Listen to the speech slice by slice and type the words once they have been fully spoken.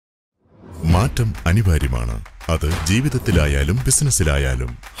മാറ്റം അനിവാര്യമാണ്. അത് ജീവിതത്തിലായാലും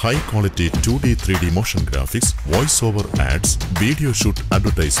ബിസിനസ്സിലായാലും. High quality 2D 3D motion graphics, voice over ads, video shoot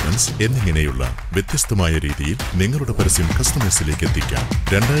advertisements എന്നിങ്ങനെയുള്ള വ്യത്യസ്തമായ രീതിയിൽ നിങ്ങളുടെ പരസ്യം കസ്റ്റമേഴ്സിലേക്ക് എത്തിക്കാം.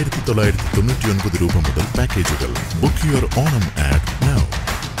 2999 രൂപ മുതൽ പാക്കേജുകൾ. Book your Onam add now.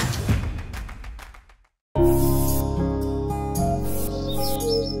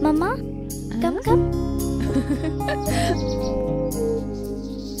 Mama, come come.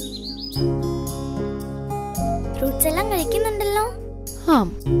 Fruits എല്ലാം കഴിക്കുന്നുണ്ടല്ലോ.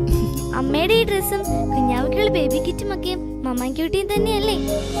 അമ്മയുടെ ഈ ഡ്രസ്സും കുഞ്ഞാവുക്കുള്ള ബേബി കിറ്റും ഒക്കെ മമ്മ ക്യൂട്ടിൽ തന്നെയല്ലേ?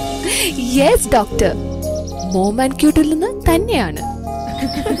 യെസ് ഡോക്ടർ, മോം ആൻഡ് ക്യൂട്ടിൽ നിന്ന് തന്നെയാണ്.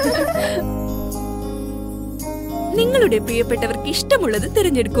 നിങ്ങളുടെ പ്രിയപ്പെട്ടവർക്ക് ഇഷ്ടമുള്ളത്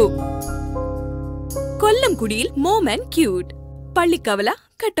തിരഞ്ഞെടുക്കൂ. കൊല്ലംകുടിയിൽ mom and cute, Pallikkavala,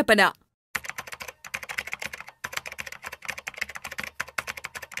 Kattappana.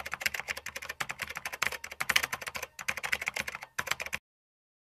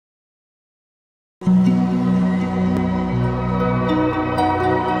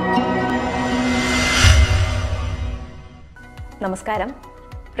 നമസ്കാരം.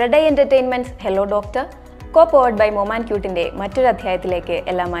 പ്രഡൈ entertainments hello doctor കോ-പവർഡ് by mom and ക്യൂട്ടിൻ്റെ മറ്റൊരു അധ്യായത്തിലേക്ക്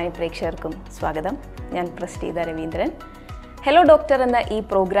എല്ലാ മാന്യ പ്രേക്ഷകർക്കും സ്വാഗതം. ഞാൻ പ്രസ്റ്റീത രവീന്ദ്രൻ. ഹെലോ ഡോക്ടർ എന്ന ഈ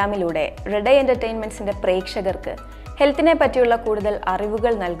പ്രോഗ്രാമിലൂടെ പ്രഡൈ എന്റർടൈൻമെന്റ്സിൻ്റെ പ്രേക്ഷകർക്ക് ഹെൽത്തിനെ പറ്റിയുള്ള കൂടുതൽ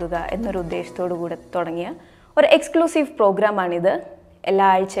അറിവുകൾ നൽകുക എന്നൊരു ഉദ്ദേശത്തോടു കൂടെ തുടങ്ങിയ ഒരു എക്സ്ക്ലൂസീവ് പ്രോഗ്രാമാണിത്. എല്ലാ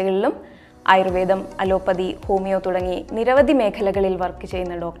ആഴ്ചകളിലും ആയുർവേദം, അലോപ്പതി, ഹോമിയോ തുടങ്ങി നിരവധി മേഖലകളിൽ വർക്ക്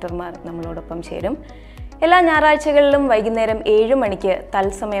ചെയ്യുന്ന ഡോക്ടർമാർ നമ്മളോടൊപ്പം ചേരും. എല്ലാ ഞായറാഴ്ചകളിലും വൈകുന്നേരം 7 മണിക്ക്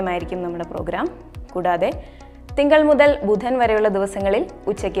തത്സമയമായിരിക്കും നമ്മുടെ പ്രോഗ്രാം. കൂടാതെ തിങ്കൾ മുതൽ ബുധൻ വരെയുള്ള ദിവസങ്ങളിൽ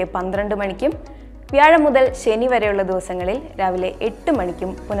ഉച്ചയ്ക്ക് 12 മണിക്കും വ്യാഴം മുതൽ ശനി വരെയുള്ള ദിവസങ്ങളിൽ രാവിലെ 8 മണിക്കും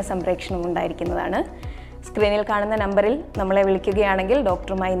പുനഃസംപ്രേക്ഷണം ഉണ്ടായിരിക്കുന്നതാണ്. സ്ക്രീനിൽ കാണുന്ന നമ്പറിൽ നമ്മളെ വിളിക്കുകയാണെങ്കിൽ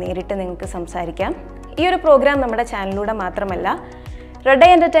ഡോക്ടറുമായി നേരിട്ട് നിങ്ങൾക്ക് സംസാരിക്കാം. ഈ ഒരു പ്രോഗ്രാം നമ്മുടെ ചാനലിലൂടെ മാത്രമല്ല, റെഡൈ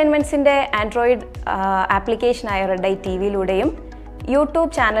എൻ്റർടൈൻമെൻറ്റ്സിൻ്റെ ആൻഡ്രോയിഡ് ആപ്ലിക്കേഷനായ റെഡൈ TV-യിലൂടെയും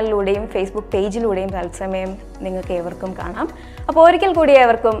യൂട്യൂബ് ചാനലിലൂടെയും ഫേസ്ബുക്ക് പേജിലൂടെയും തത്സമയം നിങ്ങൾക്ക് ഏവർക്കും കാണാം. അപ്പോൾ ഒരിക്കൽ കൂടി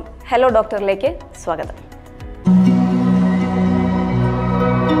ഏവർക്കും ഹലോ ഡോക്ടറിലേക്ക് സ്വാഗതം.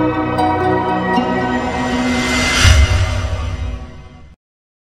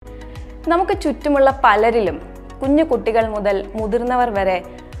 നമുക്ക് ചുറ്റുമുള്ള പലരിലും, കുഞ്ഞു കുട്ടികൾ മുതൽ മുതിർന്നവർ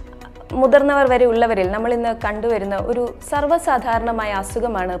വരെ ഉള്ളവരിൽ നമ്മൾ ഇന്ന് കണ്ടുവരുന്ന ഒരു സർവ്വസാധാരണമായ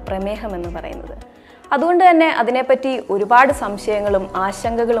അസുഖമാണ് പ്രമേഹം എന്ന് പറയുന്നത്. അതുകൊണ്ട് തന്നെ അതിനെപ്പറ്റി ഒരുപാട് സംശയങ്ങളും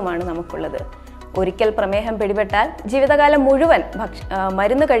ആശങ്കകളുമാണ് നമുക്കുള്ളത്. ഒരിക്കൽ പ്രമേഹം പിടിപെട്ടാൽ ജീവിതകാലം മുഴുവൻ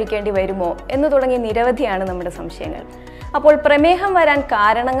മരുന്ന് കഴിക്കേണ്ടി വരുമോ എന്ന് തുടങ്ങി നിരവധിയാണ് നമ്മുടെ സംശയങ്ങൾ. അപ്പോൾ പ്രമേഹം വരാൻ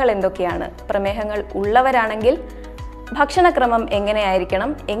കാരണങ്ങൾ എന്തൊക്കെയാണ്? പ്രമേഹങ്ങൾ ഉള്ളവരാണെങ്കിൽ ഭക്ഷണക്രമം എങ്ങനെയായിരിക്കണം?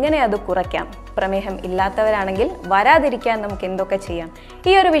 എങ്ങനെ അത് കുറയ്ക്കാം? പ്രമേഹം ഇല്ലാത്തവരാണെങ്കിൽ വരാതിരിക്കാൻ നമുക്ക് എന്തൊക്കെ ചെയ്യാം?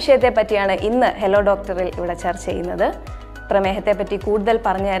 ഈ ഒരു വിഷയത്തെ പറ്റിയാണ് ഇന്ന് ഹെലോ ഡോക്ടറിൽ ഇവിടെ ചർച്ച ചെയ്യുന്നത്. പ്രമേഹത്തെ പറ്റി കൂടുതൽ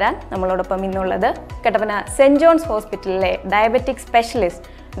പറഞ്ഞു തരാൻ നമ്മളോടൊപ്പം ഇന്നുള്ളത് കട്ടപ്പന സെൻറ് ജോൺസ് ഹോസ്പിറ്റലിലെ diabetic specialist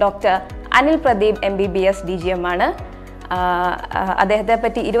doctor Anil Pradeep MBBS DGM ആണ്. അദ്ദേഹത്തെ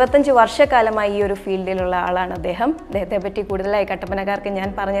പറ്റി 25 വർഷക്കാലമായി ഈ ഒരു ഫീൽഡിലുള്ള ആളാണ് അദ്ദേഹത്തെ പറ്റി കൂടുതലായി കട്ടപ്പനക്കാർക്ക് ഞാൻ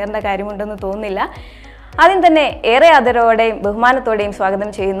പറഞ്ഞു തരേണ്ട കാര്യമുണ്ടെന്ന് തോന്നുന്നില്ല. ആദ്യം തന്നെ ഏറെ ആദരവോടെയും ബഹുമാനത്തോടെയും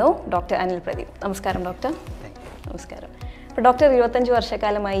സ്വാഗതം ചെയ്യുന്നു ഡോക്ടർ അനിൽ പ്രദീപ്. നമസ്കാരം ഡോക്ടർ. നമസ്കാരം. അപ്പോൾ ഡോക്ടർ 25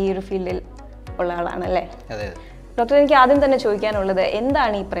 വർഷക്കാലമായി ഈ ഒരു ഫീൽഡിൽ ഉള്ള ആളാണല്ലേ? ഡോക്ടർ, എനിക്ക് ആദ്യം തന്നെ ചോദിക്കാനുള്ളത്,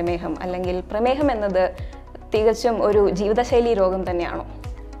 എന്താണ് ഈ പ്രമേഹം? അല്ലെങ്കിൽ പ്രമേഹം എന്നത് തികച്ചും ഒരു ജീവിതശൈലി രോഗം തന്നെയാണോ?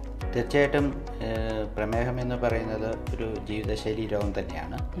 തീർച്ചയായിട്ടും പ്രമേഹം എന്ന് പറയുന്നത് ഒരു ജീവിതശൈലി രോഗം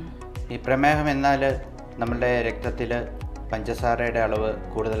തന്നെയാണ്. ഈ പ്രമേഹം എന്നാൽ നമ്മളുടെ രക്തത്തിൽ പഞ്ചസാരയുടെ അളവ്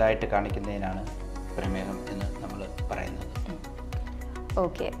കൂടുതലായിട്ട് കാണിക്കുന്നതിനാണ് പ്രമേഹം എന്ന് നമ്മൾ പറയുന്നത്.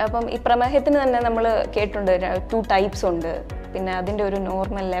 ഓക്കെ. അപ്പം ഈ പ്രമേഹത്തിന് തന്നെ നമ്മൾ കേട്ടിട്ടുണ്ട് 2 ടൈപ്സ് ഉണ്ട്. പിന്നെ അതിൻ്റെ ഒരു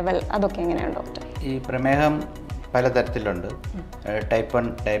നോർമൽ ലെവൽ അതൊക്കെ എങ്ങനെയാണ് ഡോക്ടർ? ഈ പ്രമേഹം പലതരത്തിലുണ്ട്. ടൈപ്പ് 1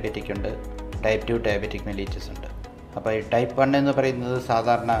 ഡയബറ്റിക് ഉണ്ട്, ടൈപ്പ് 2 ഡയബറ്റിക് മെലിറ്റസ് ഉണ്ട്. അപ്പോൾ ഈ ടൈപ്പ് 1 എന്ന് പറയുന്നത്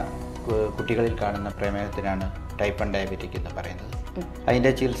സാധാരണ കുട്ടികളിൽ കാണുന്ന പ്രമേഹത്തിനാണ് ടൈപ്പ് 1 ഡയബറ്റിക് എന്ന് പറയുന്നത്.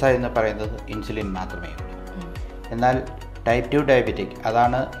 അതിൻ്റെ ചികിത്സ എന്ന് പറയുന്നത് ഇൻസുലിൻ മാത്രമേ ഉള്ളൂ. എന്നാൽ ടൈപ്പ് 2 ഡയബറ്റിക്,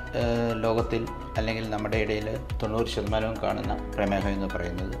 അതാണ് ലോകത്തിൽ അല്ലെങ്കിൽ നമ്മുടെ ഇടയിൽ 90% കാണുന്ന പ്രമേഹം എന്ന്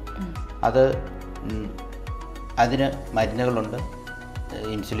പറയുന്നത്. അതിന് മരുന്നുകളുണ്ട്,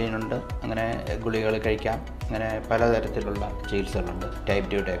 ഇൻസുലിനുണ്ട്, അങ്ങനെ ഗുളികകൾ കഴിക്കാം, അങ്ങനെ പലതരത്തിലുള്ള ചികിത്സകളുണ്ട് ടൈപ്പ്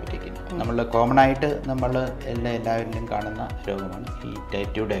 2 ഡയബറ്റിക്കിന്. നമ്മൾ കോമൺ ആയിട്ട് നമ്മൾ എല്ലാവരിലും കാണുന്ന രോഗമാണ് ഈ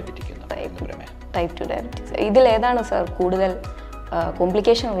ടൈപ്പ് 2 ഡയബറ്റിക് എന്ന് പറയുന്ന പ്രമേഹം. ടൈപ്പ് 2 ഡയബറ്റിക്സ് ഇതിലേതാണ് സർ കൂടുതൽ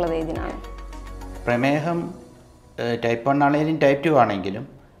കോംപ്ലിക്കേഷൻ ഉള്ളത്? ഏതിനാണ്? പ്രമേഹം ടൈപ്പ് 1 ആണെങ്കിലും ടൈപ്പ് 2 ആണെങ്കിലും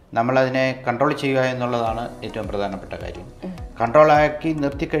നമ്മളതിനെ കൺട്രോൾ ചെയ്യുക എന്നുള്ളതാണ് ഏറ്റവും പ്രധാനപ്പെട്ട കാര്യം. കൺട്രോളാക്കി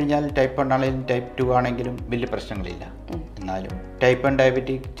നിർത്തിക്കഴിഞ്ഞാൽ ടൈപ്പ് 1 ആണെങ്കിലും ടൈപ്പ് 2 ആണെങ്കിലും വലിയ പ്രശ്നങ്ങളില്ല. എന്നാലും ടൈപ്പ് 1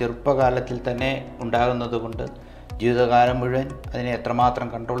 ഡയബറ്റിക് ചെറുപ്പകാലത്തിൽ തന്നെ ഉണ്ടാകുന്നത് കൊണ്ട് ജീവിതകാലം മുഴുവൻ അതിനെ എത്രമാത്രം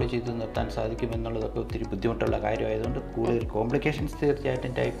കൺട്രോൾ ചെയ്ത് നിർത്താൻ സാധിക്കുമെന്നുള്ളതൊക്കെ ഒത്തിരി ബുദ്ധിമുട്ടുള്ള കാര്യമായതുകൊണ്ട് കൂടുതൽ കോംപ്ലിക്കേഷൻസ്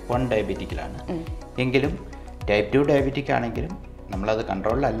തീർച്ചയായിട്ടും ടൈപ്പ് 1 ഡയബറ്റിക്കിലാണ്. എങ്കിലും ടൈപ്പ് 2 ഡയബറ്റിക് ആണെങ്കിലും നമ്മളത്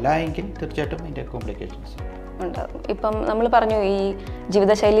കൺട്രോളിലല്ല എങ്കിൽ തീർച്ചയായിട്ടും അതിൻ്റെ കോംപ്ലിക്കേഷൻസ് ഉണ്ടാകും. ഇപ്പം നമ്മൾ പറഞ്ഞു ഈ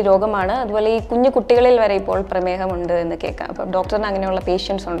ജീവിതശൈലി രോഗമാണ്, അതുപോലെ ഈ കുഞ്ഞു കുട്ടികളിൽ വരെ ഇപ്പോൾ പ്രമേഹമുണ്ട് എന്ന് കേൾക്കാം. അപ്പം ഡോക്ടറിന് അങ്ങനെയുള്ള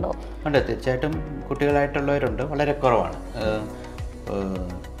പേഷ്യൻസ് ഉണ്ടോ? ഉണ്ട്, തീർച്ചയായിട്ടും കുട്ടികളായിട്ടുള്ളവരുണ്ട്, വളരെ കുറവാണ്.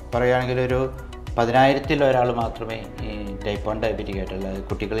 പറയുകയാണെങ്കിൽ ഒരു 10,000-ൽ ഒരാൾ മാത്രമേ ഈ ടൈപ്പ് 1 ഡയബറ്റിക് ആയിട്ടുള്ള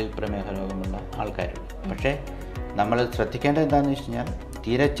കുട്ടികളിൽ പ്രമേഹ രോഗമുള്ള ആൾക്കാരുള്ളൂ. പക്ഷേ നമ്മൾ ശ്രദ്ധിക്കേണ്ടത് എന്താണെന്ന് വെച്ച് കഴിഞ്ഞാൽ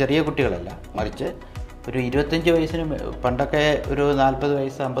തീരെ ചെറിയ കുട്ടികളല്ല, മറിച്ച് ഒരു 25 വയസ്സിന് പണ്ടൊക്കെ ഒരു 40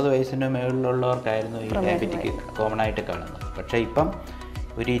 വയസ്സ് 50 വയസ്സിന് മുകളിലുള്ളവർക്കായിരുന്നു ഈ ഡയബറ്റിക് കോമൺ ആയിട്ട് കാണുന്നത്. പക്ഷേ ഇപ്പം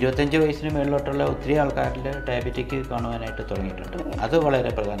ഒരു 25 വയസ്സിന് മുകളിലോട്ടുള്ള ഒത്തിരി ആൾക്കാരിൽ ഡയബറ്റിക് കാണുവാനായിട്ട് തുടങ്ങിയിട്ടുണ്ട്. അത്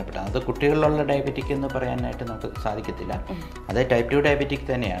വളരെ പ്രധാനപ്പെട്ടതാണ്. അത് കുട്ടികളിലുള്ള ഡയബറ്റിക് എന്ന് പറയാനായിട്ട് നമുക്ക് സാധിക്കത്തില്ല. അത് ടൈപ്പ് 2 ഡയബറ്റിക്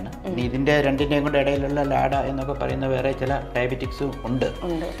തന്നെയാണ്. ഇനി ഇതിൻ്റെ രണ്ടിൻ്റെയും കൂടെ ഇടയിലുള്ള ലാഡ എന്നൊക്കെ പറയുന്ന വേറെ ചില ഡയബറ്റിക്സും ഉണ്ട്.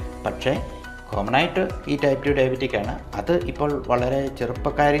 പക്ഷേ കോമണായിട്ട് ഈ ടൈപ്പ് 2 ഡയബറ്റിക് ആണ്. അത് ഇപ്പോൾ വളരെ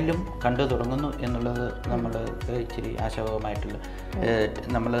ചെറുപ്പക്കാരിലും കണ്ടു തുടങ്ങുന്നു എന്നുള്ളത് നമ്മൾ ഇച്ചിരി ആശാവഹമായിട്ടുള്ള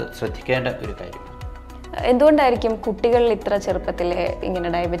നമ്മൾ ശ്രദ്ധിക്കേണ്ട ഒരു കാര്യമാണ്. എന്തുകൊണ്ടായിരിക്കും കുട്ടികളിൽ ഇത്ര ചെറുപ്പത്തിൽ ഇങ്ങനെ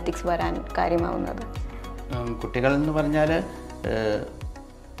ഡയബറ്റിക്സ് വരാൻ കാര്യമാവുന്നത്? കുട്ടികൾ എന്ന് പറഞ്ഞാൽ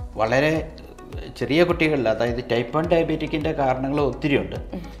വളരെ ചെറിയ കുട്ടികളിൽ, അതായത് ടൈപ്പ് 1 ഡയബറ്റിക്കിൻ്റെ കാരണങ്ങൾ ഒത്തിരിയുണ്ട്.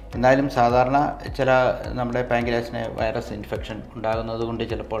 എന്നാലും സാധാരണ ചില നമ്മുടെ പാങ്ക്രിയാസിന് വൈറസ് ഇൻഫെക്ഷൻ ഉണ്ടാകുന്നത് കൊണ്ട്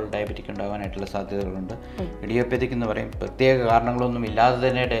ചിലപ്പോൾ ഡയബറ്റിക് ഉണ്ടാകാനായിട്ടുള്ള സാധ്യതകളുണ്ട്. ഇഡിയോപ്പതിക് എന്ന് പറയും, പ്രത്യേക കാരണങ്ങളൊന്നും ഇല്ലാതെ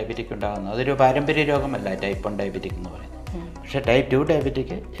തന്നെ ഡയബറ്റിക് ഉണ്ടാകുന്നത്. അതൊരു പാരമ്പര്യ രോഗമല്ല ടൈപ്പ് 1 ഡയബറ്റിക് എന്ന് പറയുന്നത്. പക്ഷേ ടൈപ്പ് 2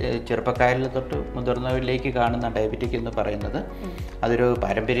 ഡയബറ്റിക് ചെറുപ്പക്കാരിൽ തൊട്ട് മുതിർന്നവരിലേക്ക് കാണുന്ന ഡയബറ്റിക് എന്ന് പറയുന്നത് അതൊരു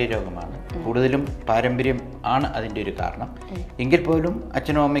പാരമ്പര്യ രോഗമാണ്. കൂടുതലും പാരമ്പര്യം ആണ് അതിൻ്റെ ഒരു കാരണം. എങ്കിൽ പോലും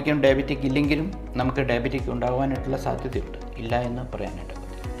അച്ഛനും അമ്മയ്ക്കും ഡയബറ്റിക് ഇല്ലെങ്കിലും നമുക്ക് ഡയബറ്റിക് ഉണ്ടാകാനായിട്ടുള്ള സാധ്യതയുണ്ട്, ഇല്ല എന്ന് പറയാനായിട്ട്.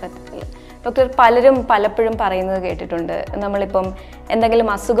 ഡോക്ടർ, പലരും പലപ്പോഴും പറയുന്നത് കേട്ടിട്ടുണ്ട്, നമ്മളിപ്പം എന്തെങ്കിലും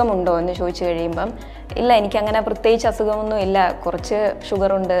അസുഖമുണ്ടോ എന്ന് ചോദിച്ചു കഴിയുമ്പം ഇല്ല, എനിക്കങ്ങനെ പ്രത്യേകിച്ച് അസുഖമൊന്നും ഇല്ല, കുറച്ച്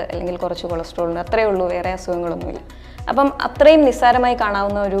ഷുഗറുണ്ട് അല്ലെങ്കിൽ കുറച്ച് കൊളസ്ട്രോൾ ഉണ്ട്, അത്രയേ ഉള്ളൂ, വേറെ അസുഖങ്ങളൊന്നുമില്ല. അപ്പം അത്രയും നിസ്സാരമായി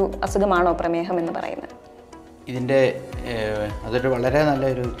കാണാവുന്ന ഒരു അസുഖമാണോ പ്രമേഹം എന്ന് പറയുന്നത്? അതൊരു വളരെ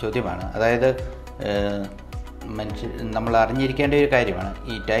നല്ലൊരു ചോദ്യമാണ്. അതായത് നമ്മൾ അറിഞ്ഞിരിക്കേണ്ട ഒരു കാര്യമാണ്.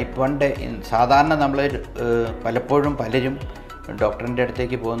 ഈ ടൈപ്പ് 1 സാധാരണ നമ്മൾ പലപ്പോഴും പലരും ഡോക്ടറിൻ്റെ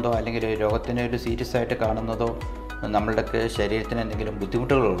അടുത്തേക്ക് പോകുന്നതോ അല്ലെങ്കിൽ രോഗത്തിനെ ഒരു സീരിയസ് ആയിട്ട് കാണുന്നതോ നമ്മളുടെ ശരീരത്തിന് എന്തെങ്കിലും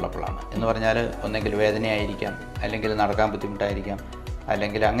ബുദ്ധിമുട്ടുകൾ ഉള്ളപ്പോഴാണ്. എന്ന് പറഞ്ഞാൽ ഒന്നെങ്കിൽ വേദനയായിരിക്കാം, അല്ലെങ്കിൽ നടക്കാൻ ബുദ്ധിമുട്ടായിരിക്കാം,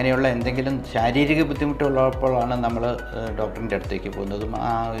 അല്ലെങ്കിൽ അങ്ങനെയുള്ള എന്തെങ്കിലും ശാരീരിക ബുദ്ധിമുട്ടുള്ളപ്പോഴാണ് നമ്മൾ ഡോക്ടറിൻ്റെ അടുത്തേക്ക് പോകുന്നതും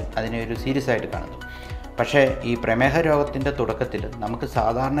അതിനെ ഒരു സീരിയസ് ആയിട്ട് കാണുന്നതും. പക്ഷേ ഈ പ്രമേഹ രോഗത്തിൻ്റെ തുടക്കത്തിൽ നമുക്ക്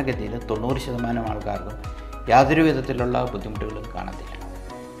സാധാരണഗതിയിൽ 90% ആൾക്കാർക്കും യാതൊരു വിധത്തിലുള്ള ബുദ്ധിമുട്ടുകളും കാണത്തില്ല.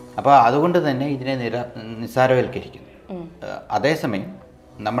 അപ്പോൾ അതുകൊണ്ട് തന്നെ ഇതിനെ നിസ്സാരവൽക്കരിക്കുന്നു. അതേസമയം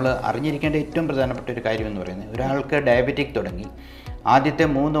നമ്മൾ അറിഞ്ഞിരിക്കേണ്ട ഏറ്റവും പ്രധാനപ്പെട്ട ഒരു കാര്യം എന്ന് പറയുന്നത്, ഒരാൾക്ക് ഡയബറ്റിക് തുടങ്ങി ആദ്യത്തെ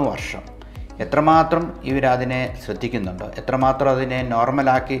 3 വർഷം എത്രമാത്രം ഇവരതിനെ ശ്രദ്ധിക്കുന്നുണ്ടോ, എത്രമാത്രം അതിനെ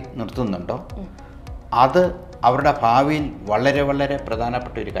നോർമലാക്കി നിർത്തുന്നുണ്ടോ, അത് അവരുടെ ഭാവിയിൽ വളരെ വളരെ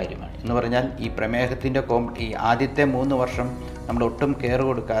പ്രധാനപ്പെട്ട ഒരു കാര്യമാണ്. എന്ന് പറഞ്ഞാൽ ഈ പ്രമേഹത്തിൻ്റെ ഈ ആദ്യത്തെ 3 വർഷം നമ്മൾ ഒട്ടും കെയർ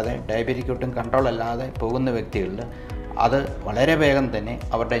കൊടുക്കാതെ ഡയബറ്റിക് ഒട്ടും കൺട്രോൾ അല്ലാതെ പോകുന്ന വ്യക്തികളിൽ അത് വളരെ വേഗം തന്നെ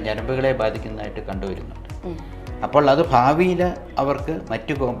അവരുടെ ഞരമ്പുകളെ ബാധിക്കുന്നതായിട്ട് കണ്ടുവരുന്നുണ്ട്. അപ്പോൾ അത് ഭാവിയിൽ അവർക്ക്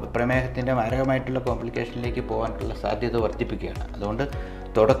മറ്റു പ്രമേഹത്തിൻ്റെ മാരകമായിട്ടുള്ള കോംപ്ലിക്കേഷനിലേക്ക് പോകാനുള്ള സാധ്യത വർദ്ധിപ്പിക്കുകയാണ്. അതുകൊണ്ട്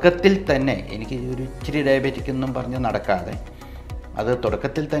തുടക്കത്തിൽ തന്നെ എനിക്ക് ഒരു ഇച്ചിരി ഡയബറ്റിക് എന്നും പറഞ്ഞ് നടക്കാതെ അത്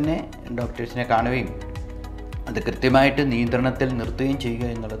തുടക്കത്തിൽ തന്നെ ഡോക്ടേഴ്സിനെ കാണുകയും അത് കൃത്യമായിട്ട് നിയന്ത്രണത്തിൽ നിർത്തുകയും ചെയ്യുക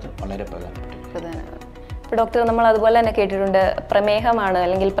എന്നുള്ളത് വളരെ പ്രധാനപ്പെട്ട. ഇപ്പോൾ ഡോക്ടർ, നമ്മൾ അതുപോലെ തന്നെ കേട്ടിട്ടുണ്ട് പ്രമേഹമാണ്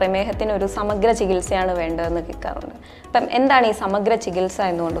അല്ലെങ്കിൽ പ്രമേഹത്തിന് ഒരു സമഗ്ര ചികിത്സയാണ് വേണ്ടതെന്ന് കേൾക്കാറുണ്ട്. അപ്പം എന്താണ് ഈ സമഗ്ര ചികിത്സ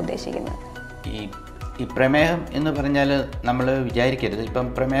എന്നുകൊണ്ട് ഉദ്ദേശിക്കുന്നത്? ഈ പ്രമേഹം എന്ന് പറഞ്ഞാൽ നമ്മൾ വിചാരിക്കരുത്, ഇപ്പം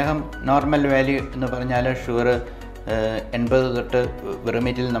പ്രമേഹം നോർമൽ വാല്യൂ എന്ന് പറഞ്ഞാൽ ഷുഗർ 80 തൊട്ട്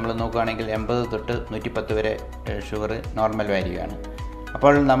വെറുമീറ്റിൽ നമ്മൾ നോക്കുകയാണെങ്കിൽ 80 തൊട്ട് 110 വരെ ഷുഗർ നോർമൽ വാല്യൂ ആണ്.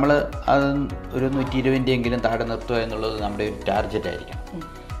 അപ്പോൾ നമ്മൾ അത് ഒരു 120-എങ്കിലും താഴെ നിർത്തുക എന്നുള്ളത് നമ്മുടെ ഒരു ടാർഗറ്റ് ആയിരിക്കണം.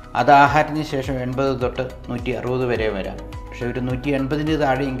 അത് ആഹാരത്തിന് ശേഷം 80 തൊട്ട് 160 വരെ വരാം. പക്ഷേ ഒരു 180-ന്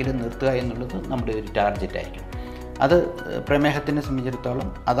താഴെയെങ്കിലും നിർത്തുക എന്നുള്ളത് നമ്മുടെ ഒരു ടാർഗറ്റ് ആയിരിക്കണം. അത് പ്രമേഹത്തിനെ സംബന്ധിച്ചിടത്തോളം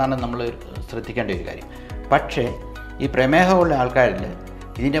അതാണ് നമ്മൾ ശ്രദ്ധിക്കേണ്ട ഒരു കാര്യം. പക്ഷേ ഈ പ്രമേഹമുള്ള ആൾക്കാരിൽ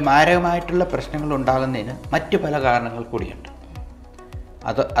ഇതിൻ്റെ മാരകമായിട്ടുള്ള പ്രശ്നങ്ങൾ ഉണ്ടാകുന്നതിന് മറ്റു പല കാരണങ്ങൾ കൂടിയുണ്ട്.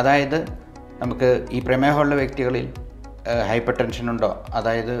 അതായത് നമുക്ക് ഈ പ്രമേഹമുള്ള വ്യക്തികളിൽ ഹൈപ്പർ ടെൻഷൻ ഉണ്ടോ,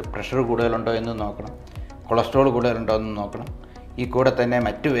 അതായത് പ്രഷർ കൂടുതലുണ്ടോ എന്ന് നോക്കണം, കൊളസ്ട്രോൾ കൂടുതലുണ്ടോ എന്ന് നോക്കണം, ഈ കൂടെ തന്നെ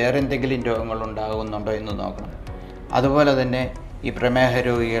മറ്റു വേറെ എന്തെങ്കിലും രോഗങ്ങൾ ഉണ്ടാകുന്നുണ്ടോ എന്ന് നോക്കണം. അതുപോലെ തന്നെ ഈ പ്രമേഹ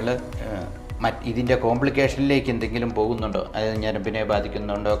രോഗികൾ ഇതിൻ്റെ കോംപ്ലിക്കേഷനിലേക്ക് എന്തെങ്കിലും പോകുന്നുണ്ടോ, അതായത് ഞരമ്പിനെ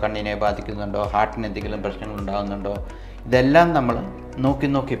ബാധിക്കുന്നുണ്ടോ, കണ്ണിനെ ബാധിക്കുന്നുണ്ടോ, ഹാർട്ടിന് എന്തെങ്കിലും പ്രശ്നങ്ങൾ ഉണ്ടാകുന്നുണ്ടോ, ഇതെല്ലാം നമ്മൾ നോക്കി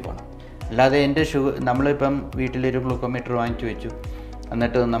പോകണം. അല്ലാതെ എൻ്റെ നമ്മളിപ്പം വീട്ടിലൊരു ഗ്ലൂക്കോമീറ്റർ വാങ്ങിച്ചു വെച്ചു,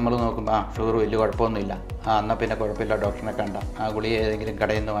 എന്നിട്ട് നമ്മൾ നോക്കുമ്പോൾ ഷുഗർ വലിയ കുഴപ്പമൊന്നുമില്ല, എന്നാൽ പിന്നെ കുഴപ്പമില്ല, ഡോക്ടറിനെ കണ്ട ഗുളിക ഏതെങ്കിലും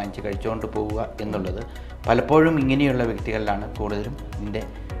കടയിൽ നിന്ന് വാങ്ങിച്ച് കഴിച്ചുകൊണ്ട് പോവുക എന്നുള്ളത് പലപ്പോഴും ഇങ്ങനെയുള്ള വ്യക്തികളിലാണ് കൂടുതലും ഇതിൻ്റെ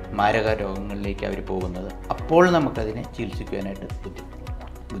മാരക രോഗങ്ങളിലേക്ക് അവർ പോകുന്നത്. അപ്പോൾ നമുക്കതിനെ ചികിത്സിക്കുവാനായിട്ട്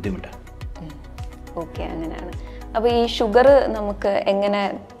ബുദ്ധിമുട്ടാണ്. ഓക്കെ, അങ്ങനെയാണ്. അപ്പോൾ ഈ ഷുഗർ നമുക്ക് എങ്ങനെ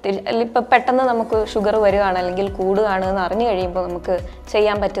ഇപ്പം പെട്ടെന്ന് നമുക്ക് ഷുഗർ വരികയാണ് അല്ലെങ്കിൽ കൂടുകയാണ് എന്ന് അറിഞ്ഞു കഴിയുമ്പോൾ നമുക്ക്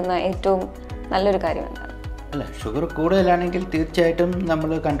ചെയ്യാൻ പറ്റുന്ന ഏറ്റവും നല്ലൊരു കാര്യം എന്താണ്? അല്ല, ഷുഗർ കൂടുതലാണെങ്കിൽ തീർച്ചയായിട്ടും നമ്മൾ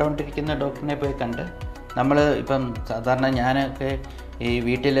കണ്ടുകൊണ്ടിരിക്കുന്ന ഡോക്ടറിനെ പോയി കണ്ട് നമ്മൾ ഇപ്പം സാധാരണ ഞാനൊക്കെ ഈ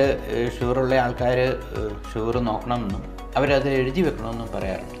വീട്ടിൽ ഷുഗറുള്ള ആൾക്കാർ ഷുഗർ നോക്കണമെന്നും അവരത് എഴുതി വെക്കണമെന്നും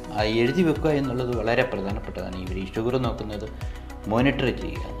പറയാറുണ്ട്. ആ എഴുതി വെക്കുക എന്നുള്ളത് വളരെ പ്രധാനപ്പെട്ടതാണ്. ഇവർ ഈ ഷുഗർ നോക്കുന്നത് മോണിറ്റർ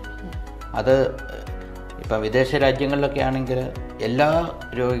ചെയ്യുക. അത് ഇപ്പം വിദേശ രാജ്യങ്ങളിലൊക്കെ ആണെങ്കിൽ എല്ലാ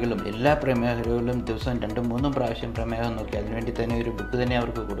രോഗികളും, എല്ലാ പ്രമേഹ രോഗികളും ദിവസം 2-3 പ്രാവശ്യം പ്രമേഹം നോക്കി അതിനുവേണ്ടി തന്നെ ഒരു ബുക്ക് തന്നെ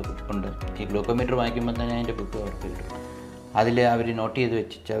അവർക്ക് കൊടുക്കുന്നുണ്ട്. ഈ ഗ്ലൂക്കോമീറ്റർ വാങ്ങിക്കുമ്പോൾ തന്നെ അതിൻ്റെ ബുക്ക് അവർക്ക് കിട്ടും. അതിൽ അവർ നോട്ട് ചെയ്ത്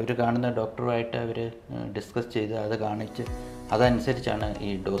വെച്ചിട്ട് അവർ കാണുന്ന ഡോക്ടറുമായിട്ട് അവർ ഡിസ്കസ് ചെയ്ത് അത് കാണിച്ച് അതനുസരിച്ചാണ്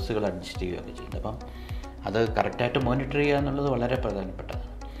ഈ ഡോസുകൾ അഡ്ജസ്റ്റ് ചെയ്യുകയൊക്കെ ചെയ്യുന്നത്. അപ്പം അത് കറക്റ്റായിട്ട് മോണിറ്റർ ചെയ്യുക എന്നുള്ളത് വളരെ പ്രധാനപ്പെട്ടതാണ്.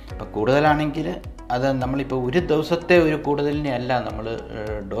 അപ്പോൾ കൂടുതലാണെങ്കിൽ അത് നമ്മളിപ്പോൾ ഒരു ദിവസത്തെ ഒരു കൂടുതലിനെ അല്ല നമ്മൾ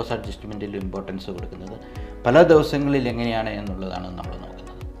ഡോസ് അഡ്ജസ്റ്റ്മെൻറ്റിൽ ഇമ്പോർട്ടൻസ് കൊടുക്കുന്നത്, പല ദിവസങ്ങളിൽ എങ്ങനെയാണ് എന്നുള്ളതാണ് നമ്മൾ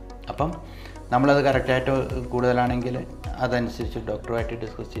നോക്കുന്നത്. അപ്പം നമ്മളത് കറക്റ്റായിട്ട് കൂടുതലാണെങ്കിൽ അതനുസരിച്ച് ഡോക്ടറുമായിട്ട്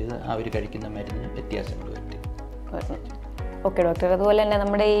ഡിസ്കസ് ചെയ്ത് അവർ കഴിക്കുന്ന മരുന്നിന് വ്യത്യാസങ്ങൾ വരുത്തി. ഓക്കെ ഡോക്ടർ, അതുപോലെ തന്നെ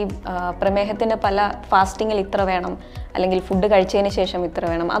നമ്മുടെ ഈ പ്രമേഹത്തിന് പല ഫാസ്റ്റിങ്ങിൽ ഇത്ര വേണം അല്ലെങ്കിൽ ഫുഡ് കഴിച്ചതിന് ശേഷം ഇത്ര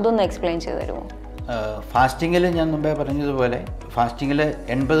വേണം, അതൊന്ന് എക്സ്പ്ലെയിൻ ചെയ്ത് തരുമോ? ഫാസ്റ്റിങ്ങിൽ ഞാൻ മുമ്പേ പറഞ്ഞതുപോലെ ഫാസ്റ്റിങ്ങിൽ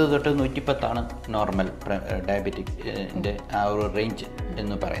 80 തൊട്ട് 110 നോർമൽ ഡയബറ്റിക്കിൻ്റെ ആ ഒരു റേഞ്ച്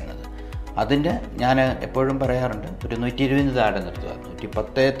എന്ന് പറയുന്നത്. അതിൻ്റെ ഞാൻ എപ്പോഴും പറയാറുണ്ട്, ഒരു 120 താഴെ നിർത്തുക.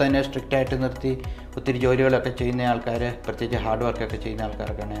 110 തന്നെ സ്ട്രിക്റ്റായിട്ട് നിർത്തി ഒത്തിരി ജോലികളൊക്കെ ചെയ്യുന്ന ആൾക്കാർ, പ്രത്യേകിച്ച് ഹാർഡ് വർക്കൊക്കെ ചെയ്യുന്ന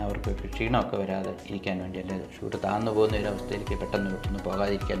ആൾക്കാർക്കാണെങ്കിൽ അവർക്ക് ക്ഷീണമൊക്കെ വരാതെ ഇരിക്കാൻ വേണ്ടി, അല്ലെങ്കിൽ ഷുഗർ താഴ്ന്നു പോകുന്ന ഒരു അവസ്ഥയിലേക്ക് പെട്ടെന്ന്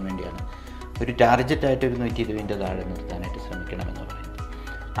പോകാതിരിക്കാൻ വേണ്ടിയാണ് ഒരു ടാർഗറ്റായിട്ട് ഒരു 120 താഴെ നിർത്താനായിട്ട് ശ്രമിക്കണമെന്ന് പറയുന്നത്.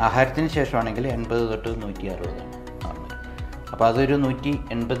 ആഹാരത്തിന് ശേഷമാണെങ്കിൽ 80 തൊട്ട് 160 നോർമൽ. അപ്പോൾ അതൊരു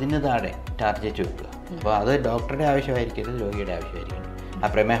 180 താഴെ ടാർഗറ്റ് വെക്കുക. അപ്പോൾ അത് ഡോക്ടറുടെ ആവശ്യമായിരിക്കരുത്, രോഗിയുടെ ആവശ്യമായിരിക്കും, ആ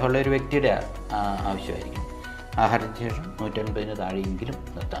പ്രമേഹമുള്ള ഒരു വ്യക്തിയുടെ ആവശ്യമായിരിക്കും. ആഹാരത്തിന് ശേഷം 180 താഴെയെങ്കിലും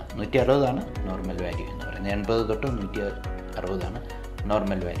നിർത്താം. 160 നോർമൽ വാല്യൂ എന്ന് പറയുന്നത്. 80 തൊട്ട് 160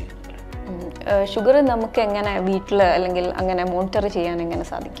 നോർമൽ വാല്യൂ എന്ന് പറയുന്നത്. ഷുഗർ നമുക്ക് എങ്ങനെ വീട്ടിൽ അല്ലെങ്കിൽ അങ്ങനെ മോണിറ്റർ ചെയ്യാൻ എങ്ങനെ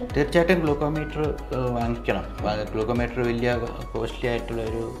സാധിക്കും? തീർച്ചയായിട്ടും ഗ്ലൂക്കോമീറ്റർ വാങ്ങിക്കണം. ഗ്ലൂക്കോമീറ്റർ വലിയ കോസ്റ്റ്ലി ആയിട്ടുള്ള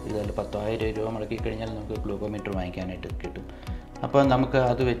ഒരു ഇതല്ല, 10,000 രൂപ മുടക്കി കഴിഞ്ഞാൽ നമുക്ക് ഗ്ലൂക്കോമീറ്റർ വാങ്ങിക്കാനായിട്ട് കിട്ടും. അപ്പോൾ നമുക്ക്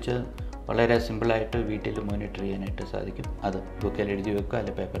അത് വെച്ച് വളരെ സിമ്പിളായിട്ട് വീട്ടിൽ മോണിറ്റർ ചെയ്യാനായിട്ട് സാധിക്കും. അത് ബുക്കിൽ എഴുതി വെക്കുക,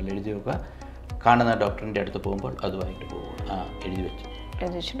 അല്ലെങ്കിൽ പേപ്പറിൽ എഴുതി വെക്കുക. കാണുന്ന ഡോക്ടറിൻ്റെ അടുത്ത് പോകുമ്പോൾ അതുമായിട്ട് പോകുക, എഴുതി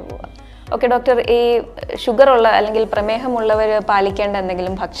വെച്ചിട്ട് പോവുക. ഓക്കെ ഡോക്ടർ, ഈ ഷുഗറുള്ള അല്ലെങ്കിൽ പ്രമേഹമുള്ളവർ പാലിക്കേണ്ട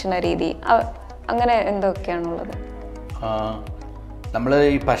എന്തെങ്കിലും ഭക്ഷണ രീതി അങ്ങനെ എന്തൊക്കെയാണുള്ളത്? നമ്മൾ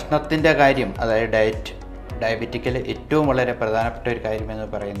ഈ ഭക്ഷണത്തിൻ്റെ കാര്യം, അതായത് ഡയബറ്റിക്കിൽ ഏറ്റവും വളരെ പ്രധാനപ്പെട്ട ഒരു കാര്യമെന്ന്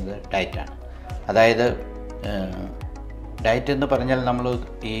പറയുന്നത് ഡയറ്റാണ്. അതായത് ഡയറ്റ് എന്ന് പറഞ്ഞാൽ നമ്മൾ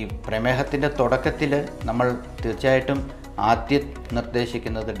ഈ പ്രമേഹത്തിൻ്റെ തുടക്കത്തിൽ നമ്മൾ തീർച്ചയായിട്ടും ആദ്യം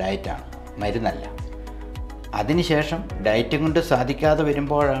നിർദ്ദേശിക്കുന്നത് ഡയറ്റാണ്, മരുന്നല്ല. അതിനുശേഷം ഡയറ്റ് കൊണ്ട് സാധിക്കാതെ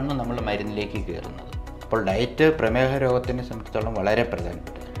വരുമ്പോഴാണ് നമ്മൾ മരുന്നിലേക്ക് കയറുന്നത്. അപ്പോൾ ഡയറ്റ് പ്രമേഹ രോഗത്തിനെ സംബന്ധിച്ചിടത്തോളം വളരെ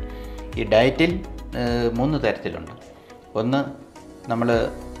പ്രധാനപ്പെട്ടതാണ്. ഈ ഡയറ്റിൽ 3 തരത്തിലുണ്ട്. ഒന്ന്, നമ്മൾ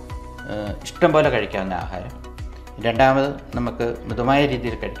ഇഷ്ടം പോലെ കഴിക്കാവുന്ന ആഹാരം. രണ്ടാമത്, നമുക്ക് മിതമായ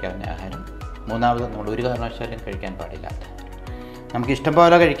രീതിയിൽ കഴിക്കാവുന്ന ആഹാരം. മൂന്നാമത്, നമ്മൾ ഒരു കാരണവശാലും കഴിക്കാൻ പാടില്ലാത്ത ആഹാരം. നമുക്ക് ഇഷ്ടം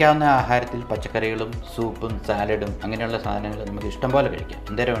പോലെ കഴിക്കാവുന്ന ആഹാരത്തിൽ പച്ചക്കറികളും സൂപ്പും സാലഡും അങ്ങനെയുള്ള സാധനങ്ങൾ നമുക്ക് ഇഷ്ടം പോലെ കഴിക്കാം,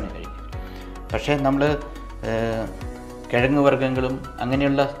 എന്തേരം വേണേൽ കഴിക്കാം. പക്ഷേ നമ്മൾ കിഴങ്ങ് വർഗ്ഗങ്ങളും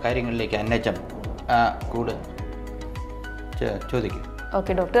അങ്ങനെയുള്ള കാര്യങ്ങളിലേക്ക് അന്നജം ചോദിക്കും.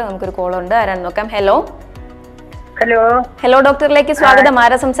 ഓക്കെ ഡോക്ടർ, നമുക്കൊരു കോളുണ്ട്, ആരാണ് നോക്കാം. ഹലോ ഹലോ ഡോക്ടറിലേക്ക് സ്വാഗതം.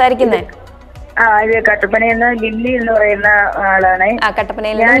 ആരാ സംസാരിക്കുന്നേ? ഇത് കട്ടപ്പനയിൽ നിന്ന് ലില്ലി എന്ന് പറയുന്ന ആളാണ്.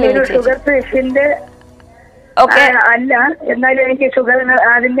 കട്ടപ്പനയിൽ ഞാനൊരു ഷുഗർ പേഷ്യന്റ് അല്ല, എന്നാലും എനിക്ക് ഷുഗർ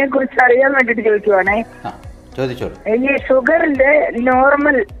അതിനെ കുറിച്ച് അറിയാൻ വേണ്ടിട്ട് ചോദിക്കുവാണേ. ഈ ഷുഗറിന്റെ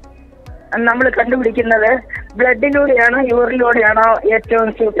നോർമൽ നമ്മൾ കണ്ടുപിടിക്കുന്നത് ബ്ലഡിലൂടെയാണോ യൂറിനിലൂടെയാണോ ഏറ്റവും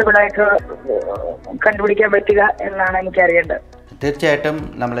സ്യൂട്ടബിൾ ആയിട്ട് കണ്ടുപിടിക്കാൻ പറ്റുക എന്നാണ് എനിക്കറിയേണ്ടത്. തീർച്ചയായിട്ടും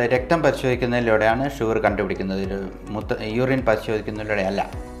നമ്മൾ രക്തം പരിശോധിക്കുന്നതിലൂടെയാണ് ഷുഗർ കണ്ടുപിടിക്കുന്നത്. യൂറിൻ പരിശോധിക്കുന്നതിലൂടെ അല്ല,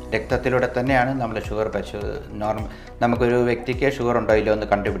 രക്തത്തിലൂടെ തന്നെയാണ് നമ്മൾ ഷുഗർ നമുക്കൊരു വ്യക്തിക്ക് ഷുഗർ ഉണ്ടോ ഇല്ലോ എന്ന്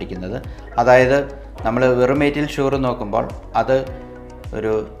കണ്ടുപിടിക്കുന്നത്. അതായത് നമ്മൾ വെറുമേറ്റിൽ ഷുഗർ നോക്കുമ്പോൾ അത്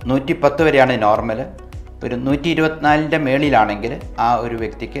ഒരു 110 വരെയാണ് നോർമൽ. ഒരു 124ൻ്റെ മേളിലാണെങ്കിൽ ആ ഒരു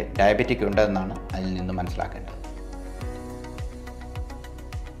വ്യക്തിക്ക് ഡയബറ്റിക് ഉണ്ടെന്നാണ് അതിൽ നിന്ന് മനസ്സിലാക്കേണ്ടത്.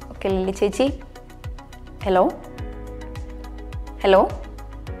 ഓക്കെ ലില്ലി ചേച്ചി, ഹലോ. ഹലോ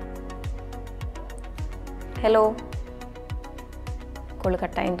ഹലോ കോള്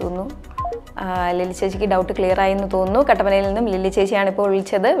കട്ടായെന്ന് തോന്നുന്നു. ലില്ലി ചേച്ചിക്ക് ഡൗട്ട് ക്ലിയർ ആയെന്ന് തോന്നുന്നു. കട്ടപ്പനയിൽ നിന്നും ലില്ലി ചേച്ചിയാണ് ഇപ്പോൾ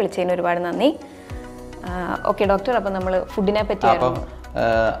വിളിച്ചതിന് ഒരുപാട് നന്ദി. ഓക്കെ ഡോക്ടർ, അപ്പം നമ്മൾ ഫുഡിനെ പറ്റി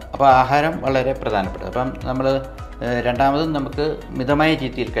അപ്പോൾ ആഹാരം വളരെ പ്രധാനപ്പെട്ടത്. അപ്പം നമ്മൾ രണ്ടാമതും നമുക്ക് മിതമായ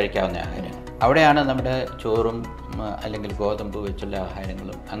രീതിയിൽ കഴിക്കാവുന്ന ആഹാരം, അവിടെയാണ് നമ്മുടെ ചോറും അല്ലെങ്കിൽ ഗോതമ്പ് വെച്ചുള്ള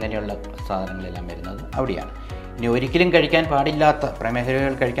ആഹാരങ്ങളും അങ്ങനെയുള്ള സാധനങ്ങളെല്ലാം വരുന്നത് അവിടെയാണ്. ഇനി ഒരിക്കലും കഴിക്കാൻ പാടില്ലാത്ത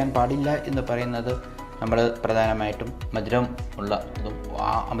പ്രമേഹരോഗികൾ കഴിക്കാൻ പാടില്ല എന്ന് പറയുന്നത് നമ്മൾ പ്രധാനമായിട്ടും മധുരം ഉള്ളതും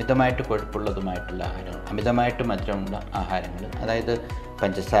അമിതമായിട്ട് കൊഴുപ്പുള്ളതുമായിട്ടുള്ള ആഹാരങ്ങൾ, അമിതമായിട്ട് മധുരമുള്ള ആഹാരങ്ങൾ, അതായത്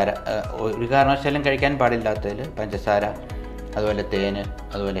പഞ്ചസാര ഒരു കാരണവശാലും കഴിക്കാൻ പാടില്ലാത്തതിൽ പഞ്ചസാര, അതുപോലെ തേന്,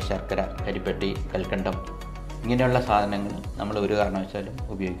 അതുപോലെ ശർക്കര, കരിപ്പെട്ടി, കൽക്കണ്ടം ഇങ്ങനെയുള്ള സാധനങ്ങൾ നമ്മൾ ഒരു കാരണവശാലും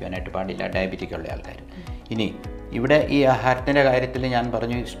ഉപയോഗിക്കാനായിട്ട് പാടില്ല ഡയബറ്റിക് ഉള്ള ആൾക്കാർ. ഇനി ഇവിടെ ഈ ആഹാരത്തിൻ്റെ കാര്യത്തിൽ ഞാൻ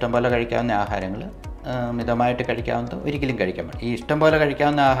പറഞ്ഞു ഇഷ്ടംപോലെ കഴിക്കാവുന്ന ആഹാരങ്ങൾ, മിതമായിട്ട് കഴിക്കാവുന്നത് ഒരിക്കലും കഴിക്കാൻ പാടില്ല. ഈ ഇഷ്ടംപോലെ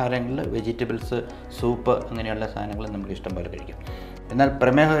കഴിക്കാവുന്ന ആഹാരങ്ങളിൽ വെജിറ്റബിൾസ്, സൂപ്പ് അങ്ങനെയുള്ള സാധനങ്ങൾ നമുക്ക് ഇഷ്ടംപോലെ കഴിക്കാം. എന്നാൽ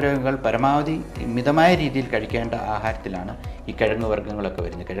പ്രമേഹ രോഗികൾ പരമാവധി മിതമായ രീതിയിൽ കഴിക്കേണ്ട ആഹാരത്തിലാണ് ഈ കിഴങ്ങ് വർഗ്ഗങ്ങളൊക്കെ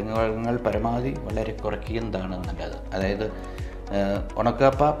വരുന്നത്. കിഴങ്ങ് വർഗ്ഗങ്ങൾ പരമാവധി വളരെ കുറയ്ക്കുന്നതാണ് നല്ലത്. അതായത്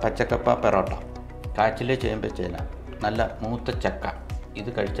ഉണക്കപ്പ, പച്ചക്കപ്പ, പെറോട്ട, കാച്ചിൽ, ചേമ്പ്, ചേന, നല്ല മൂത്ത ചക്ക,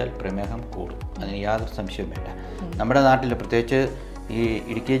 ഇത് കഴിച്ചാൽ പ്രമേഹം കൂടും, അതിന് യാതൊരു സംശയവും വേണ്ട. നമ്മുടെ നാട്ടിൽ പ്രത്യേകിച്ച് ഈ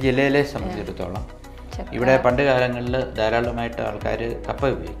ഇടുക്കി ജില്ലയിലെ സംബന്ധിച്ചിടത്തോളം ഇവിടെ പണ്ട് കാലങ്ങളിൽ ധാരാളമായിട്ട് ആൾക്കാർ കപ്പ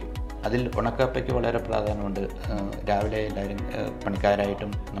ഉപയോഗിക്കും. അതിൽ ഉണക്കപ്പയ്ക്ക് വളരെ പ്രാധാന്യമുണ്ട്. രാവിലെ എല്ലാവരും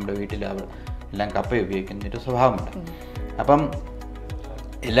പണിക്കാരായിട്ടും നമ്മുടെ വീട്ടിൽ എല്ലാം കപ്പ ഉപയോഗിക്കുന്നൊരു സ്വഭാവമുണ്ട്. അപ്പം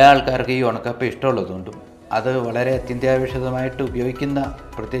എല്ലാ ആൾക്കാർക്കും ഈ ഉണക്കപ്പ ഇഷ്ടമുള്ളതുകൊണ്ടും അത് വളരെ അത്യന്താപേക്ഷിതമായിട്ട് ഉപയോഗിക്കുന്ന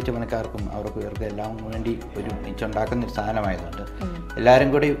പ്രത്യേകിച്ച് പണിക്കാർക്കും ഇവർക്ക് എല്ലാം വേണ്ടി ഒരുമിച്ചുണ്ടാക്കുന്നൊരു സാധനമായതുകൊണ്ട് എല്ലാവരും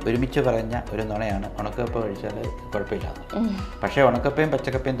കൂടി ഒരുമിച്ച് പറഞ്ഞ ഒരു നുണയാണ് ഉണക്കപ്പ കഴിച്ചാൽ കുഴപ്പമില്ലാതെ. പക്ഷേ ഉണക്കപ്പയും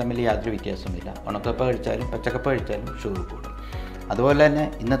പച്ചക്കപ്പയും തമ്മിൽ യാതൊരു വ്യത്യാസമില്ല. ഉണക്കപ്പ കഴിച്ചാലും പച്ചക്കപ്പ കഴിച്ചാലും ഷുഗർ കൂടും. അതുപോലെ തന്നെ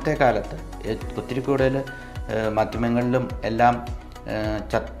ഇന്നത്തെ കാലത്ത് ഒത്തിരി കൂടുതൽ മാധ്യമങ്ങളിലും എല്ലാം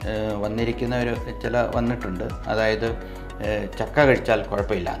വന്നിരിക്കുന്ന വന്നിട്ടുണ്ട്, അതായത് ചക്ക കഴിച്ചാൽ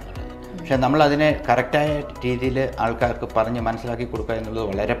കുഴപ്പമില്ല എന്നുള്ളത്. പക്ഷേ നമ്മളതിനെ കറക്റ്റായ രീതിയിൽ ആൾക്കാർക്ക് പറഞ്ഞ് മനസ്സിലാക്കി കൊടുക്കുക എന്നുള്ളത്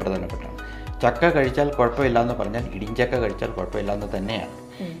വളരെ പ്രധാനപ്പെട്ടാണ്. ചക്ക കഴിച്ചാൽ കുഴപ്പമില്ല എന്ന് പറഞ്ഞാൽ ഇടിഞ്ചക്ക കഴിച്ചാൽ കുഴപ്പമില്ല എന്ന് തന്നെയാണ്.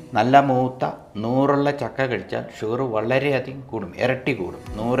 നല്ല മൂത്ത 100 ചക്ക കഴിച്ചാൽ ഷുഗർ വളരെയധികം കൂടും, ഇരട്ടി കൂടും.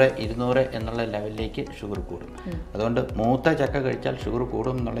 100, 200 എന്നുള്ള ലെവലിലേക്ക് ഷുഗർ കൂടും. അതുകൊണ്ട് മൂത്ത ചക്ക കഴിച്ചാൽ ഷുഗർ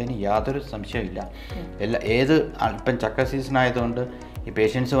കൂടും എന്നുള്ളതിന് യാതൊരു സംശയമില്ല. ഇപ്പം ചക്ക സീസൺ ആയതുകൊണ്ട് ഈ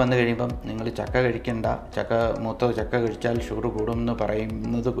പേഷ്യൻസ് വന്നു കഴിയുമ്പം നിങ്ങൾ ചക്ക കഴിക്കണ്ട, മൂത്ത ചക്ക കഴിച്ചാൽ ഷുഗർ കൂടും എന്ന്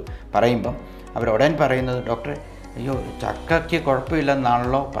പറയുമ്പം അവരുടൻ പറയുന്നത് ഡോക്ടറെ അയ്യോ ചക്കയ്ക്ക്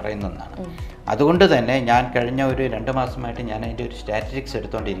കുഴപ്പമില്ലെന്നാണല്ലോ പറയുന്നതെന്നാണ്. അതുകൊണ്ട് തന്നെ ഞാൻ കഴിഞ്ഞ ഒരു 2 മാസമായിട്ട് ഞാൻ അതിൻ്റെ ഒരു സ്റ്റാറ്റിസ്റ്റിക്സ്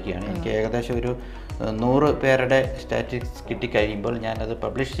എടുത്തുകൊണ്ടിരിക്കുകയാണ്. എനിക്ക് ഏകദേശം ഒരു 100 പേരുടെ സ്റ്റാറ്റിസ്റ്റിക്സ് കിട്ടിക്കഴിയുമ്പോൾ ഞാനത്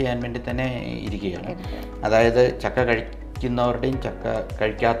പബ്ലിഷ് ചെയ്യാൻ വേണ്ടി തന്നെ ഇരിക്കുകയാണ്. അതായത് ചക്ക കഴിക്കുന്നവരുടെയും ചക്ക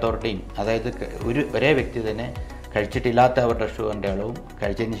കഴിക്കാത്തവരുടെയും, അതായത് ഒരേ വ്യക്തി തന്നെ കഴിച്ചിട്ടില്ലാത്തവരുടെ ഷുഗറിൻ്റെ അളവും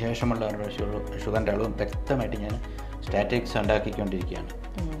കഴിച്ചതിന് ശേഷമുള്ളവരുടെ ഷുഗറിൻ്റെ അളവും വ്യക്തമായിട്ട് ഞാൻ സ്റ്റാറ്റിസ്റ്റിക്സ് ഉണ്ടാക്കിക്കൊണ്ടിരിക്കുകയാണ്.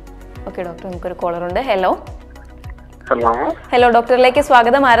 ഓക്കെ ഡോക്ടർ, നമുക്കൊരു കോളറുണ്ട്. ഹലോ ഹലോ, ഡോക്ടറിലേക്ക്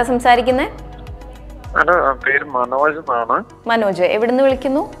സ്വാഗതം. ആരാ സംസാരിക്കുന്നത്? പേര് മനോജ് എന്നാണ്. മനോജ്, എവിടുന്ന്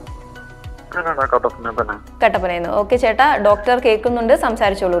വിളിക്കുന്നു? കട്ടപ്പനയിൽ നിന്ന്. ഓക്കെ ചേട്ടാ, ഡോക്ടർ കേൾക്കുന്നുണ്ട്,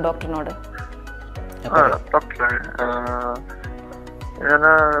 സംസാരിച്ചോളൂ ഡോക്ടറിനോട്. ഡോക്ടറെ, ഞാൻ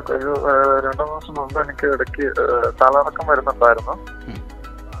ഒരു 2 മാസം മുമ്പ് എനിക്ക് ഇടയ്ക്ക് തലകറക്കം വരുന്നുണ്ടായിരുന്നു.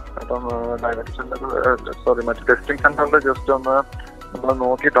 അപ്പം മറ്റേ ടെസ്റ്റിംഗ് സെന്ററിൽ ജസ്റ്റ് ഒന്ന് നമ്മൾ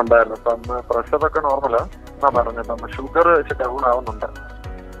നോക്കിയിട്ടുണ്ടായിരുന്നു. അപ്പം അന്ന് പ്രഷറൊക്കെ നോർമലാ എന്നാ പറഞ്ഞത്. അന്ന് ഷുഗർ ഡൗൺ ആവുന്നുണ്ട്.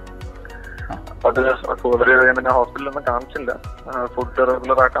 അത് കൂടുതൽ പിന്നെ ഹോസ്പിറ്റലൊന്നും കാണിച്ചില്ല, ഫുഡ്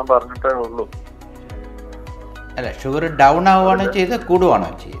റെഗുലർ ആക്കാൻ പറഞ്ഞിട്ടേ ഉള്ളൂ. അല്ല, ഷുഗർ ഡൗൺ ആവുകയാണോ ചെയ്ത് കൂടുകയാണോ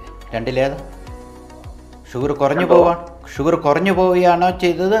ചെയ്ത്? രണ്ടിലേതാ? ഷുഗർ കുറഞ്ഞു പോവുകയാണോ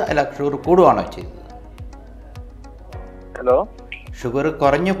ചെയ്തത്, അല്ല ഷുഗർ കൂടുകയാണോ ചെയ്തത്? ഹലോ, ഷുഗർ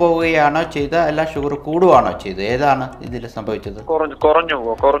കുറഞ്ഞു പോവുകയാണോ ചെയ്തത്, അല്ല ഷുഗർ കൂടുകയാണോ ചെയ്തത്? ഏതാണ് ഇതിൽ സംഭവിച്ചത്?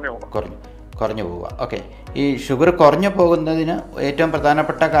 കുറഞ്ഞു പോവുക. ഓക്കെ, ഈ ഷുഗർ കുറഞ്ഞു പോകുന്നതിന് ഏറ്റവും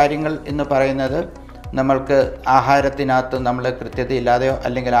പ്രധാനപ്പെട്ട കാര്യങ്ങൾ എന്ന് പറയുന്നത് നമ്മൾക്ക് ആഹാരത്തിനകത്ത് നമ്മൾ കൃത്യതയില്ലാതെയോ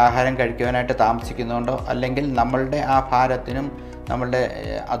അല്ലെങ്കിൽ ആഹാരം കഴിക്കുവാനായിട്ട് താമസിക്കുന്നതുകൊണ്ടോ അല്ലെങ്കിൽ നമ്മളുടെ ആ ഭാരത്തിനും നമ്മളുടെ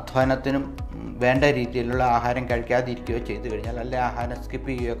അധ്വാനത്തിനും വേണ്ട രീതിയിലുള്ള ആഹാരം കഴിക്കാതിരിക്കുകയോ ചെയ്തു കഴിഞ്ഞാൽ, അല്ലെങ്കിൽ ആഹാരം സ്കിപ്പ്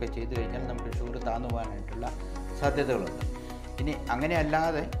ചെയ്യുകയൊക്കെ ചെയ്തു കഴിഞ്ഞാൽ നമുക്ക് ഷുഗർ താന്നു പോകാനായിട്ടുള്ള സാധ്യതകളുണ്ട്. ഇനി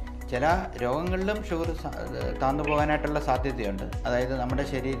അങ്ങനെയല്ലാതെ ചില രോഗങ്ങളിലും ഷുഗർ താന്നു പോകാനായിട്ടുള്ള സാധ്യതയുണ്ട്. അതായത് നമ്മുടെ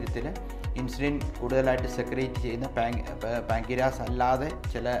ശരീരത്തിൽ ഇൻസുലിൻ കൂടുതലായിട്ട് സെക്രീറ്റ് ചെയ്യുന്ന പാൻക്രിയാസ് അല്ലാതെ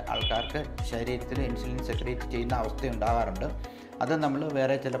ചില ആൾക്കാർക്ക് ശരീരത്തിൽ ഇൻസുലിൻ സെക്രീറ്റ് ചെയ്യുന്ന അവസ്ഥ ഉണ്ടാകാറുണ്ട്. അത് നമ്മൾ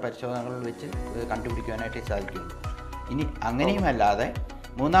വേറെ ചില പരിശോധനകൾ വെച്ച് കണ്ടുപിടിക്കുവാനായിട്ട് സാധിക്കുള്ളൂ. ഇനി അങ്ങനെയുമല്ലാതെ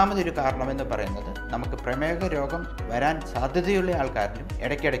മൂന്നാമതൊരു കാരണമെന്ന് പറയുന്നത് നമുക്ക് പ്രമേഹ രോഗം വരാൻ സാധ്യതയുള്ള ആൾക്കാരിലും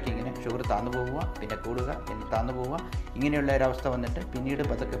ഇടയ്ക്കിടയ്ക്ക് ഇങ്ങനെ ഷുഗർ താന്നു പോവുക, പിന്നെ കൂടുക, പിന്നെ താന്നു പോവുക, ഇങ്ങനെയുള്ള ഒരവസ്ഥ വന്നിട്ട് പിന്നീട്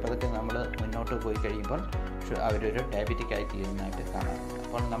പതുക്കെ നമ്മൾ മുന്നോട്ട് പോയി കഴിയുമ്പോൾ അവരൊരു ഡയബറ്റിക്കായി തീരുന്നതായിട്ട് കാണാറുണ്ട്.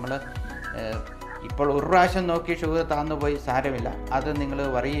 അപ്പോൾ നമ്മൾ ഇപ്പോൾ ഒരു പ്രാവശ്യം നോക്കി ഷുഗർ താന്നു പോയി സാരമില്ല, അത് നിങ്ങൾ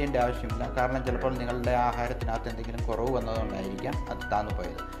വറി ചെയ്യേണ്ട ആവശ്യമില്ല. കാരണം ചിലപ്പോൾ നിങ്ങളുടെ ആഹാരത്തിനകത്ത് എന്തെങ്കിലും കുറവ് വന്നതുകൊണ്ടായിരിക്കാം അത് താന്നു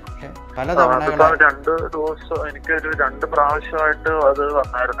പോയത്. പക്ഷേ പലതവണ 2 ഡോസ് എനിക്കൊരു 2 പ്രാവശ്യമായിട്ട് അത്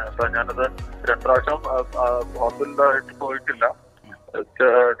വന്നായിരുന്നു. അപ്പൊ ഞാനത് 2 പ്രാവശ്യം ഹോസ്പിറ്റലായിട്ട് പോയിട്ടില്ല,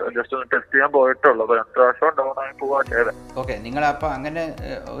 ജസ്റ്റ് ഒന്ന് ടെസ്റ്റ് ചെയ്യാൻ പോയിട്ടുള്ളൂ. അപ്പോൾ 2 പ്രാവശ്യം ഡൗൺ ആയി പോവാ ചെയ്തത്. ഓക്കെ, നിങ്ങളപ്പോൾ അങ്ങനെ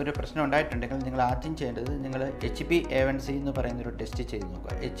ഒരു പ്രശ്നം ഉണ്ടായിട്ടുണ്ടെങ്കിൽ നിങ്ങൾ ആദ്യം ചെയ്യേണ്ടത് നിങ്ങൾ HbA1c എന്ന് പറയുന്നൊരു ടെസ്റ്റ് ചെയ്ത്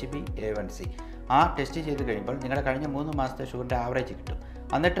നോക്കുക. HbA1c ആ ടെസ്റ്റ് ചെയ്ത് കഴിയുമ്പോൾ നിങ്ങളുടെ കഴിഞ്ഞ 3 മാസത്തെ ഷുഗറിൻ്റെ ആവറേജ് കിട്ടും.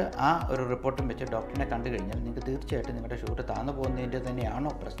 എന്നിട്ട് ആ ഒരു റിപ്പോർട്ടും വെച്ച് ഡോക്ടറിനെ കണ്ടു കഴിഞ്ഞാൽ നിങ്ങൾക്ക് തീർച്ചയായിട്ടും നിങ്ങളുടെ ഷുഗർ താന്നു പോകുന്നതിൻ്റെ തന്നെയാണോ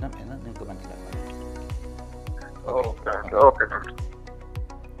പ്രശ്നം എന്ന് നിങ്ങൾക്ക് മനസ്സിലാക്കാം.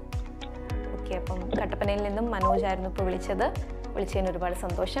 ഓക്കെ, അപ്പം കട്ടപ്പനയിൽ നിന്നും മനോജായിരുന്നു ഇപ്പോൾ വിളിച്ചതിന് ഒരുപാട്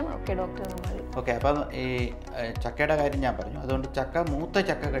സന്തോഷം. ഓക്കെ ഡോക്ടർ, നമ്മൾ ഓക്കെ. അപ്പം ഈ ചക്കയുടെ കാര്യം ഞാൻ പറഞ്ഞു. അതുകൊണ്ട് മൂത്ത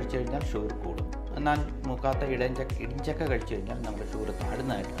ചക്ക കഴിച്ചു കഴിഞ്ഞാൽ ഷുഗർ കൂടും. എന്നാൽ മൂക്കാത്ത ഇടിഞ്ചക്ക കഴിച്ചു കഴിഞ്ഞാൽ നമ്മുടെ ഷുഗർ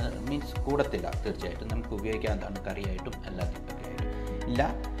താഴുന്നതായിട്ട് മീൻസ് കൂടത്തില്ല. തീർച്ചയായിട്ടും നമുക്ക് ഉപയോഗിക്കാവുന്നതാണ് കറിയായിട്ടും എല്ലാത്തിനൊക്കെ ആയിട്ടും. ഇല്ല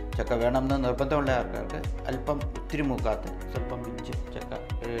ചക്ക വേണമെന്ന് നിർബന്ധമുള്ള ആൾക്കാർക്ക് അല്പം ഒത്തിരി മൂക്കാത്ത സ്വല്പം പിഞ്ച് ചക്ക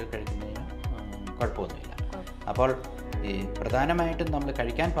കഴിക്കുന്നതിന് കുഴപ്പമൊന്നുമില്ല. അപ്പോൾ ഈ പ്രധാനമായിട്ടും നമ്മൾ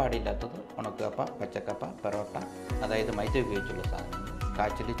കഴിക്കാൻ പാടില്ലാത്തത് ഉണക്കക്കപ്പ, പച്ചക്കപ്പ, പെറോട്ട, അതായത് മൈദ ഉപയോഗിച്ചുള്ള സാധനങ്ങൾ,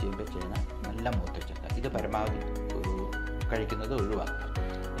 കാച്ചിൽ, ചേമ്പ്, ചേന, നല്ല മൂത്ത ചക്ക, ഇത് പരമാവധി കഴിക്കുന്നത് ഒഴിവാക്കുക.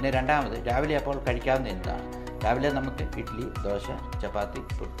 പിന്നെ രണ്ടാമത് രാവിലെ അപ്പോൾ കഴിക്കാവുന്ന എന്താണ്? രാവിലെ നമുക്ക് ഇഡ്ഡലി, ദോശ, ചപ്പാത്തി,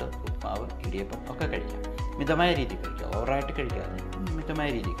 പുട്ട്, ഉപ്മാവ്, ഇടിയപ്പം ഒക്കെ കഴിക്കാം. മിതമായ രീതിയിൽ കഴിക്കുക, ഓവറായിട്ട് കഴിക്കാതെ മിതമായ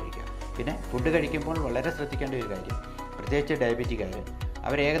രീതിയിൽ കഴിക്കുക. പിന്നെ ഫുഡ് കഴിക്കുമ്പോൾ വളരെ ശ്രദ്ധിക്കേണ്ട ഒരു കാര്യം, പ്രത്യേകിച്ച് ഡയബറ്റിക്കാർ,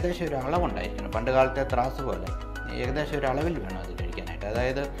 അവർ ഏകദേശം ഒരു അളവുണ്ടായിരിക്കണം. പണ്ട് കാലത്തെ ത്രാസ് പോലെ ഏകദേശം ഒരു അളവിൽ വേണം അത് കഴിക്കാനായിട്ട്.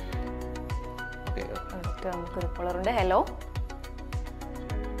 അതായത് ഓക്കെ, നമുക്കൊരു കോളറുണ്ട്.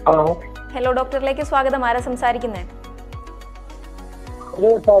 ഹലോ ഡോക്ടറിലേക്ക് സ്വാഗതം. ആരാ സംസാരിക്കുന്നേ?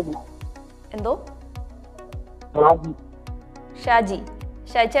 എന്തോ? ഷാജി.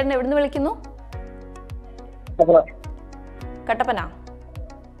 ചേട്ടൻ എവിടുന്ന് വിളിക്കുന്നു? കട്ടപ്പന.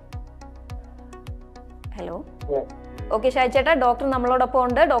 ഹലോ. ഓക്കെ ഷാജി ചേട്ടാ, ഡോക്ടർ നമ്മളോടൊപ്പം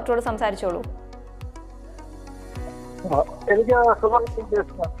ഉണ്ട്, ഡോക്ടറോട് സംസാരിച്ചോളൂ.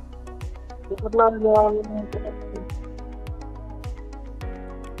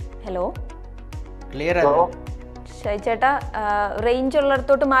 ഹലോ. ക്ലിയർ ഷാജി ചേട്ടാ, റേഞ്ച്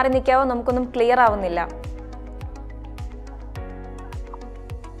ഉള്ളിടത്തോട്ട് മാറി നിൽക്കാവോ? നമുക്കൊന്നും ക്ലിയർ ആവുന്നില്ല.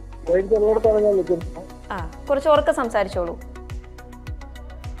 ആ, കുറച്ച് ഉറക്കെ സംസാരിച്ചോളൂ.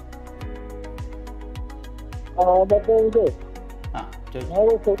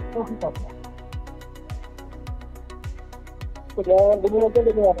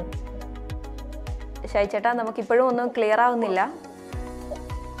 ഷാജി ചേട്ടാ, നമുക്കിപ്പോഴും ഒന്നും ക്ലിയർ ആവുന്നില്ല.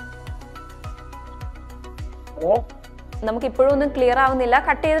 നമുക്കിപ്പോഴും ഒന്നും ക്ലിയർ ആവുന്നില്ല.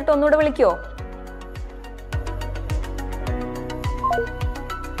 കട്ട് ചെയ്തിട്ട് ഒന്നുകൂടെ വിളിക്കുവോ?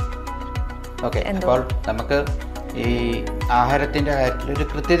 ഓക്കെ. അപ്പോൾ നമുക്ക് ഈ ആഹാരത്തിൻ്റെ കാര്യത്തിൽ ഒരു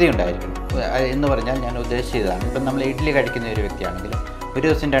കൃത്യത ഉണ്ടായിരിക്കണം എന്ന് പറഞ്ഞാൽ ഞാൻ ഉദ്ദേശിച്ചതാണ്. ഇപ്പം നമ്മൾ ഇഡ്ഡലി കഴിക്കുന്ന ഒരു വ്യക്തിയാണെങ്കിൽ ഒരു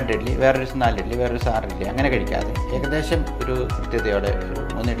ദിവസം 2 ഇഡ്ഡലി, വേറൊരു ദിവസം 4 ഇഡ്ഡലി, വേറൊരു ദിവസം 6 ഇഡ്ഡലി, അങ്ങനെ കഴിക്കാതെ ഏകദേശം ഒരു കൃത്യതയോടെ ഒരു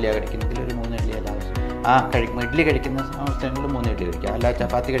 3 ഇഡ്ഡലിയാണ് കഴിക്കുന്നെങ്കിൽ ഒരു 3 ഇഡ്ഡലി എല്ലാ ദിവസം ഇഡ്ഡലി കഴിക്കുന്ന അവസ്ഥകളിൽ 3 ഇഡ്ഡലി കഴിക്കുക. അല്ല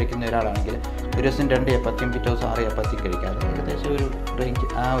ചപ്പാത്തി കഴിക്കുന്ന ഒരാളാണെങ്കിൽ ഒരു ദിവസം 2 ചപ്പാത്തിയും പിറ്റേ ദിവസം 6 ചപ്പാത്തിയും കഴിക്കാതെ ഏകദേശം ഒരു റേഞ്ച്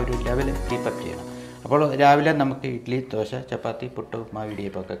ഒരു ലെവൽ കീപ്പപ്പ് ചെയ്യണം. അപ്പോൾ രാവിലെ നമുക്ക് ഇഡ്ഡലി, ദോശ, ചപ്പാത്തി, പുട്ട്, ഉപ്മാവ്,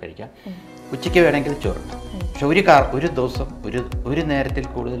 ഇടിയപ്പമൊക്കെ കഴിക്കാം. ഉച്ചയ്ക്ക് വേണമെങ്കിൽ ചോറുണ്ടാം. പക്ഷെ ഒരു ദിവസം ഒരു നേരത്തിൽ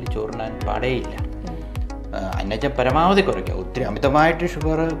കൂടുതൽ ചോറുണ്ടാൻ പാടേയില്ല. എന്നുവെച്ചാൽ പരമാവധി കുറയ്ക്കുക. ഒത്തിരി അമിതമായിട്ട്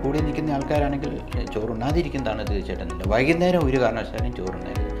ഷുഗർ കൂടി നിൽക്കുന്ന ആൾക്കാരാണെങ്കിൽ ചോറുണ്ണാതിരിക്കുന്നതാണ് തീർച്ചയായിട്ടും നല്ല. വൈകുന്നേരം ഒരു കാരണവശാലും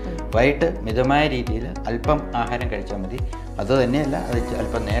ചോറുണ്ടായിരുന്നു. വൈകിട്ട് മിതമായ രീതിയിൽ അല്പം ആഹാരം കഴിച്ചാൽ മതി. അത് തന്നെയല്ല, അത്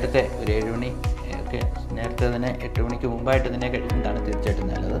അല്പം നേരത്തെ ഒരു 7 മണി ഒക്കെ നേരത്തെ തന്നെ 8 മണിക്ക് മുമ്പായിട്ട് തന്നെ കഴിക്കുന്നതാണ് തീർച്ചയായിട്ടും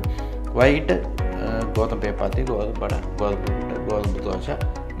നല്ലത്. വൈകിട്ട് ഗോതമ്പ് ചപ്പാത്തി, ഗോതമ്പട, ഗോതമ്പ് പുട്ട്, ഗോതമ്പ് ദോശ,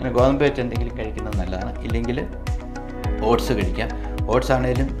 ഇങ്ങനെ ഗോതമ്പ് വെച്ച് എന്തെങ്കിലും കഴിക്കുന്നത് നല്ലതാണ്. ഇല്ലെങ്കിൽ ഓട്സ് കഴിക്കാം. ഓട്സ്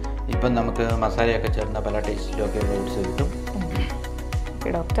ആണെങ്കിലും ഇപ്പം നമുക്ക് മസാലയൊക്കെ ചേർന്ന പല ടേസ്റ്റിലൊക്കെ ഓട്സ് കിട്ടും.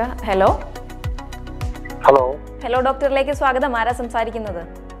 Doctor hello. ഹലോ ഡോക്ടറിലേക്ക് സ്വാഗതം. ആരാ സംസാരിക്കുന്നത്?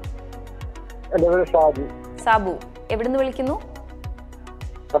 സാബു. എവിടുന്ന് വിളിക്കുന്നു?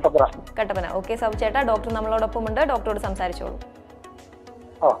 കട്ടപ്പന. ഓക്കെ സാബു ചേട്ടാ, ഡോക്ടർ നമ്മളോടൊപ്പം ഉണ്ട്, ഡോക്ടറോട് സംസാരിച്ചോളൂ.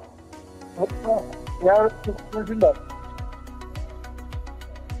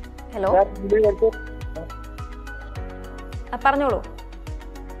 ഹലോ, പറഞ്ഞോളൂ.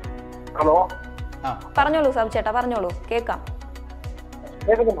 പറഞ്ഞോളൂ സാബു ചേട്ടാ, പറഞ്ഞോളൂ. കേൾക്കാം.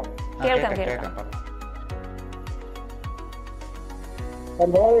 കേൾക്കാം. ആ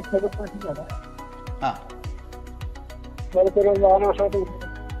ഒരു 4 വർഷമായിട്ട്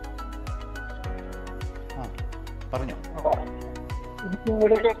ആ പറഞ്ഞു. എനിക്ക്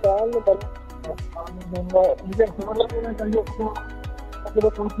ഇവിടെ കാലിന്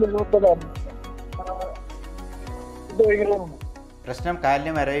പ്രശ്നം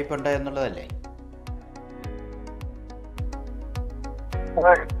കാലിന് മരവിപ്പുണ്ട് എന്നുള്ളതല്ലേ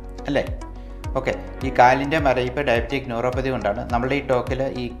അല്ലേ? ഓക്കെ, ഈ കാലിൻ്റെ മരവിപ്പ് ഡയബറ്റിക് ന്യൂറോപ്പതി കൊണ്ടാണ്. നമ്മുടെ ഈ ടോക്കിൽ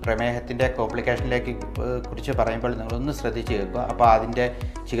ഈ പ്രമേഹത്തിൻ്റെ കോംപ്ലിക്കേഷനിലേക്ക് കുറിച്ച് പറയുമ്പോൾ നിങ്ങളൊന്ന് ശ്രദ്ധിച്ച് കേൾക്കുക. അപ്പോൾ അതിൻ്റെ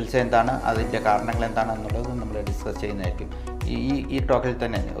ചികിത്സ എന്താണ്, അതിൻ്റെ കാരണങ്ങൾ എന്താണെന്നുള്ളത് നമ്മൾ ഡിസ്കസ് ചെയ്യുന്നതായിരിക്കും. ഈ ടോക്കിൽ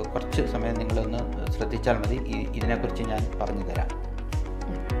തന്നെ കുറച്ച് സമയം നിങ്ങളൊന്ന് ശ്രദ്ധിച്ചാൽ മതി. ഇതിനെക്കുറിച്ച് ഞാൻ പറഞ്ഞു തരാം.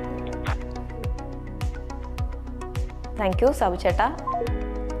 താങ്ക് യു സാബു ചേട്ടാ.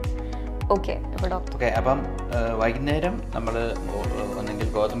 ഓക്കെ അപ്പം വൈകുന്നേരം നമ്മൾ ഒന്നെങ്കിൽ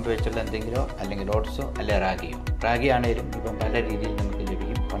ഗോതമ്പ് വെച്ചുള്ള എന്തെങ്കിലോ അല്ലെങ്കിൽ ഓട്സോ അല്ലെങ്കിൽ റാഗി ആണെങ്കിലും ഇപ്പം പല രീതിയിൽ നമുക്ക്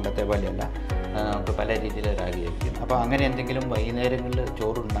ലഭിക്കും. പണ്ടത്തെ പോലെയല്ല, നമുക്ക് പല രീതിയിൽ റാഗി ലഭിക്കും. അപ്പോൾ അങ്ങനെ എന്തെങ്കിലും വൈകുന്നേരങ്ങളിൽ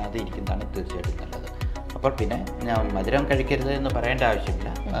ചോറുണ്ണാതെ ഇരിക്കുന്നതാണ് തീർച്ചയായിട്ടും നല്ലത്. അപ്പോൾ പിന്നെ ഞാൻ മധുരം കഴിക്കരുത് എന്ന് പറയേണ്ട ആവശ്യമില്ല.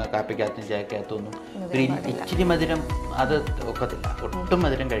 കാപ്പിക്കകത്തും ചായക്കകത്തും ഒന്നും ഒരു ഇച്ചിരി മധുരം അത് ഒക്കത്തില്ല. ഒട്ടും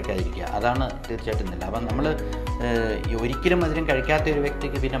മധുരം കഴിക്കാതിരിക്കുക, അതാണ് തീർച്ചയായിട്ടും നല്ല. അപ്പം നമ്മൾ ഒരിക്കലും മധുരം കഴിക്കാത്ത ഒരു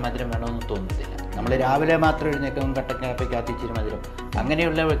വ്യക്തിക്ക് പിന്നെ മധുരം വേണമെന്ന് തോന്നുന്നില്ല. നമ്മൾ രാവിലെ മാത്രം എഴുന്നേക്കും കട്ടൻ കാപ്പിക്കകത്ത് ഇച്ചിരി മധുരം,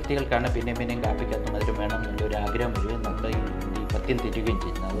 അങ്ങനെയുള്ള വ്യക്തികൾക്കാണ് പിന്നെയും കാപ്പിക്കകത്ത് മധുരം വേണം എന്നുള്ളൊരു ആഗ്രഹം വരികയും നമ്മൾ ഈ പഥ്യം തെറ്റുകയും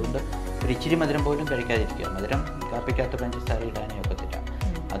ചെയ്യുന്നത്. അതുകൊണ്ട് ഒരു ഇച്ചിരി മധുരം പോലും കഴിക്കാതിരിക്കുക. മധുരം കാപ്പിക്കകത്ത് പഞ്ചസാര ഇടാനേ ഒക്കത്തില്ല,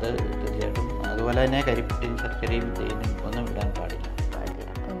 അത് തീർച്ചയായിട്ടും. അതുപോലെ തന്നെ കരിപ്പെട്ടിയും ശർക്കരയും തേനും ഒന്നും ഇടാൻ പാടില്ല.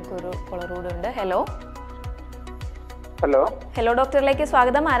 നമുക്കൊരു കോളറൂടെ ഉണ്ട്. ഹലോ ഹലോ ഹലോ ഡോക്ടറിലേക്ക്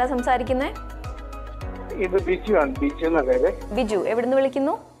സ്വാഗതം. ആരാ സംസാരിക്കുന്നത്? ഇത് ബിജു ആണ്. ബിജു എന്ന പേര്. ബിജു, എവിടുന്ന്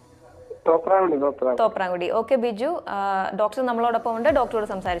വിളിക്കുന്നു? തോപ്രാങ്കുടി. ഓക്കെ ബിജു, ഡോക്ടർ നമ്മളോടൊപ്പം ഉണ്ട്, ഡോക്ടറോട്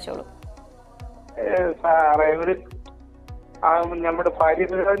സംസാരിച്ചോളൂ. സാറേ, ഒരു നമ്മുടെ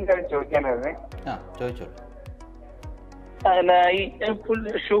പാരീകാര്യം ചോദിക്കാനായിരുന്നേ. ചോദിച്ചോളൂ. ഈ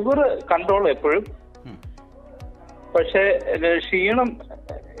ഷുഗർ കൺട്രോൾ എപ്പോഴും, പക്ഷെ ക്ഷീണം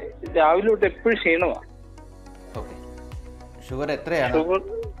രാവിലെ തൊട്ട് എപ്പോഴും ക്ഷീണമാണ്. ഷുഗർ എത്രയാണ്? ഷുഗർ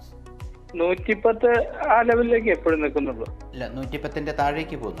 110 ആ ലെവലിലേക്ക് എപ്പോഴും നിൽക്കുന്നുള്ളൂ. ഇല്ല, 110ന്റെ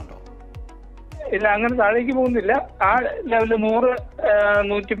താഴേക്ക് പോകുന്നുണ്ടോ? ഇല്ല, അങ്ങനെ താഴേക്ക് പോകുന്നില്ല. ആ ലെവല് 100,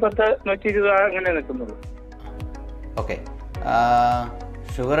 110, 120 അങ്ങനെ നിൽക്കുന്നുള്ളൂ. ഓക്കെ,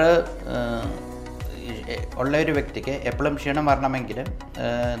 ഷുഗർ ഉള്ള ഒരു വ്യക്തിക്ക് എപ്പോഴും ക്ഷീണം വരണമെങ്കിൽ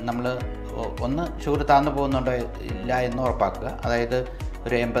നമ്മൾ ഒന്ന് ഷുഗർ താഴ്ന്നു പോകുന്നുണ്ടോ ഇല്ല എന്ന് ഉറപ്പാക്കുക. അതായത്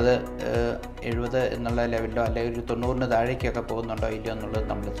ഒരു 80, 70 എന്നുള്ള ലെവലിലോ അല്ലെങ്കിൽ ഒരു 90 താഴേക്കൊക്കെ പോകുന്നുണ്ടോ ഇല്ലയോ എന്നുള്ളത്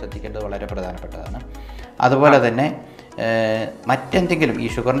നമ്മൾ ശ്രദ്ധിക്കേണ്ടത് വളരെ പ്രധാനപ്പെട്ടതാണ്. അതുപോലെ തന്നെ മറ്റെന്തെങ്കിലും ഈ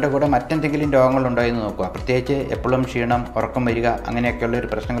ഷുഗറിൻ്റെ കൂടെ മറ്റെന്തെങ്കിലും രോഗങ്ങളുണ്ടോ എന്ന് നോക്കുക. പ്രത്യേകിച്ച് എപ്പോഴും ക്ഷീണം, ഉറക്കം വരിക അങ്ങനെയൊക്കെയുള്ളൊരു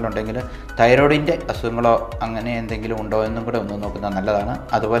പ്രശ്നങ്ങളുണ്ടെങ്കിൽ തൈറോയിഡിൻ്റെ അസുഖങ്ങളോ അങ്ങനെ എന്തെങ്കിലും ഉണ്ടോ എന്നും കൂടെ ഒന്ന് നോക്കുന്നത് നല്ലതാണ്.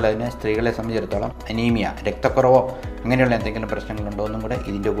 അതുപോലെ തന്നെ സ്ത്രീകളെ സംബന്ധിച്ചിടത്തോളം അനീമിയ, രക്തക്കുറവോ അങ്ങനെയുള്ള എന്തെങ്കിലും പ്രശ്നങ്ങളുണ്ടോ എന്നും കൂടെ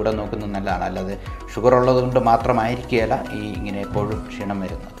ഇതിൻ്റെ കൂടെ നോക്കുന്നത് നല്ലതാണ്. അല്ലാതെ ഷുഗർ ഉള്ളത് കൊണ്ട് മാത്രമായിരിക്കുകയില്ല ഈ ഇങ്ങനെ എപ്പോഴും ക്ഷീണം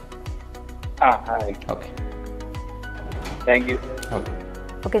വരുന്നത്. Okay, thank you.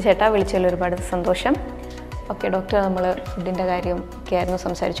 ഓക്കെ ചേട്ടാ, വിളിച്ചതിൽ ഒരുപാട് സന്തോഷം. ഓക്കെ ഡോക്ടർ, നമ്മൾ ഫുഡിൻ്റെ കാര്യം ഒക്കെ ആയിരുന്നു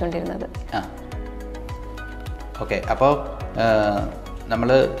സംസാരിച്ചുകൊണ്ടിരുന്നത്. ഓക്കെ, അപ്പോൾ നമ്മൾ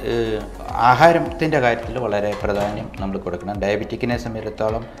ആഹാരത്തിൻ്റെ കാര്യത്തിൽ വളരെ പ്രാധാന്യം നമ്മൾ കൊടുക്കണം. ഡയബറ്റിക്കിനെ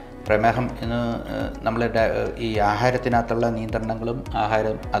സംബന്ധിച്ചിടത്തോളം പ്രമേഹം എന്ന് നമ്മൾ ഈ ആഹാരത്തിനകത്തുള്ള നിയന്ത്രണങ്ങളും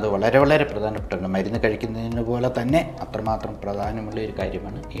ആഹാരം അത് വളരെ വളരെ പ്രധാനപ്പെട്ടാണ്. മരുന്ന് കഴിക്കുന്നതിന് പോലെ തന്നെ അത്രമാത്രം പ്രാധാന്യമുള്ള ഒരു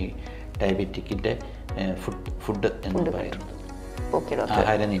കാര്യമാണ് ഈ ഡയബറ്റിക്കിൻ്റെ ഫുഡ് എന്ന് പറയുന്നത്. ഓക്കെ ഡോക്ടർ,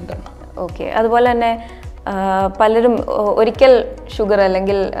 ആഹാര നിയന്ത്രണം. ഓക്കെ, അതുപോലെ തന്നെ പലരും ഒരിക്കൽ ഷുഗർ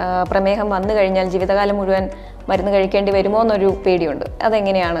അല്ലെങ്കിൽ പ്രമേഹം വന്നു കഴിഞ്ഞാൽ ജീവിതകാലം മുഴുവൻ മരുന്ന് കഴിക്കേണ്ടി വരുമോ എന്നൊരു പേടിയുണ്ട്.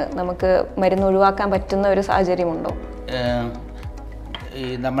 അതെങ്ങനെയാണ്? നമുക്ക് മരുന്ന് ഒഴിവാക്കാൻ പറ്റുന്ന ഒരു സാഹചര്യമുണ്ടോ? ഈ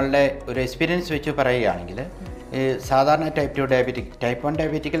നമ്മളുടെ ഒരു എക്സ്പീരിയൻസ് വെച്ച് പറയുകയാണെങ്കിൽ സാധാരണ ടൈപ്പ് 2 ഡയബറ്റിക്, ടൈപ്പ് 1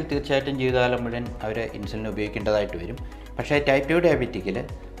 ഡയബറ്റിക്കിൽ തീർച്ചയായിട്ടും ജീവിതകാലം മുഴുവൻ അവർ ഇൻസുലിൻ ഉപയോഗിക്കേണ്ടതായിട്ട് വരും. പക്ഷേ ടൈപ്പ് 2 ഡയബറ്റിക്കിൽ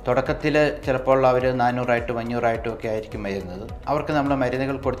തുടക്കത്തിൽ ചിലപ്പോൾ അവർ 400 500 ഒക്കെ ആയിരിക്കും വരുന്നത്. അവർക്ക് നമ്മൾ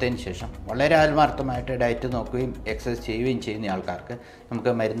മരുന്നുകൾ കൊടുത്തതിന് ശേഷം വളരെ ആത്മാർത്ഥമായിട്ട് ഡയറ്റ് നോക്കുകയും എക്സസൈസ് ചെയ്യുകയും ചെയ്യുന്ന ആൾക്കാർക്ക്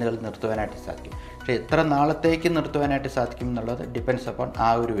നമുക്ക് മരുന്നുകൾ നിർത്തുവാനായിട്ട് സാധിക്കും. പക്ഷേ എത്ര നാളത്തേക്ക് നിർത്തുവാനായിട്ട് സാധിക്കും എന്നുള്ളത് ഡിപ്പെൻഡ്സ് അപ്പോൺ ആ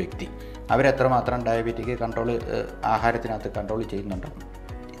ഒരു വ്യക്തി, അവരെത്രമാത്രം ഡയബറ്റിക് കൺട്രോൾ ആഹാരത്തിനകത്ത് കൺട്രോൾ ചെയ്യുന്നുണ്ടോ,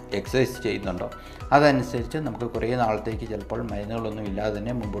 എക്സസൈസ് ചെയ്യുന്നുണ്ടോ, അതനുസരിച്ച് നമുക്ക് കുറേ നാളത്തേക്ക് ചിലപ്പോൾ മരുന്നുകളൊന്നും ഇല്ലാതെ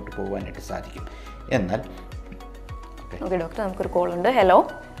തന്നെ മുമ്പോട്ട് പോകാനായിട്ട് സാധിക്കും. എന്നാൽ ഓക്കെ ഡോക്ടർ, നമുക്കൊരു കോൾ ഉണ്ട്. ഹലോ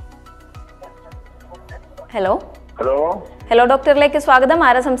ഹലോ ഹലോ ഹലോ ഡോക്ടറിലേക്ക് സ്വാഗതം.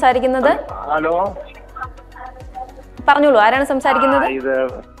 ആരാ സംസാരിക്കുന്നത്? ഹലോ, പറഞ്ഞോളൂ, ആരാണ് സംസാരിക്കുന്നത്?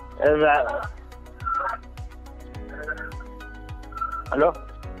 ഹലോ,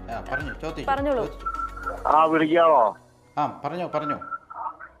 പറഞ്ഞോളൂ. വിളിക്കാവോ? പറഞ്ഞോ.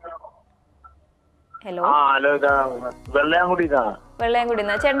 ഹലോ. ഹലോ, വെള്ളയാങ്കുടി. വെള്ളയാങ്കുടി.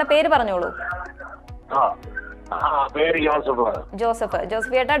 ചേട്ടന്റെ പേര് പറഞ്ഞോളൂ. പേര് ജോസഫ്.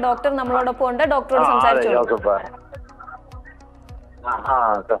 ജോസഫ് ചേട്ടാ, ഡോക്ടർ നമ്മളോടൊപ്പം ഉണ്ട്. ഡോക്ടറോട് സംസാരിച്ചോളൂ.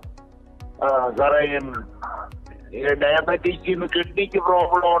 സാറേ, ഡയബറ്റീസിന് കിഡ്നിക്ക്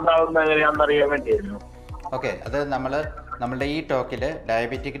പ്രോബ്ലം ഉണ്ടാകുന്ന എങ്ങനെയാണെന്നറിയാൻ വേണ്ടിയായിരുന്നു. ഓക്കെ, അത് നമ്മളുടെ ഈ ടോക്കിൽ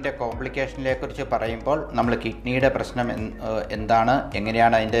ഡയബറ്റിക്കിൻ്റെ കോംപ്ലിക്കേഷനിലെ കുറിച്ച് പറയുമ്പോൾ നമ്മൾ കിഡ്നിയുടെ പ്രശ്നം എന്താണ്,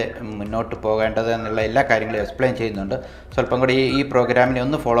 എങ്ങനെയാണ് അതിൻ്റെ മുന്നോട്ട് പോകേണ്ടത് എന്നുള്ള എല്ലാ കാര്യങ്ങളും എക്സ്പ്ലെയിൻ ചെയ്യുന്നുണ്ട്. സ്വല്പം കൂടി ഈ പ്രോഗ്രാമിനെ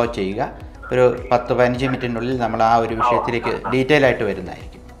ഒന്ന് ഫോളോ ചെയ്യുക. ഒരു 10-15 മിനിറ്റിനുള്ളിൽ നമ്മൾ ആ ഒരു വിഷയത്തിലേക്ക് ഡീറ്റെയിൽ ആയിട്ട്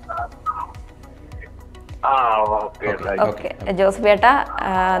വരുന്നതായിരിക്കും. ഓക്കെ ജോസഫ് ചേട്ടാ,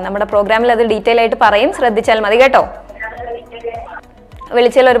 നമ്മുടെ പ്രോഗ്രാമിൽ അത് ഡീറ്റെയിൽ ആയിട്ട് പറയും, ശ്രദ്ധിച്ചാൽ മതി കേട്ടോ.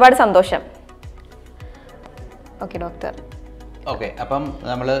 വിളിച്ചതിൽ ഒരുപാട് സന്തോഷം. Okay doctor. ഓക്കെ, അപ്പം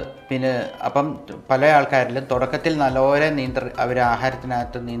നമ്മൾ പല ആൾക്കാരിലും തുടക്കത്തിൽ നല്ലപോലെ അവർ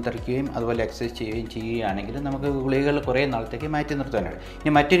ആഹാരത്തിനകത്ത് നിയന്ത്രിക്കുകയും അതുപോലെ എക്സസൈസ് ചെയ്യുകയും ചെയ്യുകയാണെങ്കിൽ നമുക്ക് ഗുളികകൾ കുറേ നാളത്തേക്ക് മാറ്റി നിർത്താനാണ്.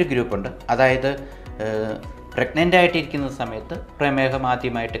 ഇനി മറ്റൊരു ഗ്രൂപ്പുണ്ട്, അതായത് പ്രഗ്നൻ്റ് ആയിട്ടിരിക്കുന്ന സമയത്ത് പ്രമേഹം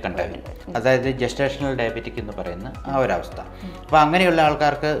ആദ്യമായിട്ട് കണ്ടവർ, അതായത് ജസ്റ്റേഷണൽ ഡയബറ്റിക് എന്ന് പറയുന്ന ആ ഒരവസ്ഥ. അപ്പോൾ അങ്ങനെയുള്ള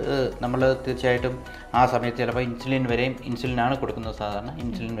ആൾക്കാർക്ക് നമ്മൾ തീർച്ചയായിട്ടും ആ സമയത്ത് ചിലപ്പോൾ ഇൻസുലിനാണ് കൊടുക്കുന്നത്. സാധാരണ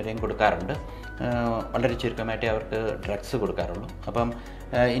ഇൻസുലിൻ വരെയും കൊടുക്കാറുണ്ട്. വളരെ ചുരുക്കമായിട്ടേ അവർക്ക് ഡ്രഗ്സ് കൊടുക്കാറുള്ളൂ. അപ്പം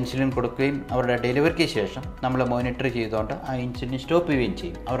ഇൻസുലിൻ കൊടുക്കുകയും അവരുടെ ഡെലിവറിക്ക് ശേഷം നമ്മൾ മോണിറ്റർ ചെയ്തുകൊണ്ട് ആ ഇൻസുലിൻ സ്റ്റോപ്പ് ചെയ്യുകയും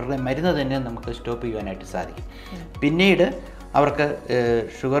ചെയ്യും. അവരുടെ മരുന്ന് തന്നെ നമുക്ക് സ്റ്റോപ്പ് ചെയ്യാനായിട്ട് സാധിക്കും. പിന്നീട് അവർക്ക്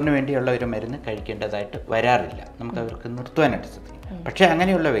ഷുഗറിന് വേണ്ടിയുള്ള ഒരു മരുന്ന് കഴിക്കേണ്ടതായിട്ട് വരാറില്ല, നമുക്ക് അവർക്ക് നിർത്തുവാനായിട്ട് സാധിക്കും. പക്ഷേ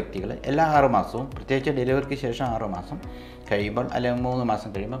അങ്ങനെയുള്ള വ്യക്തികൾ എല്ലാ 6 മാസവും, പ്രത്യേകിച്ച് ഡെലിവറിക്ക് ശേഷം 6 മാസം കഴിയുമ്പോൾ, അല്ലെങ്കിൽ 3 മാസം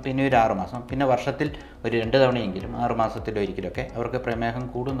കഴിയുമ്പോൾ, പിന്നെ ഒരു 6 മാസം, പിന്നെ വർഷത്തിൽ ഒരു 2 തവണയെങ്കിലും 6 മാസത്തിലൊരിക്കലൊക്കെ അവർക്ക് പ്രമേഹം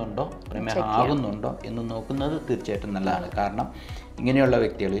കൂടുന്നുണ്ടോ, പ്രമേഹം ആകുന്നുണ്ടോ എന്ന് നോക്കുന്നത് തീർച്ചയായിട്ടും നല്ലതാണ്. കാരണം ഇങ്ങനെയുള്ള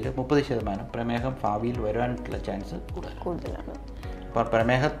വ്യക്തികളിൽ 30% പ്രമേഹം ഭാവിയിൽ വരാനായിട്ടുള്ള ചാൻസ് കൂടുതലാണ്. അപ്പോൾ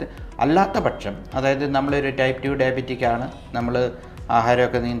പ്രമേഹത്തിൽ അല്ലാത്ത പക്ഷം, അതായത് നമ്മളൊരു ടൈപ്പ് 2 ഡയബറ്റിക്കാണ്, നമ്മൾ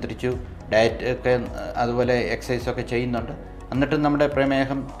ആഹാരമൊക്കെ നിയന്ത്രിച്ചു, ഡയറ്റ് ഒക്കെ അതുപോലെ എക്സസൈസൊക്കെ ചെയ്യുന്നുണ്ട്, എന്നിട്ടും നമ്മുടെ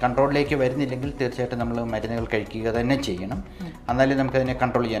പ്രമേഹം കൺട്രോളിലേക്ക് വരുന്നില്ലെങ്കിൽ തീർച്ചയായിട്ടും നമ്മൾ മരുന്നുകൾ കഴിക്കുക തന്നെ ചെയ്യണം. എന്നാലേ നമുക്കതിനെ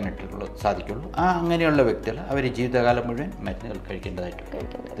കൺട്രോൾ ചെയ്യാനായിട്ടുള്ളൂ സാധിക്കുള്ളൂ. അങ്ങനെയുള്ള വ്യക്തികൾ അവർ ജീവിതകാലം മുഴുവൻ മരുന്നുകൾ കഴിക്കേണ്ടതായിട്ട്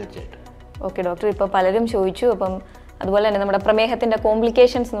തീർച്ചയായിട്ടും. ഓക്കെ ഡോക്ടർ, ഇപ്പോൾ പലരും ചോദിച്ചു, അപ്പം അതുപോലെ തന്നെ നമ്മുടെ പ്രമേഹത്തിൻ്റെ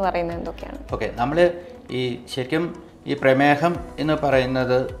കോംപ്ലിക്കേഷൻസ് എന്ന് പറയുന്നത് എന്തൊക്കെയാണ്? ഓക്കെ, നമ്മൾ ശരിക്കും ഈ പ്രമേഹം എന്ന്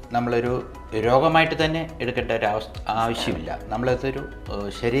പറയുന്നത് നമ്മളൊരു രോഗമായിട്ട് തന്നെ എടുക്കേണ്ട ഒരു ആവശ്യമില്ല. നമ്മളതൊരു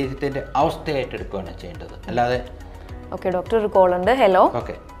ശരീരത്തിൻ്റെ അവസ്ഥയായിട്ട് എടുക്കുകയാണ് ചെയ്യേണ്ടത്, അല്ലാതെ. ഓക്കെ ഡോക്ടർ, ഒരു കോൾ ഉണ്ട്. ഹലോ.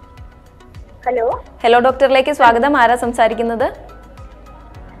 ഓക്കെ, ഹലോ ഡോക്ടറിലേക്ക് സ്വാഗതം. ആരാ സംസാരിക്കുന്നത്?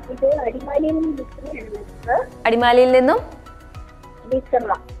 അടിമാലിയിൽ നിന്നും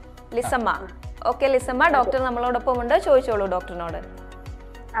ലിസമ്മ. ഓക്കെ ലിസമ്മ, ഡോക്ടർ നമ്മളോടൊപ്പം ഉണ്ട്, ചോദിച്ചോളൂ ഡോക്ടറിനോട്.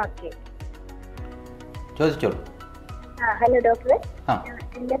 ചോദിച്ചോളൂ. ഹലോ ഡോക്ടർ,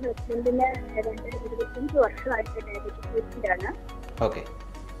 എന്റെ ഹസ്ബൻഡിന് 25 വർഷമായിട്ട് ഡയബറ്റിക് പേഷ്യന്റാണ്. ഓക്കെ,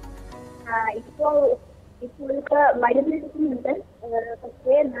 ഇപ്പോഴത്തെ മരുന്ന് എടുക്കുന്നുണ്ട്.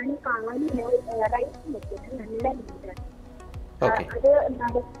 പക്ഷേ ഞാൻ കാലിന് റൈറ്റ് വെച്ചിട്ട് നല്ല നീരാണ്.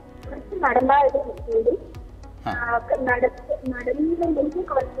 അത് കുറച്ച് നടന്നായിട്ട് കൂടി നടന്നില്ലെങ്കിൽ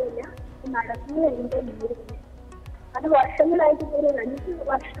കുഴപ്പമില്ല, നടന്നു എന്റെ നീര്. അത് വർഷങ്ങളായിട്ട് ഒരു 5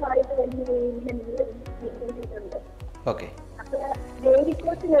 വർഷമായിട്ട് തന്നെ ഇങ്ങനെ നീര് നീണ്ടിട്ടുണ്ട്. ഓക്കെ, അപ്പൊ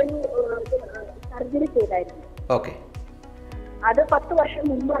വേരിക്കോസിനൊരു സർജറി ചെയ്തായിരുന്നു. ഓക്കെ, അത് 10 വർഷം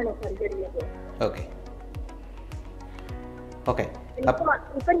മുമ്പാണ് സർജറി ചെയ്തത്. Okay, okay.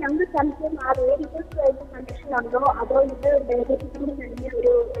 ഇപ്പൊ ഞങ്ങൾക്ക് സംശയം ആ വേരിക്കോസ് കണ്ടീഷൻ ഉണ്ടോ അതോ ഇത് ഡയബറ്റിക്കിന് തന്നെ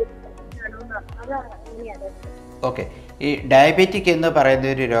ഒരു ആണോ? അത് എങ്ങനെയാണ്? ഓക്കെ, ഈ ഡയബറ്റിക് എന്ന്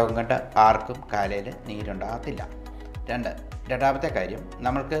പറയുന്ന ഒരു രോഗം കണ്ട് ആർക്കും കാലയിൽ നീരുണ്ടാകത്തില്ല. രണ്ടാമത്തെ കാര്യം,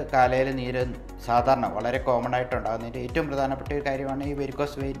 നമ്മൾക്ക് കാലയിൽ നീര് സാധാരണ വളരെ കോമൺ ആയിട്ടുണ്ടാകുന്നതിൻ്റെ ഏറ്റവും പ്രധാനപ്പെട്ട ഒരു കാര്യമാണ് ഈ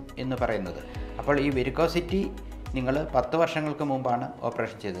വെരിക്കോസ് വെയിൻ എന്ന് പറയുന്നത്. അപ്പോൾ ഈ വെരിക്കോസിറ്റി നിങ്ങൾ 10 വർഷങ്ങൾക്ക് മുമ്പാണ്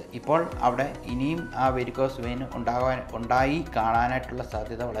ഓപ്പറേഷൻ ചെയ്തത്. ഇപ്പോൾ അവിടെ ഇനിയും ആ വെരിക്കോസ് വെയിൻ ഉണ്ടായി കാണാനായിട്ടുള്ള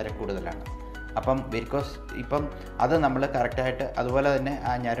സാധ്യത വളരെ കൂടുതലാണ്. അപ്പം വെരിക്കോസ് അത് നമ്മൾ കറക്റ്റായിട്ട്, അതുപോലെ തന്നെ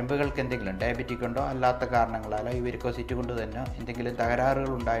ആ ഞരമ്പുകൾക്ക് എന്തെങ്കിലും ഡയബറ്റിക് ഉണ്ടോ അല്ലാത്ത കാരണങ്ങളാലോ ഈ വെരിക്കോസിറ്റി കൊണ്ട് തന്നെ എന്തെങ്കിലും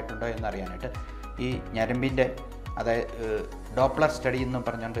തകരാറുകൾ ഉണ്ടായിട്ടുണ്ടോ എന്നറിയാനായിട്ട് ഈ ഞരമ്പിൻ്റെ, അതായത് ഡോപ്ലർ സ്റ്റഡി എന്നും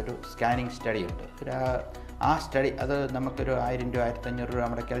പറഞ്ഞുകൊണ്ടൊരു സ്കാനിങ് സ്റ്റഡി ഉണ്ട്. ആ സ്റ്റഡി അത് നമുക്കൊരു 1000 രൂപ 1500 രൂപ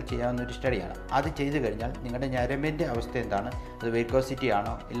മുടക്കിയാൽ ചെയ്യാവുന്ന ഒരു സ്റ്റഡിയാണ്. അത് ചെയ്തു കഴിഞ്ഞാൽ നിങ്ങളുടെ ഞരമ്പിൻ്റെ അവസ്ഥ എന്താണ്, അത് വെരിക്കോസിറ്റി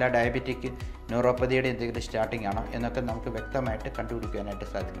ആണോ ഇല്ല ഡയബറ്റിക് ന്യൂറോപ്പതിയുടെ എന്തെങ്കിലും സ്റ്റാർട്ടിംഗ് ആണോ എന്നൊക്കെ നമുക്ക് വ്യക്തമായിട്ട് കണ്ടുപിടിക്കാനായിട്ട്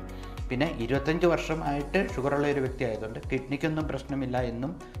സാധിക്കും. പിന്നെ 25 വർഷമായിട്ട് ഷുഗറുള്ള ഒരു വ്യക്തി ആയതുകൊണ്ട് കിഡ്നിക്കൊന്നും പ്രശ്നമില്ല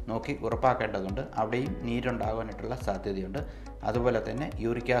എന്നും നോക്കി ഉറപ്പാക്കേണ്ടതുണ്ട്. അവിടെയും നീരുണ്ടാകാനായിട്ടുള്ള സാധ്യതയുണ്ട്. അതുപോലെ തന്നെ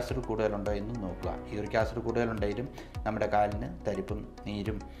യൂറിക് ആസിഡ് കൂടുതലുണ്ടോ എന്നും നോക്കുക. യൂറിക് ആസിഡ് കൂടുതലുണ്ടെങ്കിലും നമ്മുടെ കാലിന് തരിപ്പും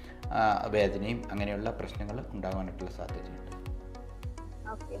നീരും വേദനയും അങ്ങനെയുള്ള പ്രശ്നങ്ങൾ ഉണ്ടാകാനായിട്ടുള്ള സാധ്യതയുണ്ട്.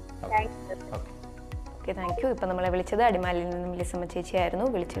 Okay, okay, thank you. ഇപ്പം നമ്മളെ വിളിച്ചത് അടിമാലിയിൽ നിന്നും ലിസമ്മ ചേച്ചിയായിരുന്നു.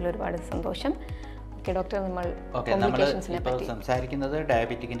 വിളിച്ചതിൽ ഒരുപാട് സന്തോഷം. ഓക്കെ ഡോക്ടർ, നമ്മൾ ഇപ്പോൾ സംസാരിക്കുന്നത്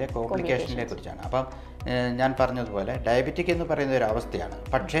ഡയബറ്റിക്കിൻ്റെ കോംപ്ലിക്കേഷനെ കുറിച്ചാണ്. അപ്പം ഞാൻ പറഞ്ഞതുപോലെ ഡയബറ്റിക് എന്ന് പറയുന്ന ഒരു അവസ്ഥയാണ്.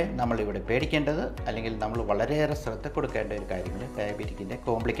 പക്ഷേ നമ്മളിവിടെ പേടിക്കേണ്ടത് അല്ലെങ്കിൽ നമ്മൾ വളരെയേറെ ശ്രദ്ധ കൊടുക്കേണ്ട ഒരു കാര്യങ്ങൾ ഡയബറ്റിക്കിൻ്റെ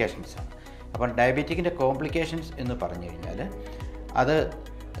കോംപ്ലിക്കേഷൻസ് ആണ്. അപ്പം ഡയബറ്റിക്കിൻ്റെ കോംപ്ലിക്കേഷൻസ് എന്ന് പറഞ്ഞു കഴിഞ്ഞാൽ അത്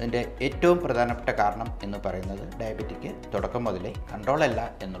അതിൻ്റെ ഏറ്റവും പ്രധാനപ്പെട്ട കാരണം എന്ന് പറയുന്നത് ഡയബറ്റിക് തുടക്കം മുതലേ കൺട്രോളല്ല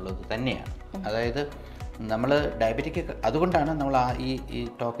എന്നുള്ളത് തന്നെയാണ്. അതായത് നമ്മൾ ഡയബറ്റിക്, അതുകൊണ്ടാണ് നമ്മൾ ഈ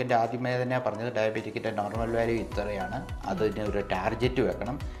ടോക്കിൻ്റെ ആദ്യമേ തന്നെ പറഞ്ഞത് ഡയബറ്റിക്കിൻ്റെ നോർമൽ വാല്യൂ ഇത്രയാണ്, അതിന് ഒരു ടാർഗറ്റ്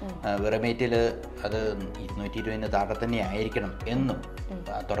വെക്കണം, വെറമേറ്റിൽ അത് 220 താഴെ തന്നെ ആയിരിക്കണം എന്നും,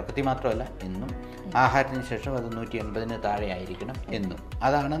 തുടക്കത്തിൽ മാത്രമല്ല എന്നും, ആഹാരത്തിന് ശേഷം അത് 180 താഴെ ആയിരിക്കണം എന്നും,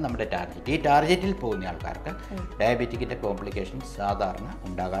 അതാണ് നമ്മുടെ ടാർഗറ്റ്. ഈ ടാർഗറ്റിൽ പോകുന്ന ആൾക്കാർക്ക് ഡയബറ്റിക്കിൻ്റെ കോംപ്ലിക്കേഷൻസ് സാധാരണ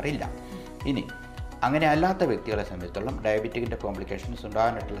ഉണ്ടാകാറില്ല. ഇനി അങ്ങനെ അല്ലാത്ത വ്യക്തികളെ സംബന്ധിച്ചിടത്തോളം ഡയബറ്റിക്കിൻ്റെ കോംപ്ലിക്കേഷൻസ്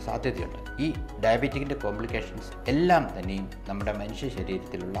ഉണ്ടാകാനായിട്ടുള്ള സാധ്യതയുണ്ട്. ഈ ഡയബറ്റിക്കിൻ്റെ കോംപ്ലിക്കേഷൻസ് എല്ലാം തന്നെയും നമ്മുടെ മനുഷ്യ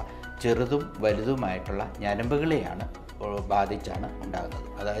ശരീരത്തിലുള്ള ചെറുതും വലുതുമായിട്ടുള്ള ഞരമ്പുകളെയാണ് ബാധിച്ചാണ് ഉണ്ടാകുന്നത്.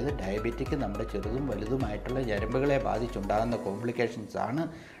 അതായത് ഡയബറ്റിക് നമ്മുടെ ചെറുതും വലുതുമായിട്ടുള്ള ഞരമ്പുകളെ ബാധിച്ചുണ്ടാകുന്ന കോംപ്ലിക്കേഷൻസ് ആണ്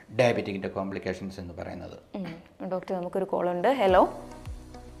ഡയബറ്റിക്കിൻ്റെ കോംപ്ലിക്കേഷൻസ് എന്ന് പറയുന്നത്. ഡോക്ടർ, നമുക്കൊരു കോളുണ്ട്. ഹലോ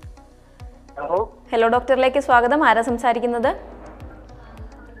ഹലോ ഡോക്ടറിലേക്ക് സ്വാഗതം. ആരാ സംസാരിക്കുന്നത്?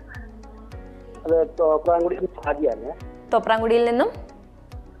 തോപ്രാംകുടിയിൽ നിന്നും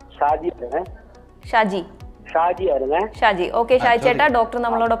ഷാജി. ഓക്കെ ഷാജി ചേട്ടാ, ഡോക്ടർ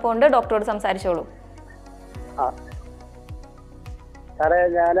നമ്മളോടൊപ്പം ഉണ്ട്, ഡോക്ടറോട് സംസാരിച്ചോളൂ. സാറേ,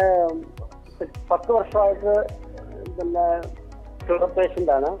 ഞാന് 10 വർഷമായിട്ട് പിന്നെ ഷുഗർ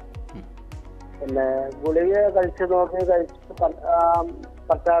പേഷ്യന്റ് ആണ്. പിന്നെ ഗുളിക കഴിച്ച്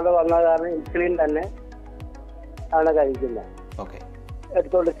പറ്റാതെ വന്ന കാരണം ഇൻസുലിൻ തന്നെ ആണ് കഴിക്കുന്നത്,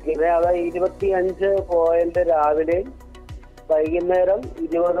 എടുത്തോണ്ടിരിക്കുന്നത്. അത് 25 പോയിന്റ് രാവിലെയും വൈകുന്നേരം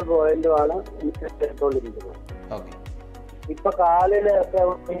 20 പോയിന്റുമാണ് എടുത്തോണ്ടിരിക്കുന്നത്. ഇപ്പൊ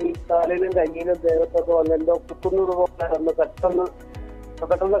കാലിലും കയ്യിലും ദേഹത്തൊക്കെ വന്ന് എന്തോ കുത്തുന്നത് പോലെ ഒന്ന്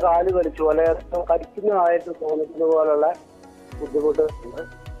പെട്ടെന്ന് കാല് കടിച്ചു പോലെ കടിക്കുന്നതായിട്ട് തോന്നിക്കുന്ന പോലുള്ള ബുദ്ധിമുട്ടുണ്ട്.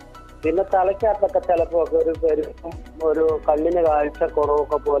 പിന്നെ തലയ്ക്കകത്തൊക്കെ ചിലപ്പോ ഒരു പെരുപ്പും ഒരു കണ്ണിന് കാഴ്ച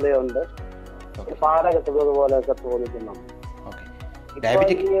കുറവൊക്കെ പോലെയുണ്ട്, പാട കെട്ടുന്നത് പോലെയൊക്കെ തോന്നിക്കുന്നുണ്ട്. ഇപ്പൊ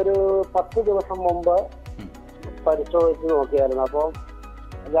ഈ ഒരു 10 ദിവസം മുമ്പ് പരിശോധിച്ച് നോക്കിയായിരുന്നു. അപ്പോൾ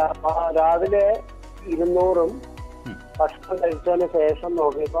രാവിലെ 200-ഉം ഭക്ഷണം കഴിച്ചതിന് ശേഷം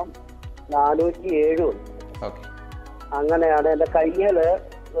നോക്കിയപ്പം 407 അങ്ങനെയാണ്. എൻ്റെ കയ്യില്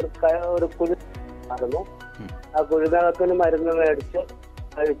ഒരു കുഴിമായിരുന്നു, ആ കുഴിനകത്തിന് മരുന്ന് മേടിച്ച്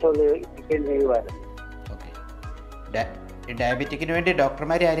കഴിച്ചോണ്ട് ഇരിക്കുകയും ചെയ്യുമായിരുന്നു. ഡയബറ്റിക്കിന് വേണ്ടി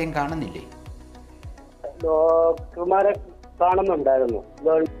ഡോക്ടർമാരെ ആരെയും കാണുന്നില്ലേ? ഡോക്ടർമാരെ കാണുന്നുണ്ടായിരുന്നു.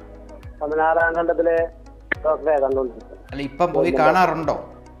 16-ാം ഘട്ടത്തിലെ ഡോക്ടറെ കണ്ടുകൊണ്ടിരിക്കുന്നു. അല്ല, ഇപ്പം പോയി കാണാറുണ്ടോ?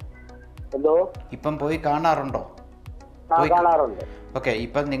 എന്തോ ഇപ്പം പോയി കാണാറുണ്ടോ? കാണാറുണ്ട്. ഓക്കെ,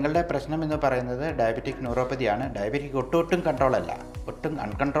 ഇപ്പം നിങ്ങളുടെ പ്രശ്നം എന്ന് പറയുന്നത് ഡയബറ്റിക് ന്യൂറോപ്പതിയാണ്. ഡയബറ്റിക് ഒട്ടും കൺട്രോൾ അല്ല, ഒട്ടും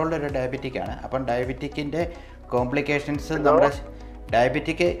അൺകൺട്രോൾഡ് ഒരു ഡയബറ്റിക് ആണ്. അപ്പം ഡയബറ്റിക്കിൻ്റെ കോംപ്ലിക്കേഷൻസ് നമ്മുടെ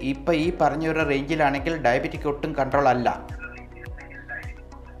ഡയബറ്റിക് ഇപ്പം ഈ പറഞ്ഞൊരു റേഞ്ചിലാണെങ്കിൽ ഡയബറ്റിക് ഒട്ടും കൺട്രോൾ അല്ല.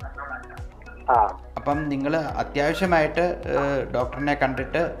 അപ്പം നിങ്ങൾ അത്യാവശ്യമായിട്ട് ഡോക്ടറിനെ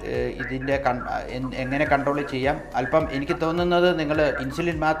കണ്ടിട്ട് ഇതിൻ്റെ എങ്ങനെ കൺട്രോൾ ചെയ്യാം. അല്പം എനിക്ക് തോന്നുന്നത് നിങ്ങൾ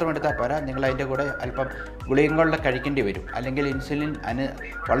ഇൻസുലിൻ മാത്രം എടുത്താൽ പോരാ, നിങ്ങൾ അതിൻ്റെ കൂടെ അല്പം ഗുളികകളിൽ കഴിക്കേണ്ടി വരും. അല്ലെങ്കിൽ ഇൻസുലിൻ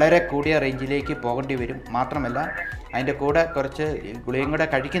വളരെ കൂടിയ റേഞ്ചിലേക്ക് പോകേണ്ടി വരും. മാത്രമല്ല അതിൻ്റെ കൂടെ കുറച്ച് ഗുളികയും കൂടെ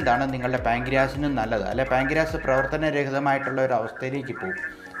കഴിക്കുന്നതാണ് നിങ്ങളുടെ പാങ്ക്രിയാസിനും നല്ലത്. അല്ലെ പാങ്ക്രിയാസ് പ്രവർത്തനരഹിതമായിട്ടുള്ള ഒരു അവസ്ഥയിലേക്ക് പോകും.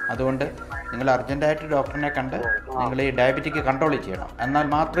 അതുകൊണ്ട് നിങ്ങൾ അർജൻറ്റായിട്ട് ഡോക്ടറിനെ കണ്ട് നിങ്ങൾ ഈ ഡയബറ്റിക് കൺട്രോൾ ചെയ്യണം. എന്നാൽ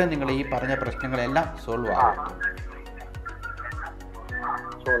മാത്രമേ നിങ്ങൾ ഈ പറഞ്ഞ പ്രശ്നങ്ങളെല്ലാം സോൾവ് ആകൂ.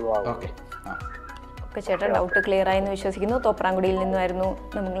 ഓക്കെ ചേട്ടാ, ഡൗട്ട് ക്ലിയർ ആയി എന്ന് വിശ്വസിക്കുന്നു. തോപ്രാംകുടിയിൽ നിന്നുമായിരുന്നു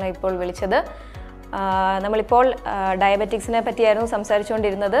നമ്മളെ ഇപ്പോൾ വിളിച്ചത്. നമ്മളിപ്പോൾ ഡയബറ്റിക്സിനെ പറ്റിയായിരുന്നു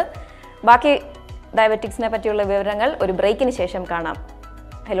സംസാരിച്ചുകൊണ്ടിരുന്നത്. ബാക്കി ഡയബറ്റിക്സിനെ പറ്റിയുള്ള വിവരങ്ങൾ ഒരു ബ്രേക്കിന് ശേഷം കാണാം.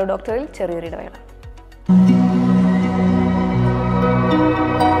 ഹലോ ഡോക്ടറിൽ ചെറിയൊരു ഇടവേള.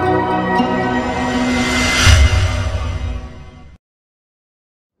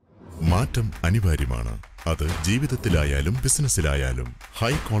 മാറ്റം അനിവാര്യമാണ്. അത് ജീവിതത്തിലായാലും ബിസിനസ്സിലായാലും.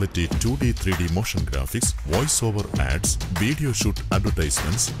 High quality 2D 3D motion graphics, voice over ads, video shoot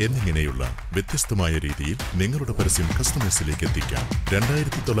advertisements എന്നിങ്ങനെയുള്ള വ്യത്യസ്തമായ രീതിയിൽ നിങ്ങളുടെ പരസ്യം കസ്റ്റമേഴ്സിലേക്ക് എത്തിക്കാം.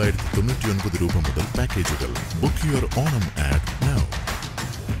 2999 രൂപ മുതൽ പാക്കേജുകൾ. Book your Onam add now.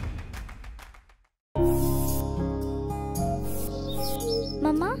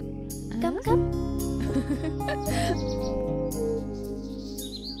 Mama come come.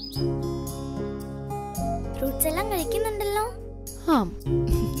 Fruits എല്ലാം കഴിക്കുന്നുണ്ടല്ലോ.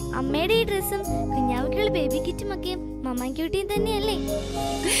 അമ്മയുടെ ഈ ഡ്രസ്സും കുഞ്ഞാവുക്കുള്ള ബേബി കിറ്റും ഒക്കെ മമ്മാൻ ക്യൂട്ടിയും തന്നെയല്ലേ?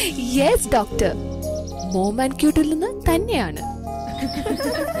 Yes doctor. മോം ആൻഡ് ക്യൂട്ടിൽ നിന്ന് തന്നെയാണ്.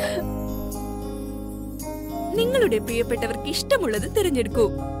 നിങ്ങളുടെ പ്രിയപ്പെട്ടവർക്ക് ഇഷ്ടമുള്ളത് തിരഞ്ഞെടുക്കൂ.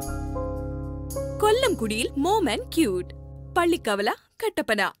 കൊല്ലംകുടിയിൽ mom and cute, Pallikkavala,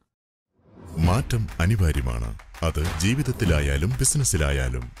 Kattappana. മാറ്റം അനിവാര്യമാണ്. അത് ജീവിതത്തിലായാലും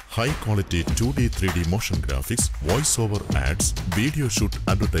ബിസിനസ്സിലായാലും. High quality 2D 3D motion graphics, voice over ads, video shoot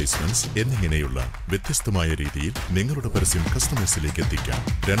advertisements എന്നിങ്ങനെയുള്ള വ്യത്യസ്തമായ രീതിയിൽ നിങ്ങളുടെ പരസ്യം കസ്റ്റമേഴ്സിലേക്ക് എത്തിക്കാം.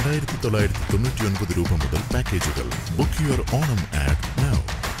 2999 രൂപ മുതൽ പാക്കേജുകൾ. Book your Onam add now.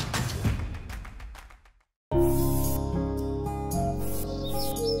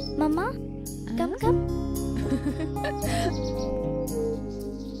 Mama come come.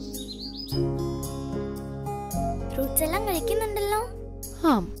 Fruits എല്ലാം കഴിക്കുന്നുണ്ടല്ലോ.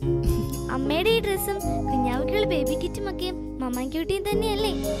 അമ്മയുടെ ഈ ഡ്രസ്സും കുഞ്ഞാവുക്കുള്ള ബേബി കിറ്റും ഒക്കെ മമ്മ ക്യൂട്ടിയും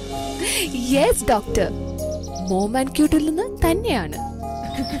തന്നെയല്ലേ? യെസ് ഡോക്ടർ, മോം ആൻഡ് ക്യൂട്ടിൽ നിന്ന് തന്നെയാണ്.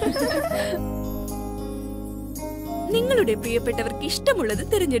 നിങ്ങളുടെ പ്രിയപ്പെട്ടവർക്ക് ഇഷ്ടമുള്ളത്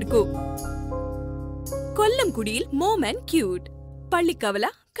തിരഞ്ഞെടുക്കൂ. കൊല്ലംകുടിയിൽ mom and cute, Pallikkavala,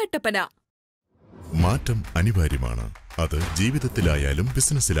 Kattappana. മാറ്റം അനിവാര്യമാണ്. അത് ജീവിതത്തിലായാലും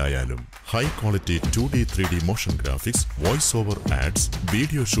ബിസിനസ്സിലായാലും. High quality 2D 3D motion graphics, voice over ads,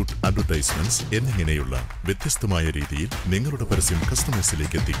 video shoot advertisements എന്നിങ്ങനെയുള്ള വ്യത്യസ്തമായ രീതിയിൽ നിങ്ങളുടെ പരസ്യം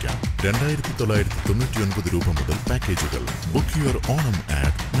കസ്റ്റമേഴ്സിലേക്ക് എത്തിക്കാം. 2999 രൂപ മുതൽ പാക്കേജുകൾ. Book your Onam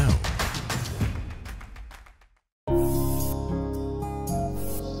add now.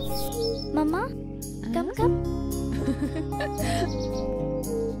 Mama come come.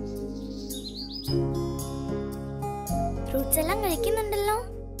 Fruits എല്ലാം കഴിക്കുന്നുണ്ടല്ലോ.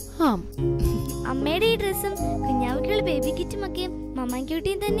 അമ്മയുടെ ഈ ഡ്രസ്സും കുഞ്ഞാവുക്കുള്ള ബേബി കിറ്റും ഒക്കെ മമ്മ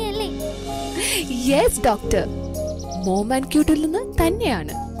ക്യൂട്ടിയും തന്നെയല്ലേ? യെസ് ഡോക്ടർ, മോം ആൻഡ് ക്യൂട്ടിൽ നിന്ന്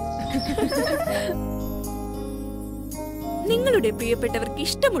തന്നെയാണ്. നിങ്ങളുടെ പ്രിയപ്പെട്ടവർക്ക്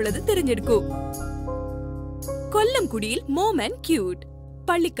ഇഷ്ടമുള്ളത് തിരഞ്ഞെടുക്കൂ. കൊല്ലംകുടിയിൽ mom and cute,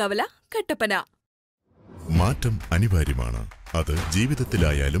 Pallikkavala, Kattappana. മാറ്റം അനിവാര്യമാണ്. അത്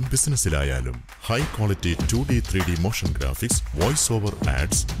ജീവിതത്തിലായാലും ബിസിനസ്സിലായാലും. High quality 2D 3D motion graphics, voice over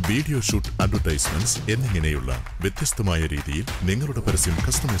ads, video shoot advertisements എന്നിങ്ങനെയുള്ള വ്യത്യസ്തമായ രീതിയിൽ നിങ്ങളുടെ പരസ്യം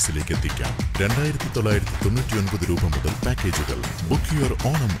കസ്റ്റമേഴ്സിലേക്ക് എത്തിക്കാം. 2999 രൂപ മുതൽ പാക്കേജുകൾ. Book your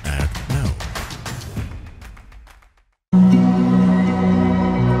Onam add now.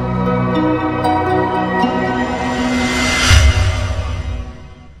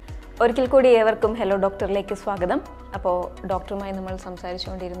 ഒരിക്കൽ കൂടി ഏവർക്കും ഹലോ ഡോക്ടറിലേക്ക് സ്വാഗതം. അപ്പോൾ ഡോക്ടറുമായി നമ്മൾ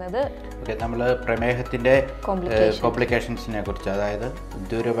സംസാരിച്ചുകൊണ്ടിരുന്നത് നമ്മൾ പ്രമേഹത്തിൻ്റെ കോംപ്ലിക്കേഷൻസിനെ കുറിച്ച്, അതായത്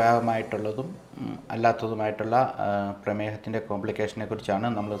ദുരുപയോഗമായിട്ടുള്ളതും അല്ലാത്തതുമായിട്ടുള്ള പ്രമേഹത്തിൻ്റെ കോംപ്ലിക്കേഷനെ കുറിച്ചാണ്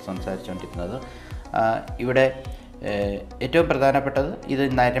നമ്മൾ സംസാരിച്ചുകൊണ്ടിരുന്നത്. ഇവിടെ ഏറ്റവും പ്രധാനപ്പെട്ടത് ഇത്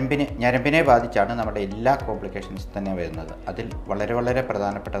ഞരമ്പിനെ ബാധിച്ചാണ് നമ്മുടെ എല്ലാ കോംപ്ലിക്കേഷൻസ് തന്നെ വരുന്നത്. അതിൽ വളരെ വളരെ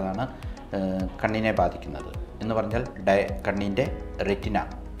പ്രധാനപ്പെട്ടതാണ് കണ്ണിനെ ബാധിക്കുന്നത് എന്ന് പറഞ്ഞാൽ കണ്ണിൻ്റെ റെറ്റിന.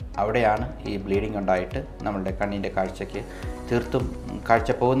 അവിടെയാണ് ഈ ബ്ലീഡിങ് ഉണ്ടായിട്ട് നമ്മളുടെ കണ്ണിൻ്റെ കാഴ്ചയ്ക്ക് തീർത്തും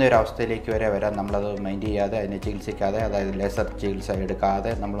കാഴ്ച പോകുന്ന ഒരു അവസ്ഥയിലേക്ക് വരെ വരാൻ നമ്മളത് മൈൻഡ് ചെയ്യാതെ, അതിനെ ചികിത്സിക്കാതെ, അതായത് ലേസർ ചികിത്സ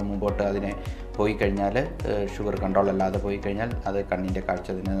എടുക്കാതെ നമ്മൾ മുമ്പോട്ട് അതിനെ പോയി കഴിഞ്ഞാൽ, ഷുഗർ കൺട്രോൾ അല്ലാതെ പോയി കഴിഞ്ഞാൽ അത് കണ്ണിൻ്റെ കാഴ്ച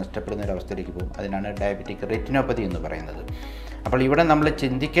അതിനെ നഷ്ടപ്പെടുന്ന ഒരു അവസ്ഥയിലേക്ക് പോകും. അതിനാണ് ഡയബറ്റിക് റെറ്റിനോപ്പതി എന്ന് പറയുന്നത്. അപ്പോൾ ഇവിടെ നമ്മൾ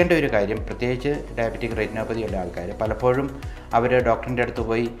ചിന്തിക്കേണ്ട ഒരു കാര്യം, പ്രത്യേകിച്ച് ഡയബറ്റിക് റെറ്റിനോപ്പതി ഉള്ള ആൾക്കാർ പലപ്പോഴും അവർ ഡോക്ടറിൻ്റെ അടുത്ത്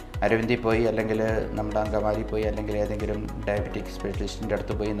പോയി, അരവിന്ദിൽ പോയി, അല്ലെങ്കിൽ നമ്മുടെ അങ്കമാലി പോയി, അല്ലെങ്കിൽ ഏതെങ്കിലും ഡയബറ്റിക് സ്പെഷ്യലിസ്റ്റിൻ്റെ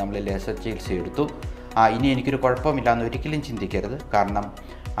അടുത്ത് പോയി നമ്മൾ ലേസർ ചികിത്സ എടുത്തു, ഇനി എനിക്കൊരു കുഴപ്പമില്ലാന്ന് ഒരിക്കലും ചിന്തിക്കരുത്. കാരണം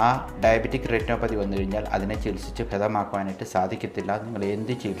ആ ഡയബറ്റിക് റെറ്റിനോപ്പതി വന്നു കഴിഞ്ഞാൽ അതിനെ ചികിത്സിച്ച് ഭേദമാക്കുവാനായിട്ട് സാധിക്കത്തില്ല, നിങ്ങൾ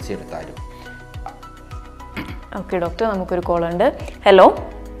എന്ത് ചികിത്സ എടുത്താലും. ഓക്കെ ഡോക്ടർ, നമുക്കൊരു കോൾ ഉണ്ട്. ഹലോ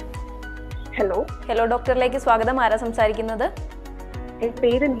ഹലോ ഹലോ ഡോക്ടറിലേക്ക് സ്വാഗതം. ആരാ സംസാരിക്കുന്നത്? എൻ്റെ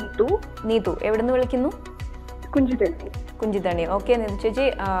പേര് നീതു. നീതു, എവിടെ നിന്ന് വിളിക്കുന്നു? കുഞ്ചിതണ്ണി. ഓക്കെ നീതു ചേച്ചി,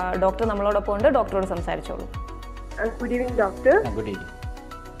 ഡോക്ടർ നമ്മളോടൊപ്പം ഉണ്ട്, ഡോക്ടറോട് സംസാരിച്ചോളൂ. Good evening doctor. Good evening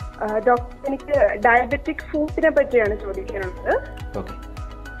doctor, എനിക്ക് ഡയബറ്റിക് ഫുഡിനെ പറ്റിയാണ് ചോദിക്കാനുള്ളത്. ഓക്കെ.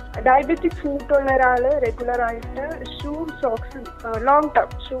 ഡയബറ്റിക് ഫുഡ് ഉള്ള ഒരാൾ റെഗുലർ ആയിട്ട് ഷൂം സോക്സും ലോങ്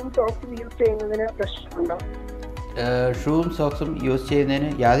ടേം ഷൂം സോക്സും യൂസ് ചെയ്യുന്നതിന് പ്രശ്നമുണ്ടോ? ഷൂവും സോക്സും യൂസ് ചെയ്യുന്നതിന്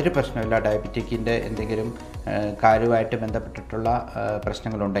യാതൊരു പ്രശ്നമില്ല, ഡയബറ്റിക്കിൻ്റെ എന്തെങ്കിലും കാലുമായിട്ട് ബന്ധപ്പെട്ടിട്ടുള്ള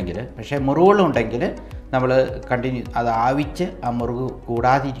പ്രശ്നങ്ങളുണ്ടെങ്കിൽ. പക്ഷേ മുറിവുകളുണ്ടെങ്കിൽ നമ്മൾ കണ്ടിന്യൂ അത് ആവിച്ച് ആ മുറിവ്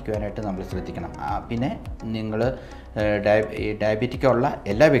കൂടാതിരിക്കുവാനായിട്ട് നമ്മൾ ശ്രദ്ധിക്കണം. പിന്നെ നിങ്ങൾ ഡയബറ്റിക്കുള്ള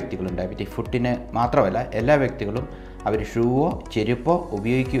എല്ലാ വ്യക്തികളും, ഡയബറ്റിക് ഫുഡിന് മാത്രമല്ല എല്ലാ വ്യക്തികളും അവർ ഷൂവോ ചെരുപ്പോ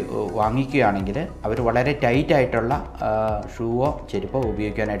വാങ്ങിക്കുകയാണെങ്കിൽ അവർ വളരെ ടൈറ്റായിട്ടുള്ള ഷൂവോ ചെരുപ്പോ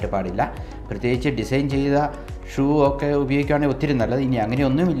ഉപയോഗിക്കാനായിട്ട് പാടില്ല. പ്രത്യേകിച്ച് ഡിസൈൻ ചെയ്ത ഷൂ ഒക്കെ ഉപയോഗിക്കുകയാണെങ്കിൽ ഒത്തിരി നല്ലത്. ഇനി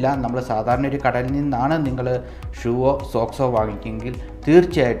അങ്ങനെയൊന്നുമില്ല, നമ്മൾ സാധാരണ ഒരു കടയിൽ നിന്നാണ് നിങ്ങൾ ഷൂവോ സോക്സോ വാങ്ങിക്കുമെങ്കിൽ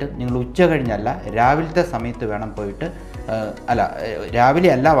തീർച്ചയായിട്ടും നിങ്ങൾ ഉച്ച കഴിഞ്ഞല്ല രാവിലത്തെ സമയത്ത് വേണം പോയിട്ട് അല്ല, രാവിലെ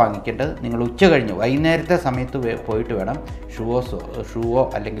അല്ല വാങ്ങിക്കേണ്ടത്. നിങ്ങൾ ഉച്ച കഴിഞ്ഞ് വൈകുന്നേരത്തെ സമയത്ത് പോയിട്ട് വേണം ഷൂവോ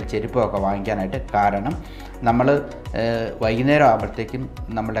അല്ലെങ്കിൽ ചെരുപ്പോ ഒക്കെ വാങ്ങിക്കാനായിട്ട്. കാരണം നമ്മൾ വൈകുന്നേരം ആകുമ്പോഴത്തേക്കും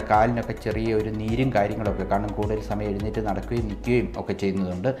നമ്മുടെ കാലിനൊക്കെ ചെറിയ ഒരു നീരും കാര്യങ്ങളൊക്കെ കാണും. കൂടുതൽ സമയം എഴുന്നേറ്റ് നടക്കുകയും നിൽക്കുകയും ഒക്കെ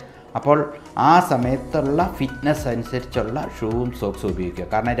ചെയ്യുന്നതുകൊണ്ട് അപ്പോൾ ആ സമയത്തുള്ള ഫിറ്റ്നസ് അനുസരിച്ചുള്ള ഷൂവും സോക്സും ഉപയോഗിക്കുക.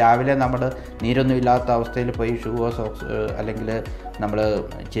 കാരണം രാവിലെ നമ്മൾ നീരൊന്നും ഇല്ലാത്ത അവസ്ഥയിൽ പോയി ഷൂവോ സോക്സ് അല്ലെങ്കിൽ നമ്മൾ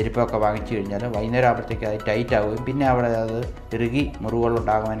ചെരുപ്പൊക്കെ വാങ്ങിച്ചു കഴിഞ്ഞാൽ വൈകുന്നേരം ആകുമ്പോഴത്തേക്ക് അത് ടൈറ്റ് ആവുകയും പിന്നെ അവിടെ അത് ഇറുകി മുറിവുകൾ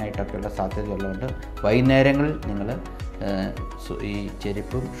ഉണ്ടാകുവാനായിട്ടൊക്കെയുള്ള സാധ്യതയുള്ളതുകൊണ്ട് വൈകുന്നേരങ്ങളിൽ നിങ്ങൾ ഈ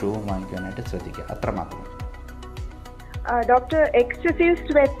ചെരുപ്പും ഷൂവും വാങ്ങിക്കുവാനായിട്ട് ശ്രദ്ധിക്കുക. അത്രമാത്രം. ഡോക്ടർ, എക്സസീവ്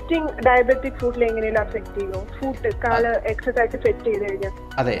സ്വെറ്റിംഗ് ഡയബറ്റിക് ഫുഡിൽ എങ്ങനെയെങ്കിലും അഫക്റ്റ് ചെയ്യുമോ? ഫുഡ് കാല് എക്സസൈസ് സ്വെറ്റ് ചെയ്ത് കഴിഞ്ഞാൽ?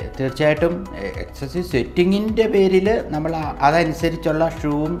 അതെ, തീർച്ചയായിട്ടും. എക്സസീവ് സ്വെറ്റിങ്ങിൻ്റെ പേരിൽ നമ്മൾ അതനുസരിച്ചുള്ള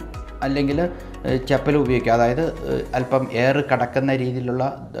ഷൂവും അല്ലെങ്കിൽ ചപ്പലും ഉപയോഗിക്കുക. അതായത് അല്പം എയർ കടക്കുന്ന രീതിയിലുള്ള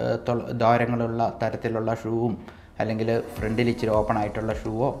ദ്വാരങ്ങളുള്ള തരത്തിലുള്ള ഷൂവും അല്ലെങ്കിൽ ഫ്രണ്ടിൽ ഇച്ചിരി ഓപ്പൺ ആയിട്ടുള്ള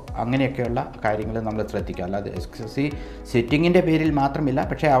ഷൂവോ അങ്ങനെയൊക്കെയുള്ള കാര്യങ്ങൾ നമ്മൾ ശ്രദ്ധിക്കുക. അല്ലാതെ എക്സസീവ് സ്വെറ്റിങ്ങിൻ്റെ പേരിൽ മാത്രമില്ല,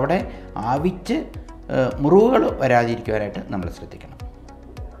 പക്ഷേ അവിടെ ആവിച്ച് മുറിവുകൾ വരാതിരിക്കുവാനായിട്ട് നമ്മൾ ശ്രദ്ധിക്കണം.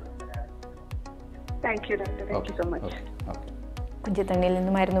 Thank you doctor. Thank you so much. കുഞ്ചത്തണ്ണിയിൽ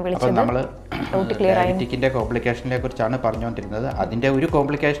നിന്നുമായിരുന്നു വിളിച്ചത്. അപ്പോൾ നമ്മൾ ഡയബറ്റിക്കിൻ്റെ കോംപ്ലിക്കേഷനെ കുറിച്ചാണ് പറഞ്ഞുകൊണ്ടിരുന്നത്. അതിൻ്റെ ഒരു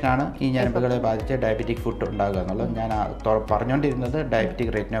കോംപ്ലിക്കേഷനാണ് ഈ ഞരമ്പുകളെ ബാധിച്ച് ഡയബറ്റിക് ഫുഡ് ഉണ്ടാകുക എന്നുള്ളത്. ഞാൻ പറഞ്ഞുകൊണ്ടിരുന്നത്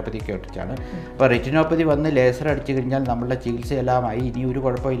ഡയബറ്റിക് റെറ്റിനോപ്പതിയെ കുറിച്ചാണ്. അപ്പോൾ റെറ്റിനോപ്പതി വന്ന് ലേസർ അടിച്ചു കഴിഞ്ഞാൽ നമ്മളുടെ ചികിത്സയെല്ലാമായി ഇനി ഒരു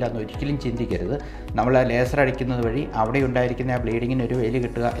കുഴപ്പമില്ല എന്ന് ഒരിക്കലും ചിന്തിക്കരുത്. നമ്മൾ ലേസർ അടിക്കുന്നത് വഴി അവിടെ ഉണ്ടായിരിക്കുന്ന ആ ബ്ലീഡിങ്ങിന് ഒരു വേലി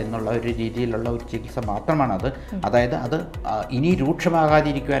കിട്ടുക എന്നുള്ള ഒരു രീതിയിലുള്ള ഒരു ചികിത്സ മാത്രമാണത്. അതായത് അത് ഇനി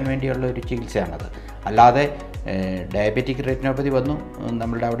രൂക്ഷമാകാതിരിക്കുവാൻ വേണ്ടിയുള്ള ഒരു ചികിത്സയാണത്. അല്ലാതെ ഡയബറ്റിക് റെറ്റിനോപ്പതി വന്നു,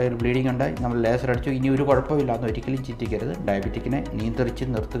 നമ്മളുടെ അവിടെ ഒരു ബ്ലീഡിംഗ് ഉണ്ടായി, നമ്മൾ ലേസർ അടിച്ചു, ഇനി ഒരു കുഴപ്പമില്ല എന്ന് ഒരിക്കലും ചിന്തിക്കരുത്. ഡയബറ്റിക്കിനെ നിയന്ത്രിച്ച്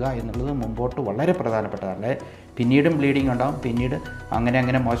നിർത്തുക എന്നുള്ളത് മുമ്പോട്ട് വളരെ പ്രധാനപ്പെട്ടതാണ്. പിന്നീടും ബ്ലീഡിംഗ് ഉണ്ടാകും, പിന്നീട്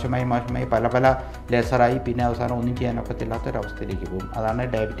അങ്ങനെ മോശമായി പല ലേസറായി പിന്നെ അവസാനം ഒന്നും ചെയ്യാനൊക്കത്തില്ലാത്തൊരവസ്ഥയിലേക്ക് പോകും. അതാണ്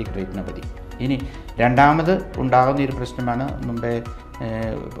ഡയബറ്റിക് റെറ്റിനോപ്പതി. ഇനി രണ്ടാമത് ഉണ്ടാകുന്ന ഒരു പ്രശ്നമാണ് മുമ്പേ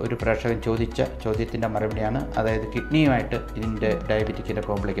ഒരു പ്രേക്ഷകൻ ചോദിച്ച ചോദ്യത്തിൻ്റെ മറുപടിയാണ്. അതായത് കിഡ്നിയുമായിട്ട് ഇതിൻ്റെ ഡയബറ്റിക്കിൻ്റെ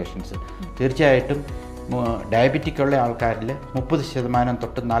കോംപ്ലിക്കേഷൻസ്. തീർച്ചയായിട്ടും ഡയബറ്റിക്കുള്ള ആൾക്കാരിൽ 30%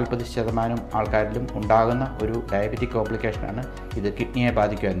 തൊട്ട് 40% ആൾക്കാരിലും ഉണ്ടാകുന്ന ഒരു ഡയബറ്റിക് കോംപ്ലിക്കേഷനാണ് ഇത് കിഡ്നിയെ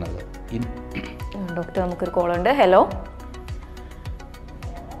ബാധിക്കുക എന്നുള്ളത്. ഡോക്ടർ, നമുക്കൊരു കോളുണ്ട്. ഹലോ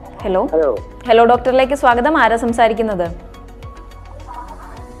ഹലോ ഡോക്ടറിലേക്ക് സ്വാഗതം. ആരാ സംസാരിക്കുന്നത്?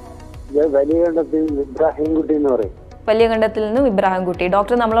 വലിയ കണ്ടത്തിൽ നിന്നും ഇബ്രാഹിം കുട്ടി.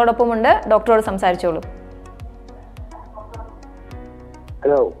 ഡോക്ടർ നമ്മളോടൊപ്പം ഉണ്ട്. ഡോക്ടറോട് സംസാരിച്ചോളൂ.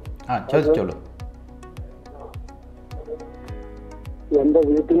 ചോദിച്ചോളൂ. എന്റെ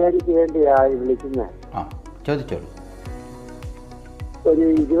വീട്ടുകാരിക്ക് വേണ്ടിയായി വിളിക്കുന്നത്. ചോദിച്ചോളൂ. ഒരു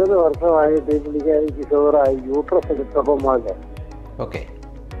 20 വർഷമായിട്ട് പുള്ളിക്കാരിക്ക് ഷുഗറായി, യൂട്രസ് എടുത്തപ്പോൾ മുതൽ. ഓക്കെ.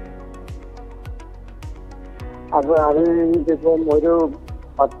 അപ്പൊ അത് കഴിഞ്ഞിട്ടിപ്പം ഒരു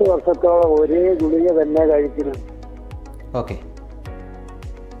 10 വർഷത്തോളം ഒരേ ഗുളിക തന്നെ കഴിക്കുന്നു. ഓക്കെ.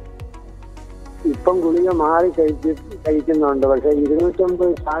 ഇപ്പം ഗുളിക മാറി കഴിക്കുന്നുണ്ട്, പക്ഷെ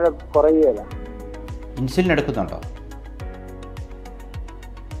 250 താഴെ കുറയുകയില്ല. ഇൻസുലിൻ എടുക്കുന്നുണ്ടോ?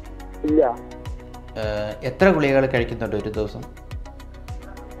 ഇല്ല. എത്ര ഗുളികകൾ കഴിക്കുന്നുണ്ട് ഒരു ദിവസം?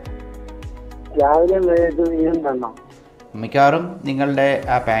 രാവിലെ വീണ്ടെണ്ണം. മിക്കവാറും നിങ്ങളുടെ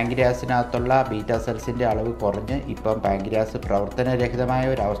ആ പാങ്ക്രിയാസിനകത്തുള്ള ബീറ്റാ സെൽസിൻ്റെ അളവ് കുറഞ്ഞ് ഇപ്പം പാങ്ക്രിയാസ് പ്രവർത്തനരഹിതമായ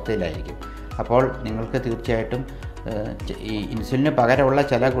ഒരു അവസ്ഥയിലായിരിക്കും. അപ്പോൾ നിങ്ങൾക്ക് തീർച്ചയായിട്ടും ഈ ഇൻസുലിന് പകരമുള്ള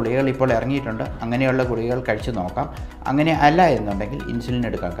ചില ഗുളികകൾ ഇപ്പോൾ ഇറങ്ങിയിട്ടുണ്ട്. അങ്ങനെയുള്ള ഗുളികകൾ കഴിച്ച് നോക്കാം. അങ്ങനെ അല്ല എന്നുണ്ടെങ്കിൽ ഇൻസുലിൻ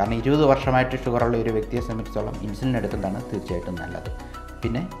എടുക്കാം. കാരണം 20 വർഷമായിട്ട് ഷുഗറുള്ള ഒരു വ്യക്തിയെ സംബന്ധിച്ചിടത്തോളം ഇൻസുലിൻ എടുക്കുന്നതാണ് തീർച്ചയായിട്ടും നല്ലത്.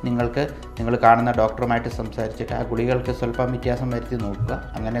 പിന്നെ നിങ്ങൾ കാണുന്ന ഡോക്ടറുമായിട്ട് സംസാരിച്ചിട്ട് ആ ഗുളികൾക്ക് സ്വല്പം വ്യത്യാസം വരുത്തി നോക്കുക.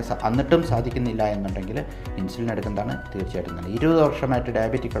 അങ്ങനെ എന്നിട്ടും സാധിക്കുന്നില്ല എന്നുണ്ടെങ്കിൽ ഇൻസുലിൻ എടുക്കുന്നതാണ് തീർച്ചയായിട്ടും നല്ലത്. 20 വർഷമായിട്ട്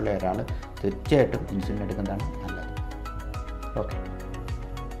ഡയബറ്റിക് ഉള്ള ഒരാൾ തീർച്ചയായിട്ടും ഇൻസുലിൻ എടുക്കുന്നതാണ് നല്ലത്. ഓക്കെ.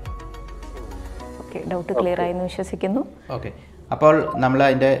 ഡൗട്ട് ക്ലിയർ ആയെന്ന് വിശ്വസിക്കുന്നു. ഓക്കെ. അപ്പോൾ നമ്മൾ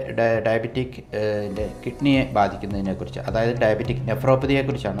അതിൻ്റെ ഡയബറ്റിക് കിഡ്നിയെ ബാധിക്കുന്നതിനെക്കുറിച്ച്, അതായത് ഡയബറ്റിക്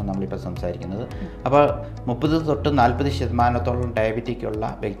നെഫ്രോപ്പതിയെക്കുറിച്ചാണ് നമ്മളിപ്പോൾ സംസാരിക്കുന്നത്. അപ്പോൾ 30 തൊട്ട് 40% ഡയബറ്റിക് ഉള്ള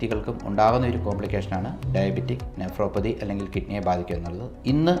വ്യക്തികൾക്കും ഉണ്ടാകുന്ന ഒരു കോംപ്ലിക്കേഷനാണ് ഡയബറ്റിക് നെഫ്രോപ്പതി അല്ലെങ്കിൽ കിഡ്നിയെ ബാധിക്കുക എന്നുള്ളത്.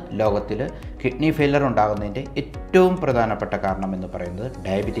 ഇന്ന് ലോകത്തിൽ കിഡ്നി ഫെയിലർ ഉണ്ടാകുന്നതിൻ്റെ ഏറ്റവും പ്രധാനപ്പെട്ട കാരണം എന്ന് പറയുന്നത്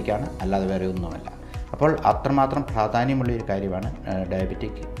ഡയബറ്റിക്കാണ്, അല്ലാതെ വേറെ ഒന്നുമല്ല. അപ്പോൾ അത്രമാത്രം പ്രാധാന്യമുള്ളൊരു കാര്യമാണ്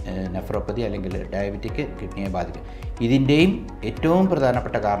ഡയബറ്റിക് നെഫ്രോപ്പതി അല്ലെങ്കിൽ ഡയബറ്റിക് കിഡ്നിയെ ബാധിക്കുക. ഇതിൻ്റെയും ഏറ്റവും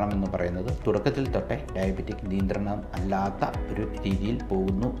പ്രധാനപ്പെട്ട കാരണം എന്ന് പറയുന്നത് തുടക്കത്തിൽ തൊട്ടേ ഡയബറ്റിക് നിയന്ത്രണം അല്ലാത്ത ഒരു രീതിയിൽ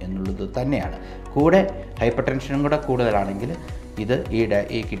പോകുന്നു എന്നുള്ളത് തന്നെയാണ്. കൂടെ ഹൈപ്പർ ടെൻഷനും കൂടെ കൂടുതലാണെങ്കിൽ ഇത്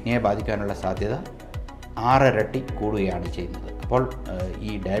ഈ കിഡ്നിയെ ബാധിക്കാനുള്ള സാധ്യത 6 ഇരട്ടി കൂടുകയാണ് ചെയ്യുന്നത്. അപ്പോൾ ഈ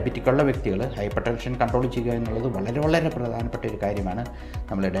ഡയബറ്റിക്കുള്ള വ്യക്തികൾ ഹൈപ്പർ ടെൻഷൻ കൺട്രോൾ ചെയ്യുക എന്നുള്ളത് വളരെ വളരെ പ്രധാനപ്പെട്ട ഒരു കാര്യമാണ്.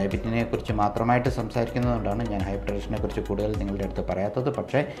 നമ്മൾ ഡയബറ്റിനെ കുറിച്ച് മാത്രമായിട്ട് സംസാരിക്കുന്നതുകൊണ്ടാണ് ഞാൻ ഹൈപ്പർ ടെൻഷനെ കുറിച്ച് കൂടുതൽ നിങ്ങളുടെ അടുത്ത് പറയാത്തത്.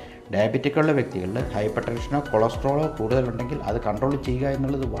 പക്ഷേ ഡയബറ്റിക്കുള്ള വ്യക്തികളിൽ ഹൈപ്പർ ടെൻഷനോ കൊളസ്ട്രോളോ കൂടുതലുണ്ടെങ്കിൽ അത് കൺട്രോൾ ചെയ്യുക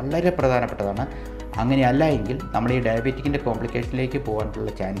എന്നുള്ളത് വളരെ പ്രധാനപ്പെട്ടതാണ്. അങ്ങനെയല്ല എങ്കിൽ നമ്മൾ ഈ ഡയബറ്റിക്കിൻ്റെ കോംപ്ലിക്കേഷനിലേക്ക്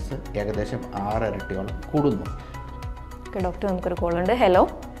പോകാനുള്ള ചാൻസ് ഏകദേശം 6 ഇരട്ടിയോളം കൂടുന്നു. ഡോക്ടർ, നമുക്കൊരു കോൾ ഉണ്ട്. ഹലോ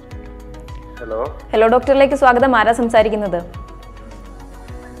ഹലോ ഡോക്ടറിലേക്ക് സ്വാഗതം. ആരാ സംസാരിക്കുന്നത്?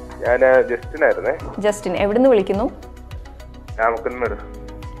 ഞാൻ ജസ്റ്റിൻ ആയിരുന്നേ. ജസ്റ്റിൻ, എവിടുന്ന് വിളിക്കുന്നു?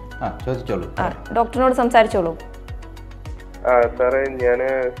 ചോദിച്ചോളൂ. ഡോക്ടറിനോട് സംസാരിച്ചോളൂ. സാറേ, ഞാൻ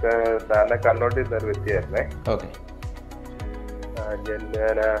സാറിനെ കണ്ണോട്ട് ചെയ്യുന്ന ഒരു വ്യക്തിയായിരുന്നേ. ഓക്കെ.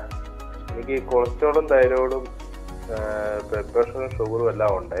 എനിക്ക് കൊളസ്ട്രോളും തൈറോയിഡും ബ്ലഡ് പ്രഷറും ഷുഗറും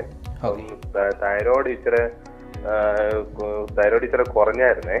എല്ലാം ഉണ്ട്. തൈറോയിഡ് ഇച്ചിരി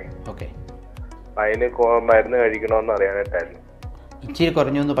കുറഞ്ഞായിരുന്നേ. ഓക്കെ. അതിന് മരുന്ന് കഴിക്കണമെന്ന് അറിയാനായിട്ടായിരുന്നു. ഇച്ചിരി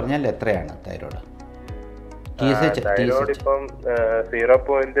കുറഞ്ഞു എന്ന് പറഞ്ഞാൽ എത്രയാണ് തൈറോയിഡ്? തൈറോയിഡ് ഇപ്പം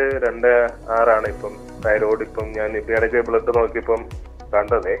 0.26 ഇപ്പം തൈറോയിഡ്. ഇപ്പം ഞാൻ ഇപ്പം ഇടയ്ക്ക് ബ്ലഡ് നോക്കിയപ്പം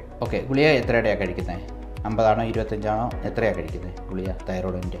കണ്ടതേ. ഓക്കെ. ഗുളിക എത്രയുടെയാണ് കഴിക്കുന്നത്? 50 ആണോ 25 എത്രയാണ് കഴിക്കുന്നത് ഗുളിക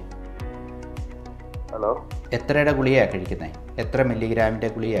തൈറോയിഡിൻ്റെ? ഹലോ, എത്രയുടെ ഗുളികയാണ് കഴിക്കുന്നത്? എത്ര മില്ലിഗ്രാമിൻ്റെ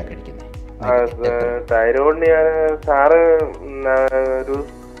ഗുളികയാണ് കഴിക്കുന്നത് തൈറോയിഡിന്? ഞാൻ സാറ് ഒരു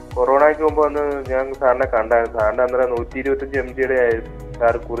കൊറോണയ്ക്ക് മുമ്പ് വന്ന് ഞാൻ സാറിനെ കണ്ടായിരുന്നു. സാറിൻ്റെ അന്നേരം 125 mg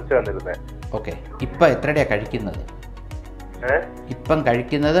സാറ് കുറിച്ച് തന്നിരുന്നേ. ഓക്കെ. ഇപ്പം എത്രയുടെയാണ് കഴിക്കുന്നത്? ഇപ്പം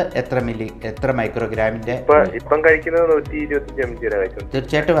കഴിക്കുന്നത് എത്ര മൈക്രോഗ്രാമിൻ്റെ? ഇപ്പം കഴിക്കുന്നത് 125 mg കഴിക്കുന്നത്.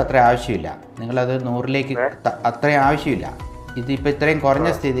 തീർച്ചയായിട്ടും അത്ര ആവശ്യമില്ല. നിങ്ങളത് 100ലേക്ക് അത്രയും ആവശ്യമില്ല. ഇതിപ്പോൾ ഇത്രയും കുറഞ്ഞ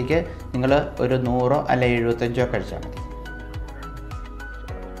സ്ഥിതിക്ക് നിങ്ങൾ ഒരു 100 അല്ലെ 75 കഴിച്ചാൽ മതി.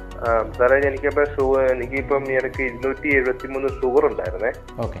 സാറേ, എനിക്കിപ്പം ഇടയ്ക്ക് 273 ഷുഗർ ഉണ്ടായിരുന്നേ.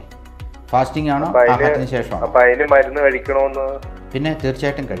 ഓക്കെ. ഫാസ്റ്റിംഗ് ആണോ ആഹാരത്തിന് ശേഷമാണോ? അപ്പം അതിന് മരുന്ന് കഴിക്കണമെന്ന്? പിന്നെ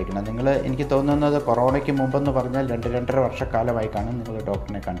തീർച്ചയായിട്ടും കഴിക്കണം. നിങ്ങൾ, എനിക്ക് തോന്നുന്നത് കൊറോണയ്ക്ക് മുമ്പെന്ന് പറഞ്ഞാൽ 2-2.5 വർഷക്കാലമായി കാണും നിങ്ങൾ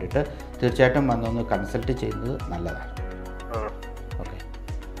ഡോക്ടറിനെ കണ്ടിട്ട്. തീർച്ചയായിട്ടും വന്നൊന്ന് കൺസൾട്ട് ചെയ്യുന്നത് നല്ലതാണ്. Okay.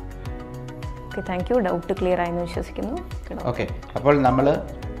 Thank you. Doubt clear ആയെന്ന് വിശ്വസിക്കുന്നു. ഓക്കെ. അപ്പോൾ നമ്മൾ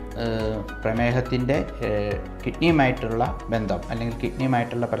പ്രമേഹത്തിൻ്റെ കിഡ്നിയുമായിട്ടുള്ള ബന്ധം അല്ലെങ്കിൽ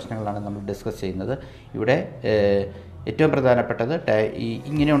കിഡ്നിയുമായിട്ടുള്ള പ്രശ്നങ്ങളാണ് നമ്മൾ ഡിസ്കസ് ചെയ്യുന്നത്. ഇവിടെ ഏറ്റവും പ്രധാനപ്പെട്ടത്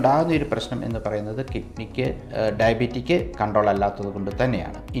ഇങ്ങനെ ഉണ്ടാകുന്ന ഒരു പ്രശ്നം എന്ന് പറയുന്നത് കിഡ്നിക്ക് ഡയബറ്റിക്ക് കൺട്രോൾ അല്ലാത്തത് കൊണ്ട്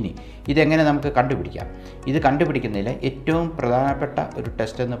തന്നെയാണ്. ഇനി ഇതെങ്ങനെ നമുക്ക് കണ്ടുപിടിക്കാം? ഇത് കണ്ടുപിടിക്കുന്നതിൽ ഏറ്റവും പ്രധാനപ്പെട്ട ഒരു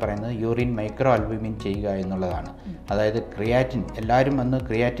ടെസ്റ്റ് എന്ന് പറയുന്നത് യൂറിൻ മൈക്രോ ആൽബുമിൻ ചെയ്യുക എന്നുള്ളതാണ്. അതായത് ക്രിയാറ്റിൻ, എല്ലാവരും വന്ന്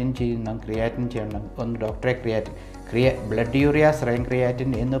ക്രിയാറ്റിൻ ചെയ്യണം, ഒന്ന് ഡോക്ടറെ ബ്ലഡ് യൂറിയ സെറൈൻ ക്രിയാറ്റിൻ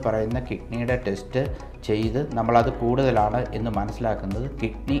എന്ന് പറയുന്ന കിഡ്നിയുടെ ടെസ്റ്റ് ചെയ്ത് നമ്മളത് കൂടുതലാണ് എന്ന് മനസ്സിലാക്കുന്നത്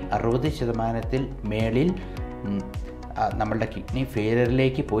കിഡ്നി 60% മേളിൽ നമ്മളുടെ കിഡ്നി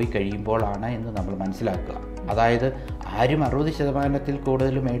ഫെയിലിയറിലേക്ക് പോയി കഴിയുമ്പോഴാണ് എന്ന് നമ്മൾ മനസ്സിലാക്കുക. അതായത് ആരും 60%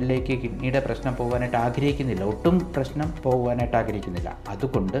 കൂടുതൽ മേളിലേക്ക് കിഡ്നിയുടെ പ്രശ്നം പോകാനായിട്ട് ആഗ്രഹിക്കുന്നില്ല, ഒട്ടും പ്രശ്നം പോകാനായിട്ട് ആഗ്രഹിക്കുന്നില്ല.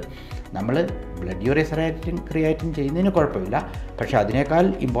 അതുകൊണ്ട് നമ്മൾ ബ്ലഡ് യൂറിയ സെറൈൻ ക്രിയാറ്റിൻ ചെയ്യുന്നതിന് കുഴപ്പമില്ല. പക്ഷേ അതിനേക്കാൾ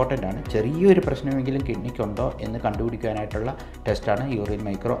ഇമ്പോർട്ടൻ്റ് ആണ് ചെറിയൊരു പ്രശ്നമെങ്കിലും കിഡ്നിക്കുണ്ടോ എന്ന് കണ്ടുപിടിക്കാനായിട്ടുള്ള ടെസ്റ്റാണ് യൂറിൻ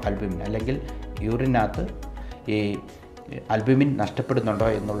മൈക്രോ ആൽബുമിൻ, അല്ലെങ്കിൽ യൂറിനകത്ത് ഈ ആൽബുമിൻ നഷ്ടപ്പെടുന്നുണ്ടോ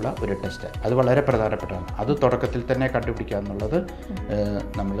എന്നുള്ള ഒരു ടെസ്റ്റ്. അത് വളരെ പ്രധാനപ്പെട്ടതാണ്. അത് തുടക്കത്തിൽ തന്നെ കണ്ടുപിടിക്കുക എന്നുള്ളത്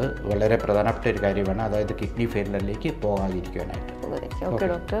നമ്മൾ വളരെ പ്രധാനപ്പെട്ട ഒരു കാര്യമാണ്. അതായത് കിഡ്നി ഫെയിലിയറിലേക്ക് പോകാതിരിക്കാനായിട്ട്. ഓക്കെ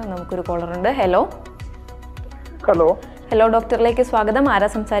ഡോക്ടർ, നമുക്കൊരു കോളർ ഉണ്ട്. ഹലോ ഡോക്ടറിലേക്ക് സ്വാഗതം. ആരാ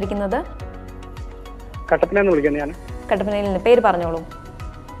സംസാരിക്കുന്നത്? കട്ടപ്പനയിൽ നിന്ന് വിളിക്കുന്നത് ഞാൻ. കട്ടപ്പനയിൽ നിന്ന്. പേര് പറഞ്ഞോളൂ.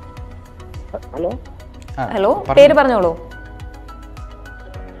 ഹലോ, പേര് പറഞ്ഞോളൂ.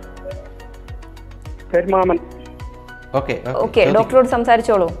 മാമൻ. ഓക്കെ, ഡോക്ടറോട്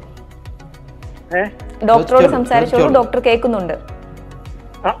സംസാരിച്ചോളൂ. ഡോക്ടർ കേൾക്കുന്നുണ്ട്.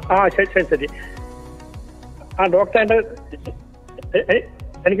 ശരി. ഡോക്ടർ,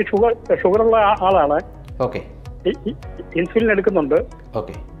 എനിക്ക് ഷുഗറുള്ള ആളാണ്. ഇൻസുലിൻ എടുക്കുന്നുണ്ട്.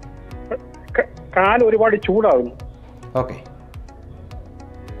 കാല് ഒരുപാട് ചൂടാകുന്നു.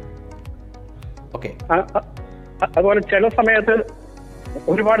 അതുപോലെ ചില സമയത്ത്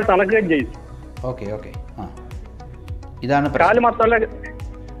ഒരുപാട് തണുക്കുകയും ചെയ്യും. ഇതാണ് കാല് മാത്രമല്ല,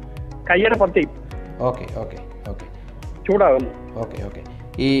 കയ്യുടെ പത്തി ചൂടാകുന്നു.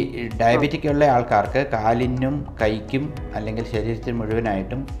 ഈ ഡയബറ്റിക് ഉള്ള ആൾക്കാർക്ക് കാലിനും കൈക്കും അല്ലെങ്കിൽ ശരീരത്തിന്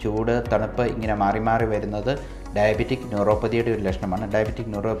മുഴുവനായിട്ടും ചൂട് തണുപ്പ് ഇങ്ങനെ മാറി മാറി വരുന്നത് ഡയബറ്റിക് ന്യൂറോപ്പതിയുടെ ഒരു ലക്ഷണമാണ്. ഡയബറ്റിക്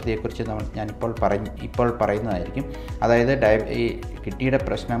ന്യൂറോപ്പതിയെക്കുറിച്ച് ഇപ്പോൾ പറയുന്നതായിരിക്കും. അതായത് ഈ കിഡ്നിയുടെ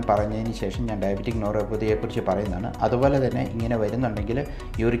പ്രശ്നം പറഞ്ഞതിന് ശേഷം ഞാൻ ഡയബറ്റിക് ന്യൂറോപ്പതിയെക്കുറിച്ച് പറയുന്നതാണ്. അതുപോലെ തന്നെ ഇങ്ങനെ വരുന്നുണ്ടെങ്കിൽ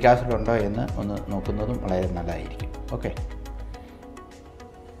യൂറിക് ആസിഡ് ഉണ്ടോ എന്ന് ഒന്ന് നോക്കുന്നതും വളരെ നല്ലതായിരിക്കും. ഓക്കെ.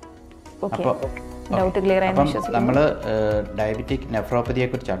 അപ്പോൾ ഡൗട്ട് ക്ലിയർ ആയി അപ്പം നമ്മൾ ഡയബറ്റിക്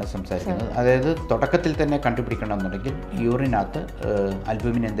നെഫ്രോപ്പതിയെക്കുറിച്ചാണ് സംസാരിക്കുന്നത്. അതായത് തുടക്കത്തിൽ തന്നെ കണ്ടുപിടിക്കണമെന്നുണ്ടെങ്കിൽ യൂറിനകത്ത്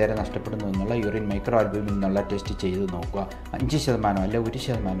ആൽബുമിൻ എന്തേരം നഷ്ടപ്പെടുന്നു എന്നുള്ള യൂറിൻ മൈക്രോ ആൽബുമിൻ എന്നുള്ള ടെസ്റ്റ് ചെയ്ത് നോക്കുക. 5% അല്ലെ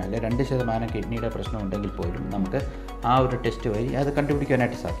 1% അല്ലെ 2% കിഡ്നിയുടെ പ്രശ്നം ഉണ്ടെങ്കിൽ പോലും നമുക്ക് ആ ഒരു ടെസ്റ്റ് വഴി അത്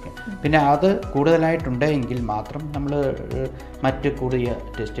കണ്ടുപിടിക്കാനായിട്ട് സാധിക്കും. പിന്നെ അത് കൂടുതലായിട്ടുണ്ടെങ്കിൽ മാത്രം നമ്മൾ മറ്റ് കൂടിയ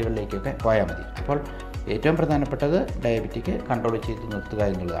ടെസ്റ്റുകളിലേക്കൊക്കെ പോയാൽ മതി. അപ്പോൾ ഏറ്റവും പ്രധാനപ്പെട്ടത് ഡയബറ്റിക് കൺട്രോൾ ചെയ്ത് നിർത്തുക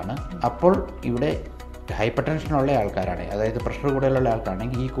എന്നുള്ളതാണ്. അപ്പോൾ ഇവിടെ ഹൈപ്പർ ടെൻഷനുള്ള ആൾക്കാരാണ്, അതായത് പ്രഷർ കൂടുതലുള്ള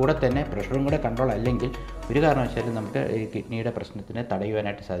ആൾക്കാരാണെങ്കിൽ ഈ കൂടെ തന്നെ പ്രഷറും കൂടെ കൺട്രോൾ അല്ലെങ്കിൽ ഒരു കാരണവശാലും നമുക്ക് ഈ കിഡ്നിയുടെ പ്രശ്നത്തിനെ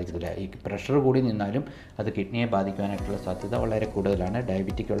തടയുവാനായിട്ട് സാധിക്കത്തില്ല. ഈ പ്രഷർ കൂടി നിന്നാലും അത് കിഡ്നിയെ ബാധിക്കുവാനായിട്ടുള്ള സാധ്യത വളരെ കൂടുതലാണ്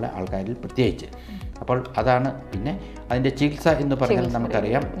ഡയബറ്റിക് ഉള്ള ആൾക്കാരിൽ പ്രത്യേകിച്ച്. അപ്പോൾ അതാണ്. പിന്നെ അതിൻ്റെ ചികിത്സ എന്ന് പറഞ്ഞാൽ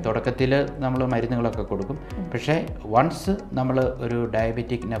നമുക്കറിയാം, തുടക്കത്തിൽ നമ്മൾ മരുന്നുകളൊക്കെ കൊടുക്കും. പക്ഷേ വൺസ് നമ്മൾ ഒരു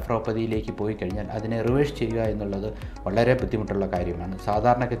ഡയബറ്റിക് നെഫ്രോപ്പതിയിലേക്ക് പോയി കഴിഞ്ഞാൽ അതിനെ റിവേഴ്സ് ചെയ്യുക എന്നുള്ളത് വളരെ ബുദ്ധിമുട്ടുള്ള കാര്യമാണ്.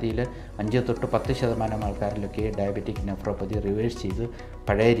 സാധാരണഗതിയിൽ 5 തൊട്ട് 10% ആൾക്കാരിലൊക്കെ ഡയബറ്റിക് നെഫ്രോപ്പതി റിവേഴ്സ് ചെയ്ത്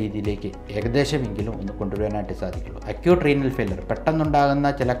പഴയ രീതിയിലേക്ക് ഏകദേശമെങ്കിലും ഒന്ന് കൊണ്ടുവരാനായിട്ട് സാധിക്കുള്ളൂ. അക്യൂട്ട് റീനൽ ഫെയിലർ,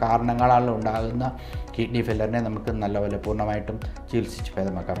 പെട്ടെന്നുണ്ടാകുന്ന ചില കാരണങ്ങളാൽ ഉണ്ടാകുന്ന കിഡ്നി ഫെയിലറിനെ നമുക്ക് നല്ലപോലെ പൂർണ്ണമായിട്ടും ചികിത്സിച്ച്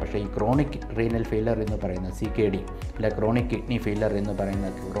ഭേദമാക്കാം. പക്ഷേ ഈ ക്രോണിക് റീനൽ ഫെയിലർ എന്ന് പറയുന്ന CKD അല്ലെ ക്രോണിക് കിഡ്നി ഫെയിലർ എന്ന് പറയുന്ന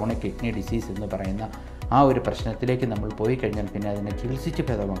ക്രോണിക് കിഡ്നി ഡിസീസ് എന്ന് പറയുന്ന ആ ഒരു പ്രശ്നത്തിലേക്ക് നമ്മൾ പോയി കഴിഞ്ഞാൽ പിന്നെ അതിനെ ചികിത്സിച്ച്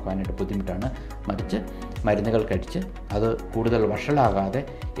ഭേദമാക്കാനായിട്ട് ബുദ്ധിമുട്ടാണ്. മറിച്ച് മരുന്നുകൾ കഴിച്ച് അത് കൂടുതൽ വഷളാകാതെ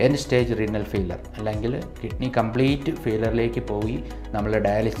എൻഡ് സ്റ്റേജ് റീനൽ ഫെയിലർ അല്ലെങ്കിൽ കിഡ്നി കംപ്ലീറ്റ് ഫെയിലറിലേക്ക് പോയി നമ്മൾ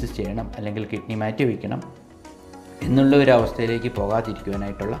ഡയാലിസിസ് ചെയ്യണം അല്ലെങ്കിൽ കിഡ്നി മാറ്റി വയ്ക്കണം എന്നുള്ള ഒരു അവസ്ഥയിലേക്ക്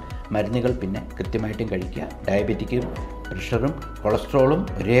പോകാതിരിക്കുവാനായിട്ടുള്ള മരുന്നുകൾ പിന്നെ കൃത്യമായിട്ടും കഴിക്കുക. ഡയബറ്റിക്കും പ്രഷറും കൊളസ്ട്രോളും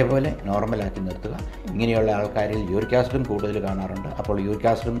ഒരേപോലെ നോർമലാക്കി നിർത്തുക. ഇങ്ങനെയുള്ള ആൾക്കാരിൽ യൂറിക് ആസിഡും കൂടുതൽ കാണാറുണ്ട്. അപ്പോൾ യൂറിക്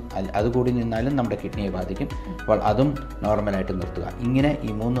ആസിഡും അതുകൂടി നിന്നാലും നമ്മുടെ കിഡ്നിയെ ബാധിക്കും. അപ്പോൾ അതും നോർമലായിട്ട് നിർത്തുക. ഇങ്ങനെ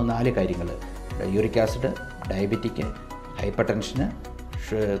ഈ 3-4 കാര്യങ്ങൾ, uric acid, diabetic, hyper ടെൻഷന്,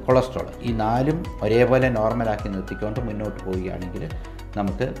 cholesterol, ഈ 4ഉം ഒരേപോലെ നോർമലാക്കി നിർത്തിക്കൊണ്ട് മുന്നോട്ട് പോവുകയാണെങ്കിൽ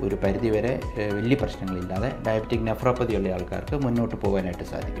നമുക്ക് ഒരു പരിധിവരെ വലിയ പ്രശ്നങ്ങളില്ലാതെ ഡയബറ്റിക് നെഫ്രോപ്പതിയുള്ള ആൾക്കാർക്ക് മുന്നോട്ട് പോകാനായിട്ട്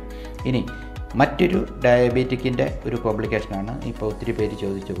സാധിക്കും. ഇനി മറ്റൊരു ഡയബറ്റിക്കിൻ്റെ ഒരു കോംപ്ലിക്കേഷനാണ് ഇപ്പോൾ ഒത്തിരി പേര്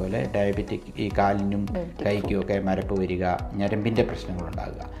ചോദിച്ച പോലെ ഡയബറ്റിക് ഈ കാലിനും കൈക്കുമൊക്കെ മരപ്പ് വരിക, ഞരമ്പിൻ്റെ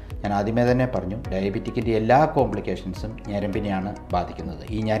പ്രശ്നങ്ങളുണ്ടാകുക. ഞാൻ ആദ്യമേ തന്നെ പറഞ്ഞു, ഡയബറ്റിക്കിൻ്റെ എല്ലാ കോംപ്ലിക്കേഷൻസും ഞരമ്പിനെയാണ് ബാധിക്കുന്നത്.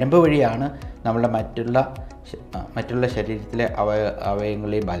 ഈ ഞരമ്പ് വഴിയാണ് നമ്മളുടെ മറ്റുള്ള ശരീരത്തിലെ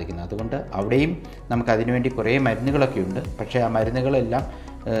അവയവങ്ങളെയും ബാധിക്കുന്നത്. അതുകൊണ്ട് അവിടെയും നമുക്ക് അതിനുവേണ്ടി കുറേ മരുന്നുകളൊക്കെ ഉണ്ട്. പക്ഷേ ആ മരുന്നുകളെല്ലാം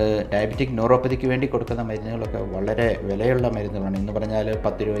ഡയബറ്റിക് ന്യൂറോപ്പതിക്ക് വേണ്ടി കൊടുക്കുന്ന മരുന്നുകളൊക്കെ വളരെ വിലയുള്ള മരുന്നുകളാണ്. എന്ന് പറഞ്ഞാൽ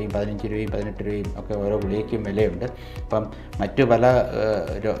 10 രൂപയും 15 രൂപയും 18 രൂപയും ഒക്കെ ഓരോ ഗുളികയ്ക്കും വിലയുണ്ട്. അപ്പം മറ്റു പല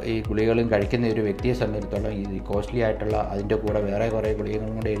ഈ ഗുളികകളും കഴിക്കുന്ന ഒരു വ്യക്തിയെ സംബന്ധിച്ചിടത്തോളം ഈ കോസ്റ്റ്ലി ആയിട്ടുള്ള അതിൻ്റെ കൂടെ വേറെ കുറേ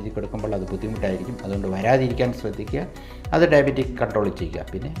ഗുളികകളും കൂടെ എഴുതി കൊടുക്കുമ്പോൾ അത് ബുദ്ധിമുട്ടായിരിക്കും. അതുകൊണ്ട് വരാതിരിക്കാൻ ശ്രദ്ധിക്കുക. അത് ഡയബറ്റിക് കൺട്രോൾ ചെയ്യുക.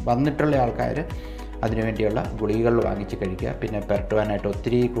 പിന്നെ വന്നിട്ടുള്ള ആൾക്കാർ അതിനുവേണ്ടിയുള്ള ഗുളികകൾ വാങ്ങിച്ച് കഴിക്കുക. പിന്നെ പുരട്ടുവാനായിട്ട്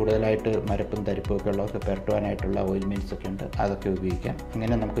ഒത്തിരി കൂടുതലായിട്ട് മരപ്പും തരിപ്പും ഒക്കെ ഉള്ളവർക്ക് പുരട്ടുവാനായിട്ടുള്ള ഓയിൽമെൻറ്റ്സ് ഒക്കെ ഉണ്ട്, അതൊക്കെ ഉപയോഗിക്കാം.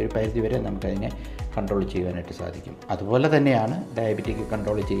 അങ്ങനെ നമുക്കൊരു പരിധി വരെ നമുക്കതിനെ കൺട്രോൾ ചെയ്യുവാനായിട്ട് സാധിക്കും. അതുപോലെ തന്നെയാണ് ഡയബറ്റിക്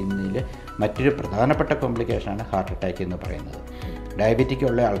കൺട്രോൾ ചെയ്യുന്നതിൽ മറ്റൊരു പ്രധാനപ്പെട്ട കോംപ്ലിക്കേഷനാണ് ഹാർട്ട് അറ്റാക്ക് എന്ന് പറയുന്നത്. ഡയബറ്റിക്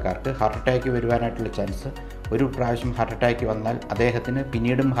ഉള്ള ആൾക്കാർക്ക് ഹാർട്ട് അറ്റാക്ക് വരുവാനായിട്ടുള്ള ചാൻസ്, ഒരു പ്രാവശ്യം ഹാർട്ട് അറ്റാക്ക് വന്നാൽ അദ്ദേഹത്തിന്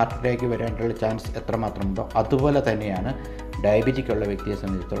പിന്നീടും ഹാർട്ട് അറ്റാക്ക് വരാനായിട്ടുള്ള ചാൻസ് എത്രമാത്രമുണ്ടോ അതുപോലെ തന്നെയാണ് ഡയബറ്റിക് ഉള്ള വ്യക്തിയെ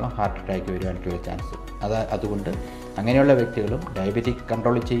സംബന്ധിച്ചിടത്തോളം ഹാർട്ട് അറ്റാക്ക് വരുവാനായിട്ടുള്ള ചാൻസ്. അതുകൊണ്ട് അങ്ങനെയുള്ള വ്യക്തികളും ഡയബറ്റിക്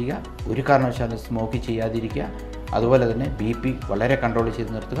കൺട്രോൾ ചെയ്യുക. ഒരു കാരണവശാലും സ്മോക്ക് ചെയ്യാതിരിക്കുക. അതുപോലെ തന്നെ BP വളരെ കൺട്രോൾ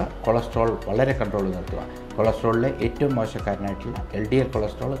ചെയ്ത് നിർത്തുക. കൊളസ്ട്രോൾ വളരെ കൺട്രോൾ നിർത്തുക. കൊളസ്ട്രോളിലെ ഏറ്റവും മോശക്കാരനായിട്ടുള്ള LDL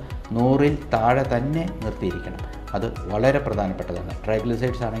കൊളസ്ട്രോൾ 100ൽ താഴെ തന്നെ നിർത്തിയിരിക്കണം. അത് വളരെ പ്രധാനപ്പെട്ടതാണ്.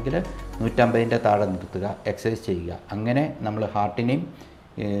 ട്രൈഗ്ലിസൈഡ്സ് ആണെങ്കിൽ 150ൻ്റെ താഴെ നിർത്തുക. എക്സസൈസ് ചെയ്യുക. അങ്ങനെ നമ്മൾ ഹാർട്ടിനെയും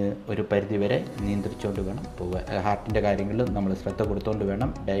ഒരു പരിധിവരെ നിയന്ത്രിച്ചുകൊണ്ട് വേണം പോവുക. ഹാർട്ടിൻ്റെ കാര്യങ്ങളിൽ നമ്മൾ ശ്രദ്ധ കൊടുത്തുകൊണ്ട് വേണം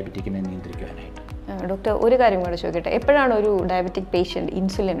ഡയബറ്റിക്കിനെ നിയന്ത്രിക്കുവാനായിട്ട്. ഡോക്ടർ, ഒരു കാര്യം കൂടെ ചോദിക്കട്ടെ, എപ്പോഴാണ് ഒരു ഡയബറ്റിക് പേഷ്യൻ്റ്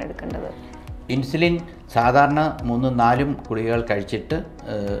ഇൻസുലിൻ എടുക്കേണ്ടത്? ഇൻസുലിൻ സാധാരണ 3-4 ഗുളികകൾ കഴിച്ചിട്ട്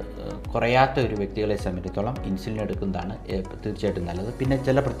കുറയാത്ത ഒരു വ്യക്തികളെ സംബന്ധിച്ചിടത്തോളം ഇൻസുലിൻ എടുക്കുന്നതാണ് തീർച്ചയായിട്ടും നല്ലത്. പിന്നെ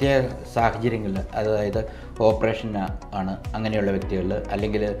ചില പ്രത്യേക സാഹചര്യങ്ങളിൽ, അതായത് ഓപ്പറേഷൻ ആണ് അങ്ങനെയുള്ള വ്യക്തികളിൽ,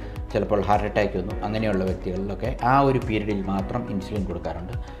 അല്ലെങ്കിൽ ചിലപ്പോൾ ഹാർട്ട് അറ്റാക്ക് വന്നു അങ്ങനെയുള്ള വ്യക്തികളിലൊക്കെ ആ ഒരു പീരീഡിൽ മാത്രം ഇൻസുലിൻ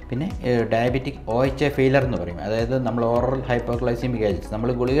കൊടുക്കാറുണ്ട്. പിന്നെ ഡയബറ്റിക് OHA ഫെയിലർ എന്ന് പറയും, അതായത് നമ്മൾ ഓറൽ ഹൈപ്പോഗ്ലൈസീമിക് ഏജൻസ്,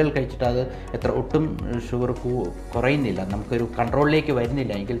 നമ്മൾ ഗുളികകൾ കഴിച്ചിട്ട് അത് ഒട്ടും ഷുഗർ കുറയുന്നില്ല, നമുക്കൊരു കൺട്രോളിലേക്ക്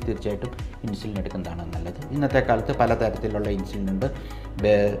വരുന്നില്ല എങ്കിൽ തീർച്ചയായിട്ടും ഇൻസുലിൻ എടുക്കുന്നതാണ് നല്ലത്. ഇന്നത്തെ കാലത്ത് പലതരത്തിലുള്ള ഇൻസുലിൻ ഉണ്ട്.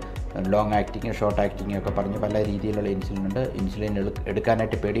 ലോങ് ആക്ടിങ്, ഷോർട്ട് ആക്ടിങ് ഒക്കെ പറഞ്ഞ് പല രീതിയിലുള്ള ഇൻസുലിൻ ഉണ്ട്. ഇൻസുലിൻ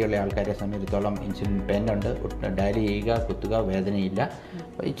എടുക്കാനായിട്ട് പേടിയുള്ള ആൾക്കാരെ സംബന്ധിച്ചിടത്തോളം ഇൻസുലിൻ പെൻ ഉണ്ട്, ഡയലി ചെയ്യുക, കുത്തുക, വേദനയില്ല,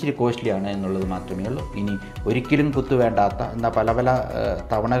 ഇച്ചിരി കോസ്റ്റ്ലിയാണ് എന്നുള്ളത് മാത്രമേ ഉള്ളൂ. ഇനി ഒരിക്കലും കുത്തു വേണ്ടാത്ത എന്നാൽ പല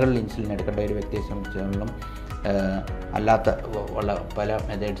തവണകളിൽ ഇൻസുലിൻ എടുക്കേണ്ട ഒരു വ്യക്തിയെ സംബന്ധിച്ചിടത്തോളം അല്ലാത്ത ഉള്ള പല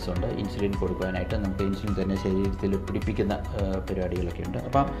മെത്തേഡ്സ് ഉണ്ട് ഇൻസുലിൻ കൊടുക്കാനായിട്ട്. നമുക്ക് ഇൻസുലിൻ തന്നെ ശരീരത്തിൽ പിടിപ്പിക്കുന്ന പരിപാടികളൊക്കെ ഉണ്ട്.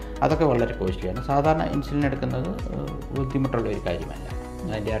 അപ്പം അതൊക്കെ വളരെ കോസ്റ്റ്ലിയാണ്. സാധാരണ ഇൻസുലിൻ എടുക്കുന്നത് ബുദ്ധിമുട്ടുള്ള ഒരു കാര്യമല്ല.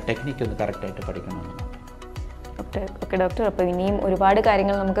 അതിൻ്റെ ആ ടെക്നിക്ക് ഒന്ന് കറക്റ്റായിട്ട് പഠിക്കണമെന്ന്. ഓക്കെ ഡോക്ടർ, അപ്പോൾ ഇനിയും ഒരുപാട്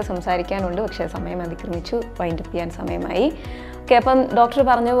കാര്യങ്ങൾ നമുക്ക് സംസാരിക്കാനുണ്ട്. പക്ഷേ സമയം അതിക്രമിച്ചു, വൈൻഡപ്പ് ചെയ്യാൻ സമയമായി. ഓക്കെ, അപ്പം ഡോക്ടർ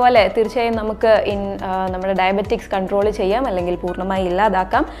പറഞ്ഞ പോലെ തീർച്ചയായും നമുക്ക് നമ്മുടെ ഡയബറ്റിക്സ് കൺട്രോൾ ചെയ്യാം, അല്ലെങ്കിൽ പൂർണ്ണമായി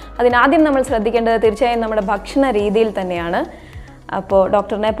ഇല്ലാതാക്കാം. അതിനാദ്യം നമ്മൾ ശ്രദ്ധിക്കേണ്ടത് തീർച്ചയായും നമ്മുടെ ഭക്ഷണ രീതിയിൽ തന്നെയാണ്. അപ്പോൾ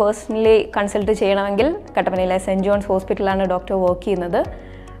ഡോക്ടറിനെ പേഴ്സണലി കൺസൾട്ട് ചെയ്യണമെങ്കിൽ കട്ടപ്പനയിലെ സെൻറ്റ് ജോൺസ് ഹോസ്പിറ്റലാണ് ഡോക്ടർ വർക്ക് ചെയ്യുന്നത്.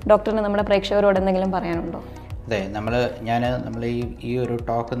 ഡോക്ടറിന് നമ്മുടെ പ്രേക്ഷകരോട് എന്തെങ്കിലും പറയാനുണ്ടോ? അതെ, നമ്മൾ ഈ ഒരു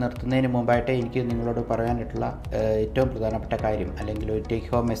ടോക്ക് നിർത്തുന്നതിന് മുമ്പായിട്ട് എനിക്ക് നിങ്ങളോട് പറയാനായിട്ടുള്ള ഏറ്റവും പ്രധാനപ്പെട്ട കാര്യം, അല്ലെങ്കിൽ ഒരു ടേക്ക്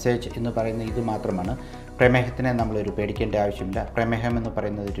ഹോം മെസ്സേജ് എന്ന് പറയുന്നത് ഇത് മാത്രമാണ്. പ്രമേഹത്തിനെ നമ്മളൊരു പേടിക്കേണ്ട ആവശ്യമില്ല. പ്രമേഹം എന്ന്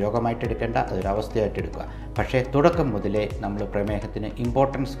പറയുന്നത് രോഗമായിട്ട് എടുക്കേണ്ട, അതൊരു അവസ്ഥയായിട്ട് എടുക്കുക. പക്ഷേ തുടക്കം മുതലേ നമ്മൾ പ്രമേഹത്തിന്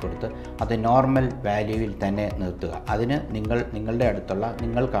ഇമ്പോർട്ടൻസ് കൊടുത്ത് അത് നോർമൽ വാല്യൂവിൽ തന്നെ നിർത്തുക. അതിന് നിങ്ങളുടെ അടുത്തുള്ള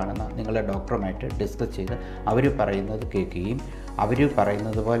നിങ്ങൾ കാണുന്ന നിങ്ങളുടെ ഡോക്ടറുമായിട്ട് ഡിസ്കസ് ചെയ്ത് അവർ പറയുന്നത് കേൾക്കുകയും അവർ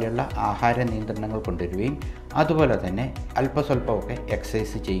പറയുന്നത് പോലെയുള്ള ആഹാര നിയന്ത്രണങ്ങൾ കൊണ്ടുവരികയും അതുപോലെ തന്നെ അല്പസ്വല്പമൊക്കെ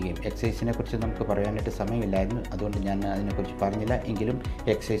എക്സസൈസ് ചെയ്യുകയും. എക്സസൈസിനെ കുറിച്ച് നമുക്ക് പറയാനായിട്ട് സമയമില്ലായിരുന്നു, അതുകൊണ്ട് ഞാൻ അതിനെക്കുറിച്ച് പറഞ്ഞില്ല. എങ്കിലും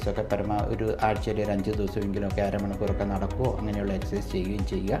എക്സസൈസൊക്കെ ഒരു ആഴ്ചയിൽ ഒരു 5 ദിവസമെങ്കിലുമൊക്കെ അരമണിക്കൂറൊക്കെ നടക്കുകയോ അങ്ങനെയുള്ള എക്സസൈസ് ചെയ്യുകയും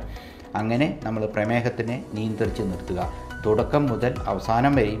ചെയ്യുക. അങ്ങനെ നമ്മൾ പ്രമേഹത്തിനെ നിയന്ത്രിച്ച് നിർത്തുക. തുടക്കം മുതൽ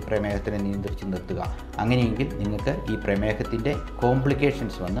അവസാനം വരെയും പ്രമേഹത്തിനെ നിയന്ത്രിച്ച് നിർത്തുക. അങ്ങനെയെങ്കിൽ നിങ്ങൾക്ക് ഈ പ്രമേഹത്തിൻ്റെ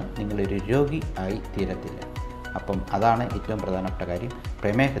കോംപ്ലിക്കേഷൻസ് വന്ന് നിങ്ങളൊരു രോഗി ആയി തീരത്തില്ല. അപ്പം അതാണ് ഏറ്റവും പ്രധാനപ്പെട്ട കാര്യം.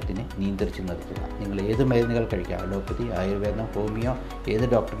 പ്രമേഹത്തിനെ നിയന്ത്രിച്ച് നിർത്തുക. നിങ്ങൾ ഏത് മരുന്നുകൾ കഴിക്കുക, അലോപ്പതി, ആയുർവേദം, ഹോമിയോ, ഏത്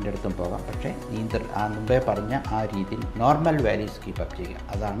ഡോക്ടറിൻ്റെ അടുത്തും പോകാം. പക്ഷേ മുമ്പേ പറഞ്ഞ ആ രീതിയിൽ നോർമൽ വാല്യൂസ് കീപ്പ് അപ്പ് ചെയ്യുക.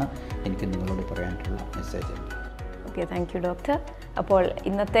 അതാണ് എനിക്ക് നിങ്ങളോട് പറയാനായിട്ടുള്ള message. Okay, thank you doctor. അപ്പോൾ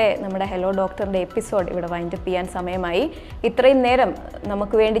ഇന്നത്തെ നമ്മുടെ ഹലോ ഡോക്ടറിൻ്റെ എപ്പിസോഡ് ഇവിടെ വൈൻഡപ്പ് ചെയ്യാൻ സമയമായി. ഇത്രയും നേരം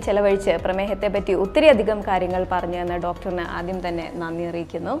നമുക്ക് വേണ്ടി ചെലവഴിച്ച് പ്രമേഹത്തെ പറ്റി ഒത്തിരിയധികം കാര്യങ്ങൾ പറഞ്ഞു തന്ന ഡോക്ടറിന് ആദ്യം തന്നെ നന്ദി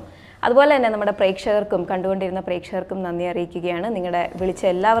അറിയിക്കുന്നു. അതുപോലെ തന്നെ നമ്മുടെ പ്രേക്ഷകർക്കും, കണ്ടുകൊണ്ടിരുന്ന പ്രേക്ഷകർക്കും നന്ദി അറിയിക്കുകയാണ്. നിങ്ങളുടെ വിളിച്ച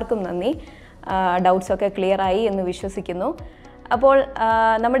എല്ലാവർക്കും നന്ദി. ഡൗട്ട്സൊക്കെ ക്ലിയർ ആയി എന്ന് വിശ്വസിക്കുന്നു. അപ്പോൾ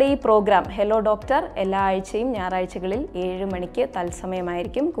നമ്മുടെ ഈ പ്രോഗ്രാം ഹലോ ഡോക്ടർ എല്ലാ ആഴ്ചയും ഞായറാഴ്ചകളിൽ 7 മണിക്ക്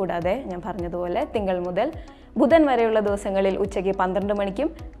തത്സമയമായിരിക്കും. കൂടാതെ ഞാൻ പറഞ്ഞതുപോലെ തിങ്കൾ മുതൽ ബുധൻ വരെയുള്ള ദിവസങ്ങളിൽ ഉച്ചയ്ക്ക് 12 മണിക്കും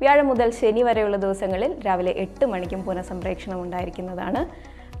വ്യാഴം മുതൽ ശനി വരെയുള്ള ദിവസങ്ങളിൽ രാവിലെ 8 മണിക്കും പുനഃസംപ്രേക്ഷണം ഉണ്ടായിരിക്കുന്നതാണ്.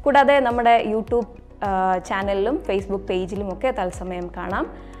 കൂടാതെ നമ്മുടെ യൂട്യൂബ് ചാനലിലും ഫേസ്ബുക്ക് പേജിലുമൊക്കെ തത്സമയം കാണാം.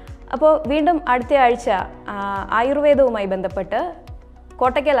 അപ്പോൾ വീണ്ടും അടുത്ത ആഴ്ച ആയുർവേദവുമായി ബന്ധപ്പെട്ട്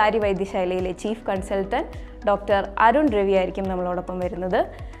Kottakkal Arya വൈദ്യശാലയിലെ chief consultant doctor Arun Ravi ആയിരിക്കും നമ്മളോടൊപ്പം വരുന്നത്.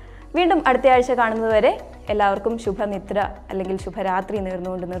 വീണ്ടും അടുത്ത ആഴ്ച കാണുന്നതുവരെ എല്ലാവർക്കും ശുഭനിദ്ര അല്ലെങ്കിൽ ശുഭരാത്രി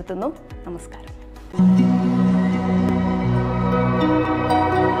നേർന്നുകൊണ്ട് നിർത്തുന്നു. നമസ്കാരം.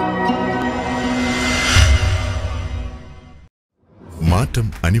 മാറ്റം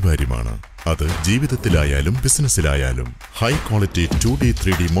അനിവാര്യമാണ്. അത് ജീവിതത്തിലായാലും ബിസിനസ്സിലായാലും. High quality 2D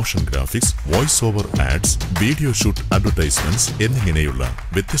 3D motion graphics, voice over ads, video shoot advertisements എന്നിങ്ങനെയുള്ള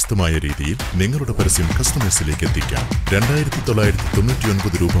വ്യത്യസ്തമായ രീതിയിൽ നിങ്ങളുടെ പരസ്യം കസ്റ്റമേഴ്സിലേക്ക് എത്തിക്കാം.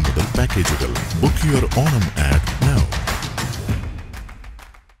 2999 രൂപ മുതൽ പാക്കേജുകൾ. Book your Onam add now.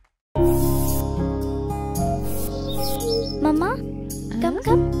 Mama, come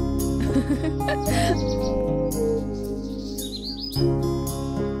come.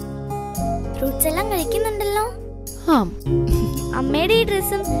 Fruits എല്ലാം കഴിക്കുന്നുണ്ടല്ലോ. അമ്മയുടെ ഈ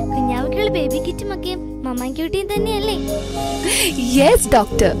ഡ്രസ്സും കുഞ്ഞാവക്കുള്ള ബേബി കിറ്റും ഒക്കെ മമ്മ ക്യൂട്ടിൽ തന്നെയല്ലേ? യെസ്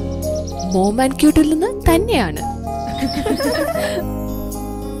ഡോക്ടർ, മോം ആൻഡ് ക്യൂട്ടിൽ നിന്ന് തന്നെയാണ്.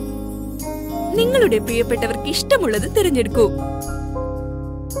 നിങ്ങളുടെ പ്രിയപ്പെട്ടവർക്ക് ഇഷ്ടമുള്ളത് തിരഞ്ഞെടുക്കൂ.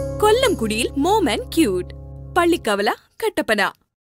 കൊല്ലംകുടിയിൽ mom and cute, Pallikkavala, Kattappana.